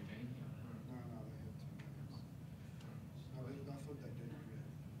 they had 2 games. No, I thought they did.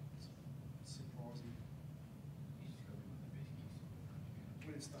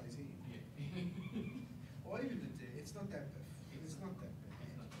 it stays in. Yeah. Or even the dead. It's not that bad. It's not that bad.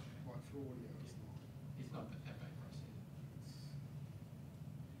 Like for audio, it's not. It's not that bad for us.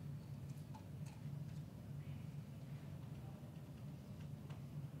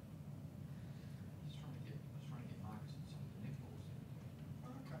 I was trying to get Marcus and some of the netballs.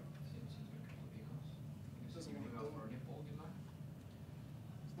 Okay. Since we've got a couple of big ones. Doesn't want to go do for a netball, didn't I?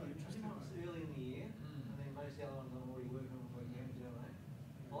 It's not interesting. Early in the year, and then most of the other ones I'm already working on for games, you know what I mean?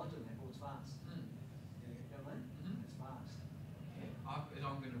 I like doing netball, it's fast. You know what I mean? It's fast. Yeah,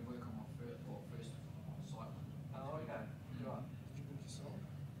 I'm going to work on my first site one. Oh, okay. Right. Did you book yourself?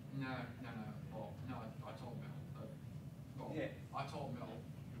 No. Well, no, I told Mel. Yeah. I told Mel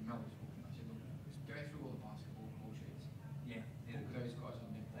was booking. I said, look, just go through all the basketball call sheets. Yeah. Book those guys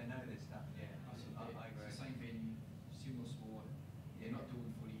on netball. They know their stuff, yeah. I said, I agree. it's the same venue, similar sport. They're not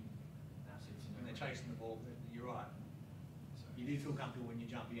doing footy. No. And they're chasing the ball. You're right. So, You do feel comfortable when you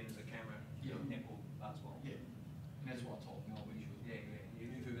jump in as a camera, Yeah. netball, basketball. yeah. And that's what I told Mel when she was Yeah, yeah.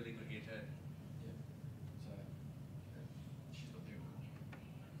 You do feel really good here too. Yeah. So, she's not doing it.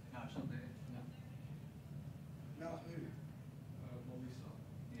 No, it's not there. No. No, who? Melissa.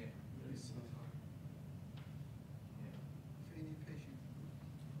 Yeah. Melissa. Yeah. For any patient?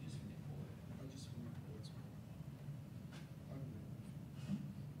 Just for netball. I just want to report as well. I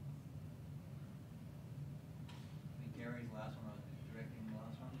think Gary's the last one, I was directing the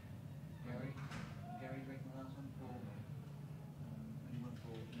last one. Gary directing the last one for, and he went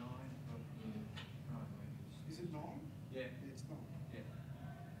for 9. Right. Is it 9? Yeah. It's 9. Yeah.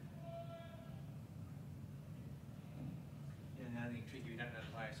 Yeah, the only thing tricky, we don't know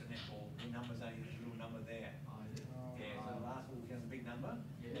the players, so netball, the number's only the real number there. Yeah, so the last one becomes a big number.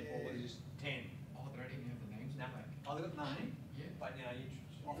 Yeah. Netball was just 10. Oh, they don't even have the names. No, oh, they got the name? Yeah. But you know,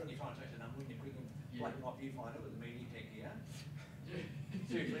 often you try and check the number when you're quick and black and white viewfinder with the media tech here. Yeah.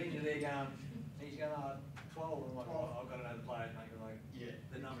 Seriously, and you're there going, he's going, 12, and I'm like, oh, I've got to know the players, mate. You're like, Yeah.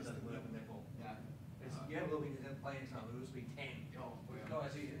 the number doesn't work in netball. No. You have a look at the playing time, it used to be 10. Oh, wow.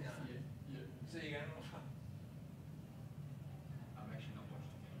 Guys, you know. Yeah. So you go, oh, I'm actually not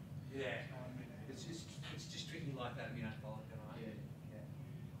watching the game. yeah. It's just tricky like that if you don't follow it, right? Yeah.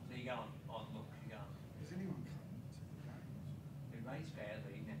 So you go on look, you go. Is anyone coming to the games? It rates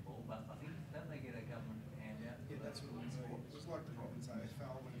badly netball, but I think don't they get a government handout? Yeah, that's what it was. It was like the Province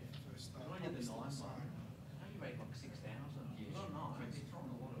AFL when it first started. I only had the It's 9 the one. same. I only rate like 6,000. Yeah, Not but nice. they throw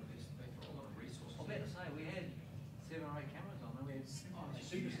a lot of this. They throw a lot of resources. I better say we had 7 or 8 cameras on. And we had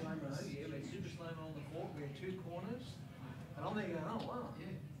super slow-mo. Yeah, we had super slow-mo on the court. We had 2 corners. And I'm there going, oh wow.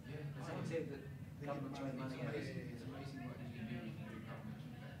 Yeah. Someone said that government throws money at us. It's amazing what you can do with the government.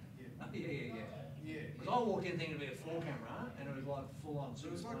 Yeah. Yeah. Because I walked in thinking it'd be a floor camera, and it was like full-on. So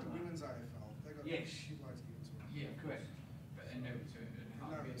it was like the women's AFL. They got Yes. shitloads given to them. Yeah, Correct. But and no return.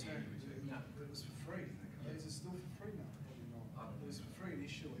 No return. No. It was for free. Is it still for free now? Probably not. It was for free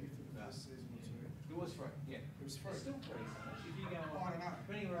initially for the first season or 2. It was free, yeah. It was free. It's still free. If you go I on, don't know.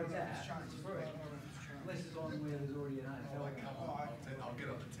 depending where it's I don't know if at, changed. it's free. I don't know if it's changed. Unless it's on where there's already an AFL. I'll get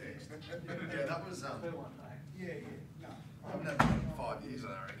on the text. Yeah, that was Per one day. Yeah. No. I've never been 5 years, I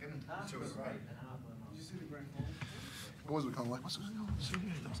reckon. Half Two was of them. great and half was not. Did you see the grand final? Boys were kind of like, what's going on? I was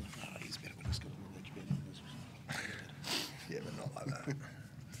like, oh, he's better when he's got a ledge better. Yeah, but not like that.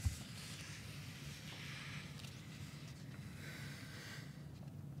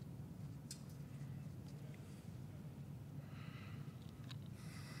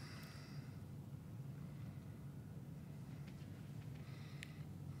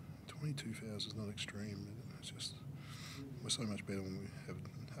 $22 fouls is not extreme. It's just we're so much better when we have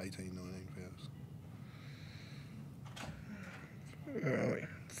 18, 19 fouls. Where are we?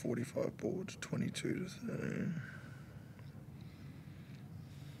 45 boards, 22 to 13.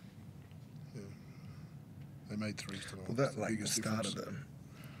 Yeah. They made 3s tonight. Well, that like started them.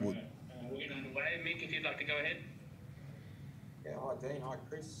 We're getting underway. Mick, if you'd like to go ahead. Yeah, hi Dean, hi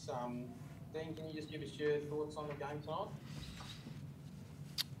Chris. Dean, can you just give us your thoughts on the game tonight?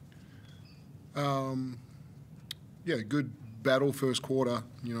 Yeah, good battle first quarter.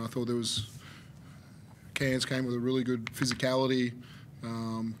 You know, I thought there was Cairns came with a really good physicality,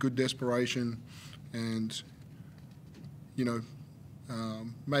 good desperation, and you know,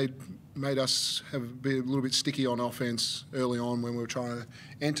 made us be a little bit sticky on offense early on when we were trying to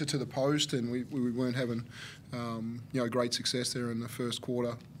enter to the post, and we weren't having you know, great success there in the first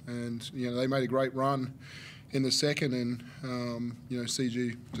quarter. And you know, they made a great run in the second, and you know,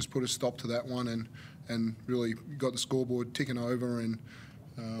 CG just put a stop to that one and really got the scoreboard ticking over. And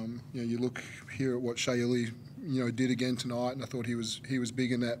you know, you look here at what Shaylee, you know, did again tonight, and I thought he was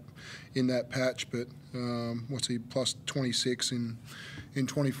big in that patch. But what's he, plus 26 in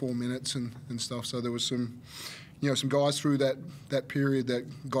 24 minutes and stuff. So there was some, some guys through that period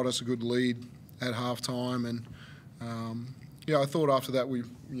that got us a good lead at halftime. And I thought after that we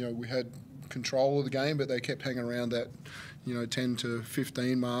had control of the game, but they kept hanging around that 10 to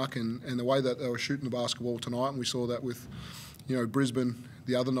 15 mark, and the way that they were shooting the basketball tonight, and we saw that with Brisbane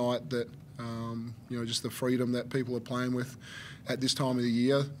the other night, that just the freedom that people are playing with at this time of the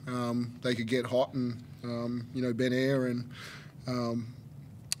year, they could get hot, and Ben Air and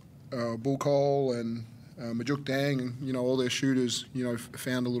Bull Cole and Majuk Dang and all their shooters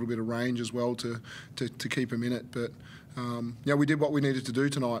found a little bit of range as well to keep them in it. But we did what we needed to do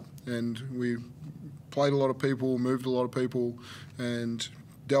tonight, and we played a lot of people, moved a lot of people, and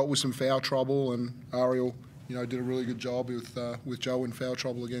dealt with some foul trouble. And Ariel, did a really good job with Joe in foul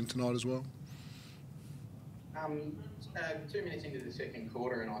trouble again tonight as well. 2 minutes into the second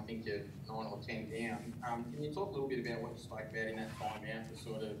quarter, and I think you're 9 or 10 down. Can you talk a little bit about what you spoke about in that timeout to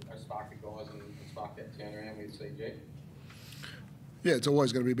sort of spark the guys and spark that turnaround with CG? Yeah, it's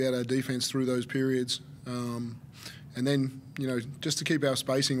always going to be about our defence through those periods, and then just to keep our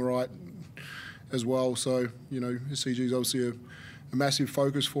spacing right as well. So CG is obviously a massive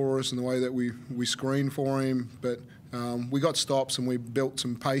focus for us in the way that we screen for him, but we got stops and we built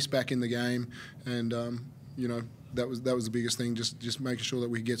some pace back in the game, and that was the biggest thing, just making sure that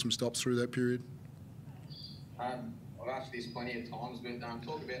we get some stops through that period. I've asked this plenty of times, but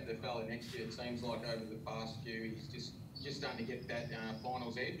talk about the fella next to you. It seems like over the past few, he's just starting to get that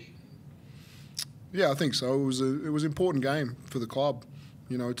finals edge. Yeah, I think so. It was an important game for the club,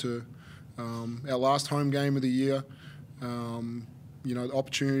 to our last home game of the year. The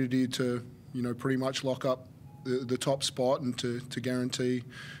opportunity to pretty much lock up the top spot and to guarantee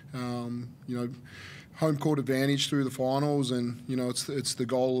home court advantage through the finals, and it's the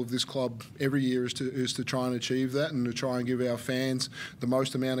goal of this club every year is to try and achieve that, and to try and give our fans the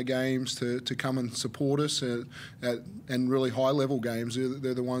most amount of games to come and support us and really high level games.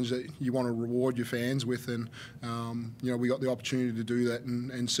 They're the ones that you want to reward your fans with, and we got the opportunity to do that,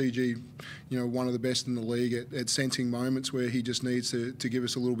 and CG, one of the best in the league at sensing moments where he just needs to give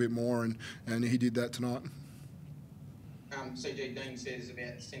us a little bit more, and he did that tonight. CG, Dean says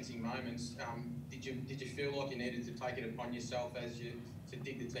about sensing moments. Did you feel like you needed to take it upon yourself as you to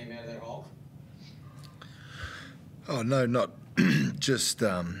dig the team out of that hole? Oh no, not just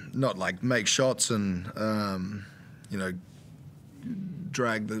not like make shots and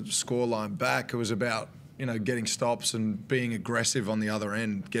drag the scoreline back. It was about getting stops and being aggressive on the other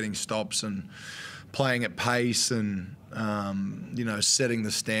end, getting stops and playing at pace, and setting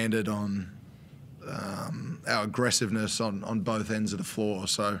the standard on our aggressiveness on both ends of the floor.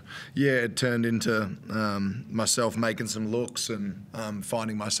 So yeah, it turned into myself making some looks and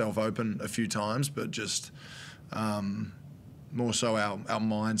finding myself open a few times, but just more so our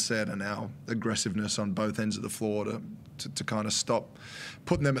mindset and our aggressiveness on both ends of the floor to kind of stop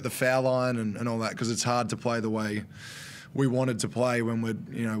putting them at the foul line and all that, because it's hard to play the way we wanted to play when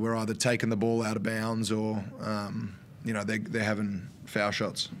we're either taking the ball out of bounds or they're having foul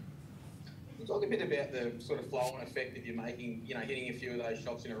shots. Talk a bit about the sort of flow-on effect of you making, hitting a few of those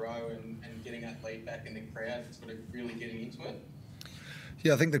shots in a row and getting that lead back in the crowd, sort of really getting into it.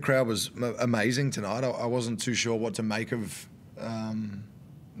 Yeah, I think the crowd was amazing tonight. I wasn't too sure what to make of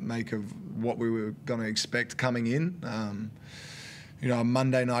what we were going to expect coming in. A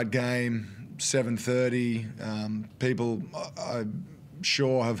Monday night game, 7:30. People, I'm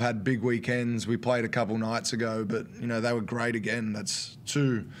sure, have had big weekends. We played a couple nights ago, but they were great again. That's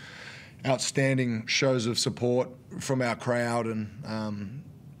two outstanding shows of support from our crowd, and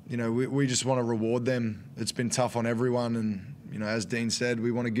we just want to reward them. It's been tough on everyone, and as Dean said,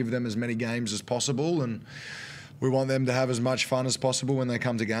 we want to give them as many games as possible, and we want them to have as much fun as possible when they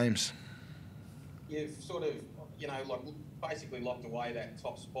come to games. You've sort of basically locked away that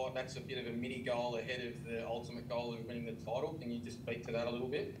top spot. That's a bit of a mini goal ahead of the ultimate goal of winning the title. Can you just speak to that a little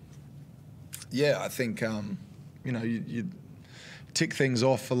bit? Yeah, I think you tick things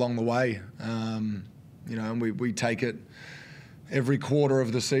off along the way, and we take it every quarter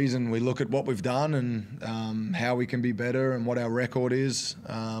of the season. We look at what we've done and how we can be better and what our record is,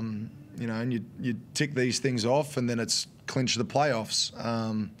 and you tick these things off, and then it's clinch the playoffs,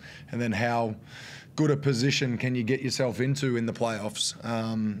 and then how good a position can you get yourself into in the playoffs,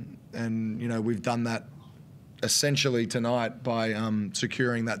 and we've done that essentially tonight by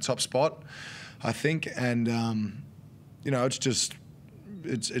securing that top spot, I think, and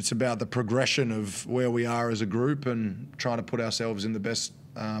it's about the progression of where we are as a group and trying to put ourselves in the best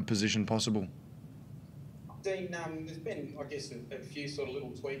position possible. Dean, there's been, I guess, a few sort of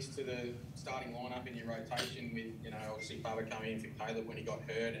little tweaks to the starting lineup in your rotation with, obviously Bubba coming in for Caleb when he got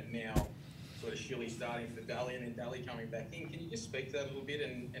hurt, and now sort of Shilly starting for Daly and then Daly coming back in. Can you just speak to that a little bit?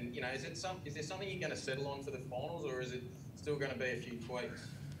 And is there something you're going to settle on for the finals, or is it still going to be a few tweaks?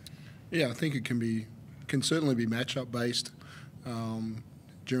 Yeah, I think it can certainly be matchup based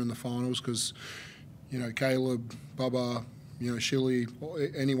during the finals because, Caleb, Bubba, Shilly,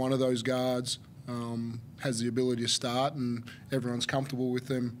 any one of those guards has the ability to start, and everyone's comfortable with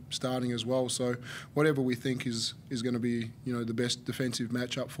them starting as well. So whatever we think is going to be, the best defensive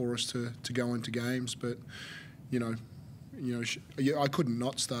matchup for us to go into games. But, I couldn't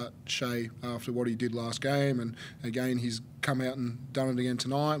not start Shea after what he did last game, and again he's come out and done it again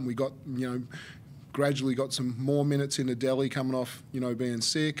tonight. And we got, gradually got some more minutes into Delhi coming off, being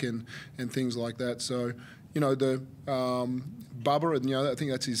sick and things like that. So, the Bubba, I think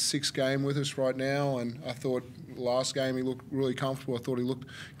that's his 6th game with us right now, and I thought last game he looked really comfortable. I thought he looked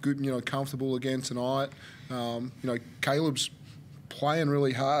good, comfortable again tonight. Caleb's playing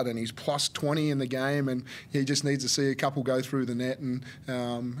really hard, and he's plus 20 in the game, and he just needs to see a couple go through the net, and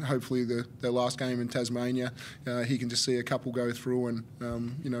hopefully the last game in Tasmania, he can just see a couple go through, and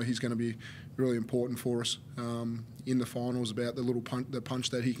he's going to be really important for us in the finals about the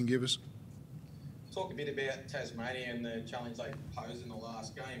punch that he can give us. Talk a bit about Tasmania and the challenge they posed in the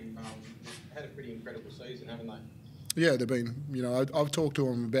last game. They've had a pretty incredible season, haven't they? Yeah, they've been, I've talked to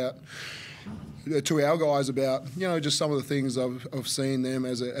them to our guys about, just some of the things I've seen them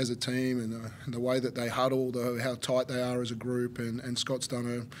as a team, and the way that they huddle, how tight they are as a group, and Scott's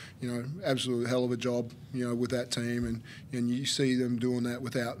done a, absolute hell of a job, with that team, and you see them doing that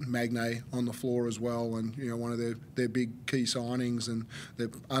without Magne on the floor as well, and, one of their big key signings, and they're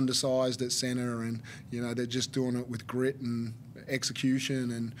undersized at centre, and, they're just doing it with grit and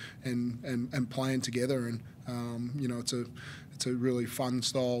execution and playing together, and, it's a really fun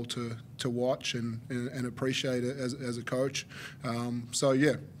style to watch and appreciate it as a coach. So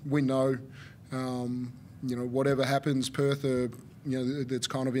yeah, we know, whatever happens, Perth are, it's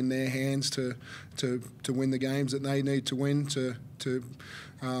kind of in their hands to win the games that they need to win to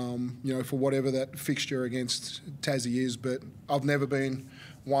for whatever that fixture against Tassie is. But I've never been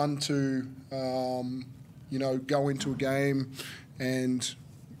one to go into a game and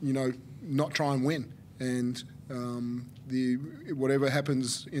not try and win, and whatever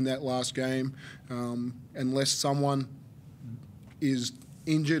happens in that last game, unless someone is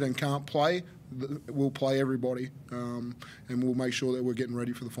injured and can't play, we'll play everybody, and we'll make sure that we're getting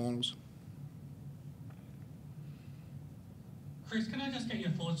ready for the finals. Chris, can I just get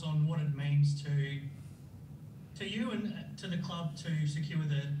your thoughts on what it means to you and to the club to secure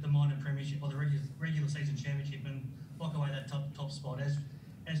the minor premiership or the regular season championship and lock away that top spot?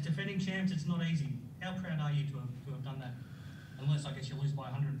 As defending champs, it's not easy. How proud are you to have done that? Unless, I guess, you lose by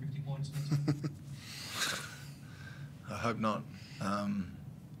 150 points. I hope not.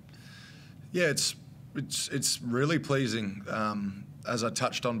 Yeah, it's really pleasing, as I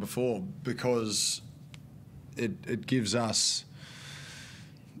touched on before, because it gives us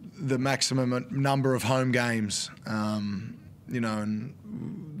the maximum number of home games. And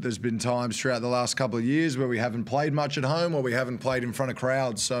there's been times throughout the last couple of years where we haven't played much at home, or we haven't played in front of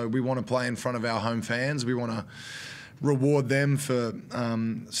crowds. So we want to play in front of our home fans. We want to reward them for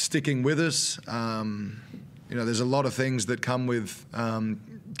sticking with us. There's a lot of things that come with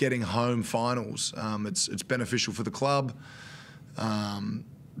getting home finals. It's beneficial for the club,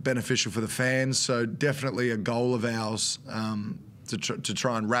 beneficial for the fans. So definitely a goal of ours to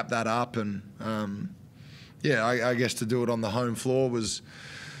try and wrap that up. And I guess to do it on the home floor was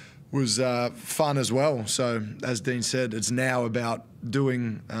fun as well. So as Dean said, it's now about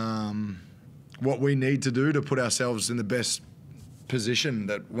doing what we need to do to put ourselves in the best position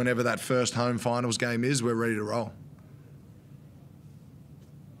that whenever that first home finals game is, we're ready to roll.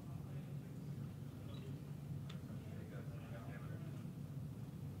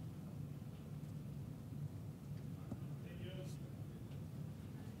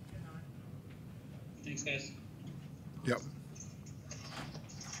 Thanks, guys. Yep.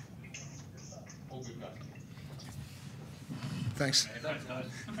 All good, guys. Thanks. Thanks, guys.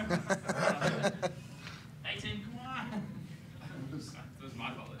 Hey, team, come on. This is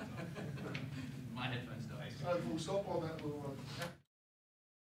my fault. My headphones died. We'll stop on that little one.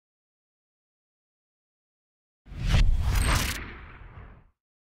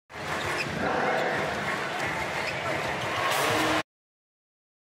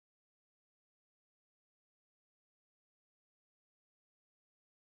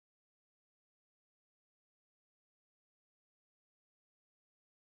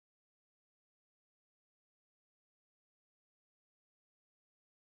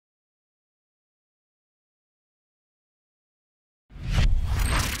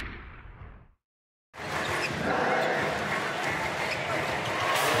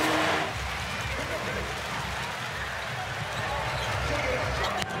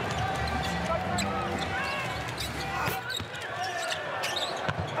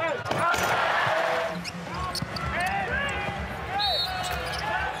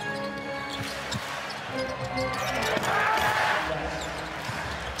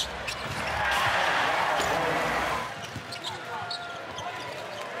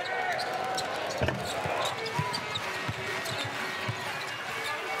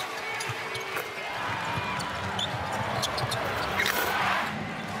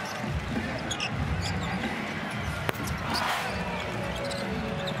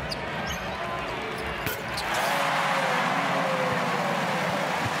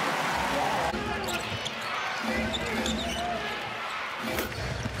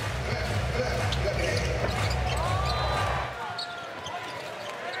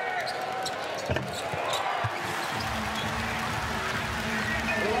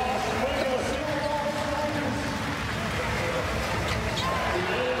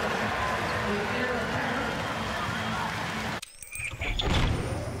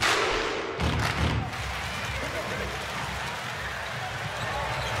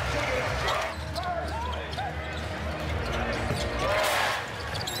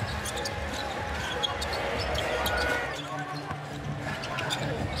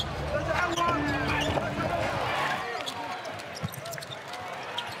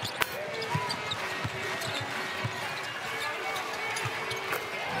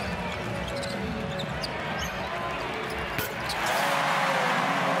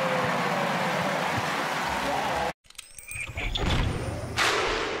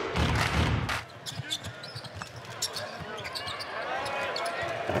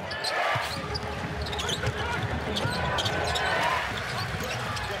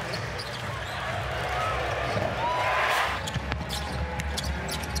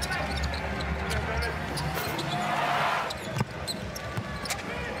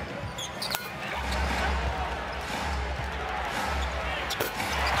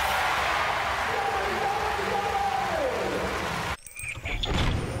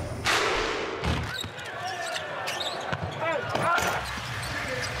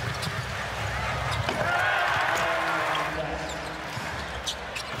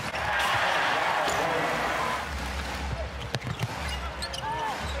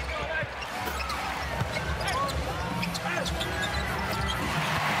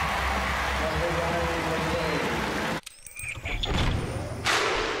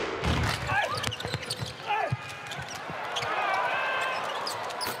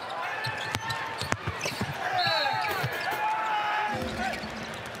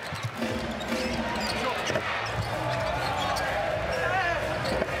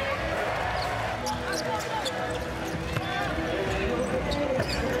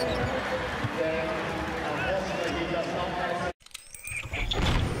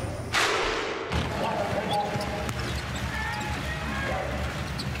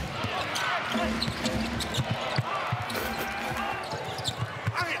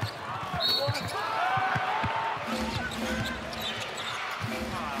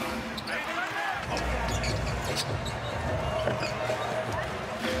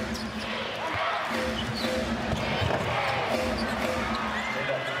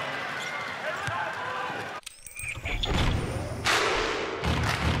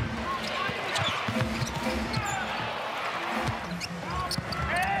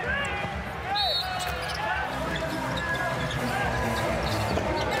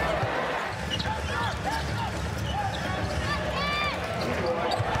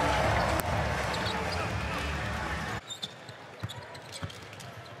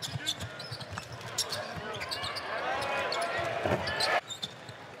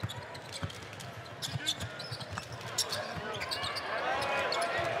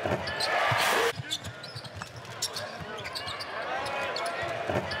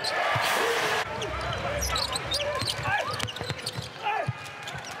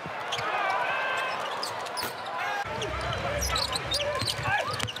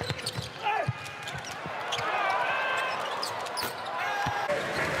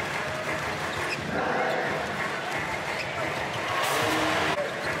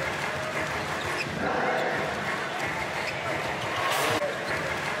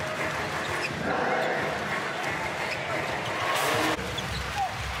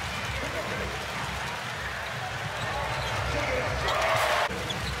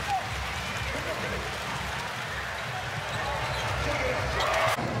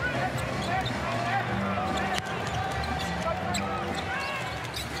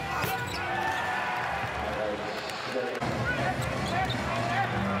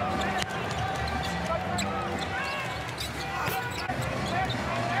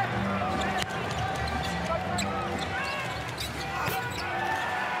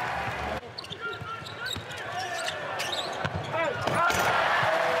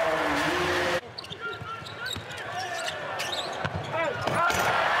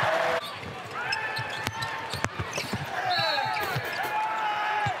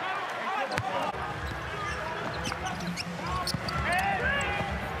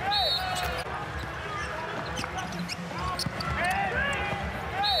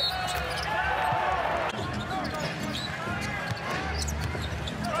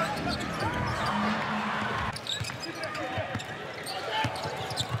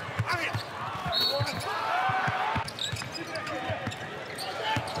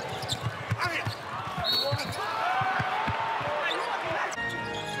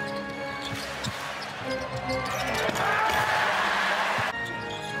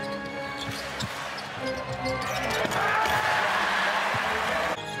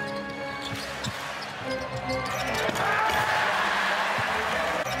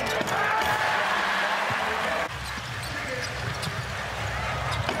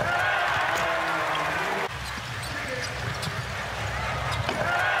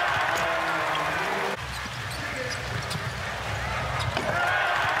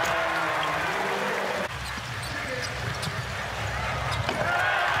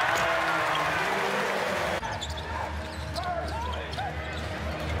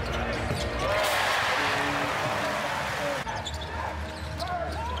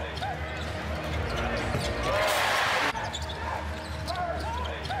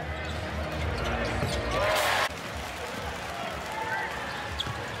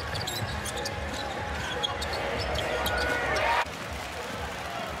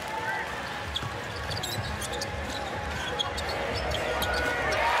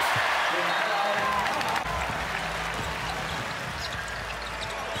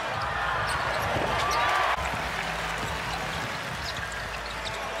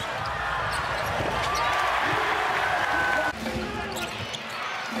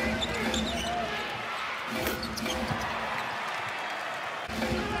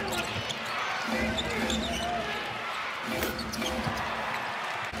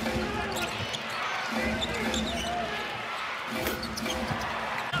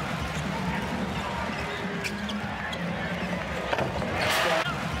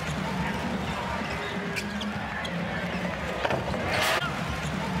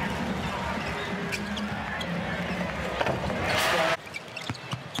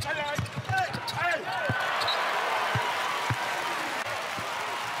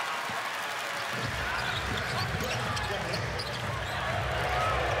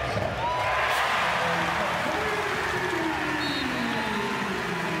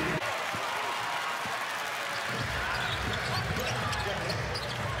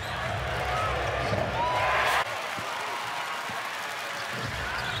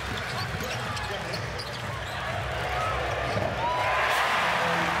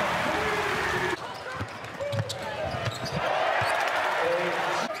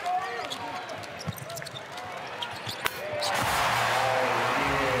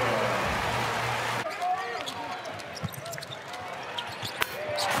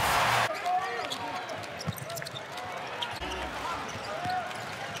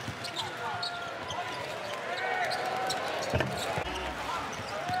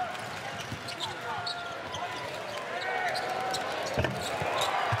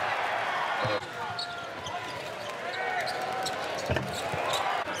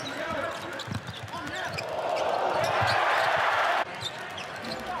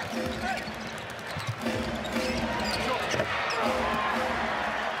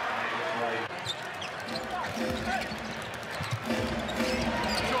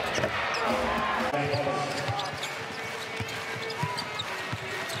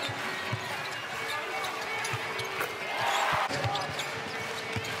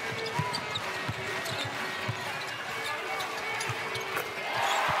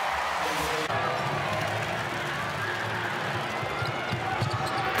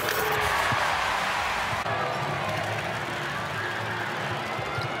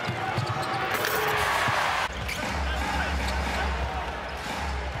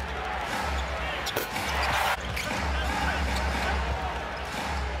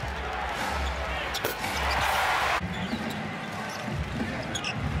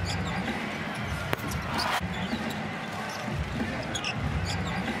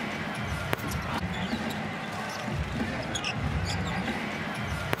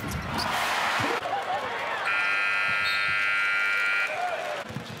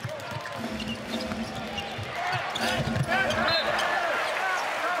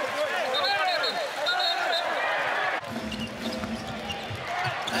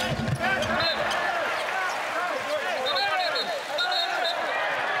 Hey!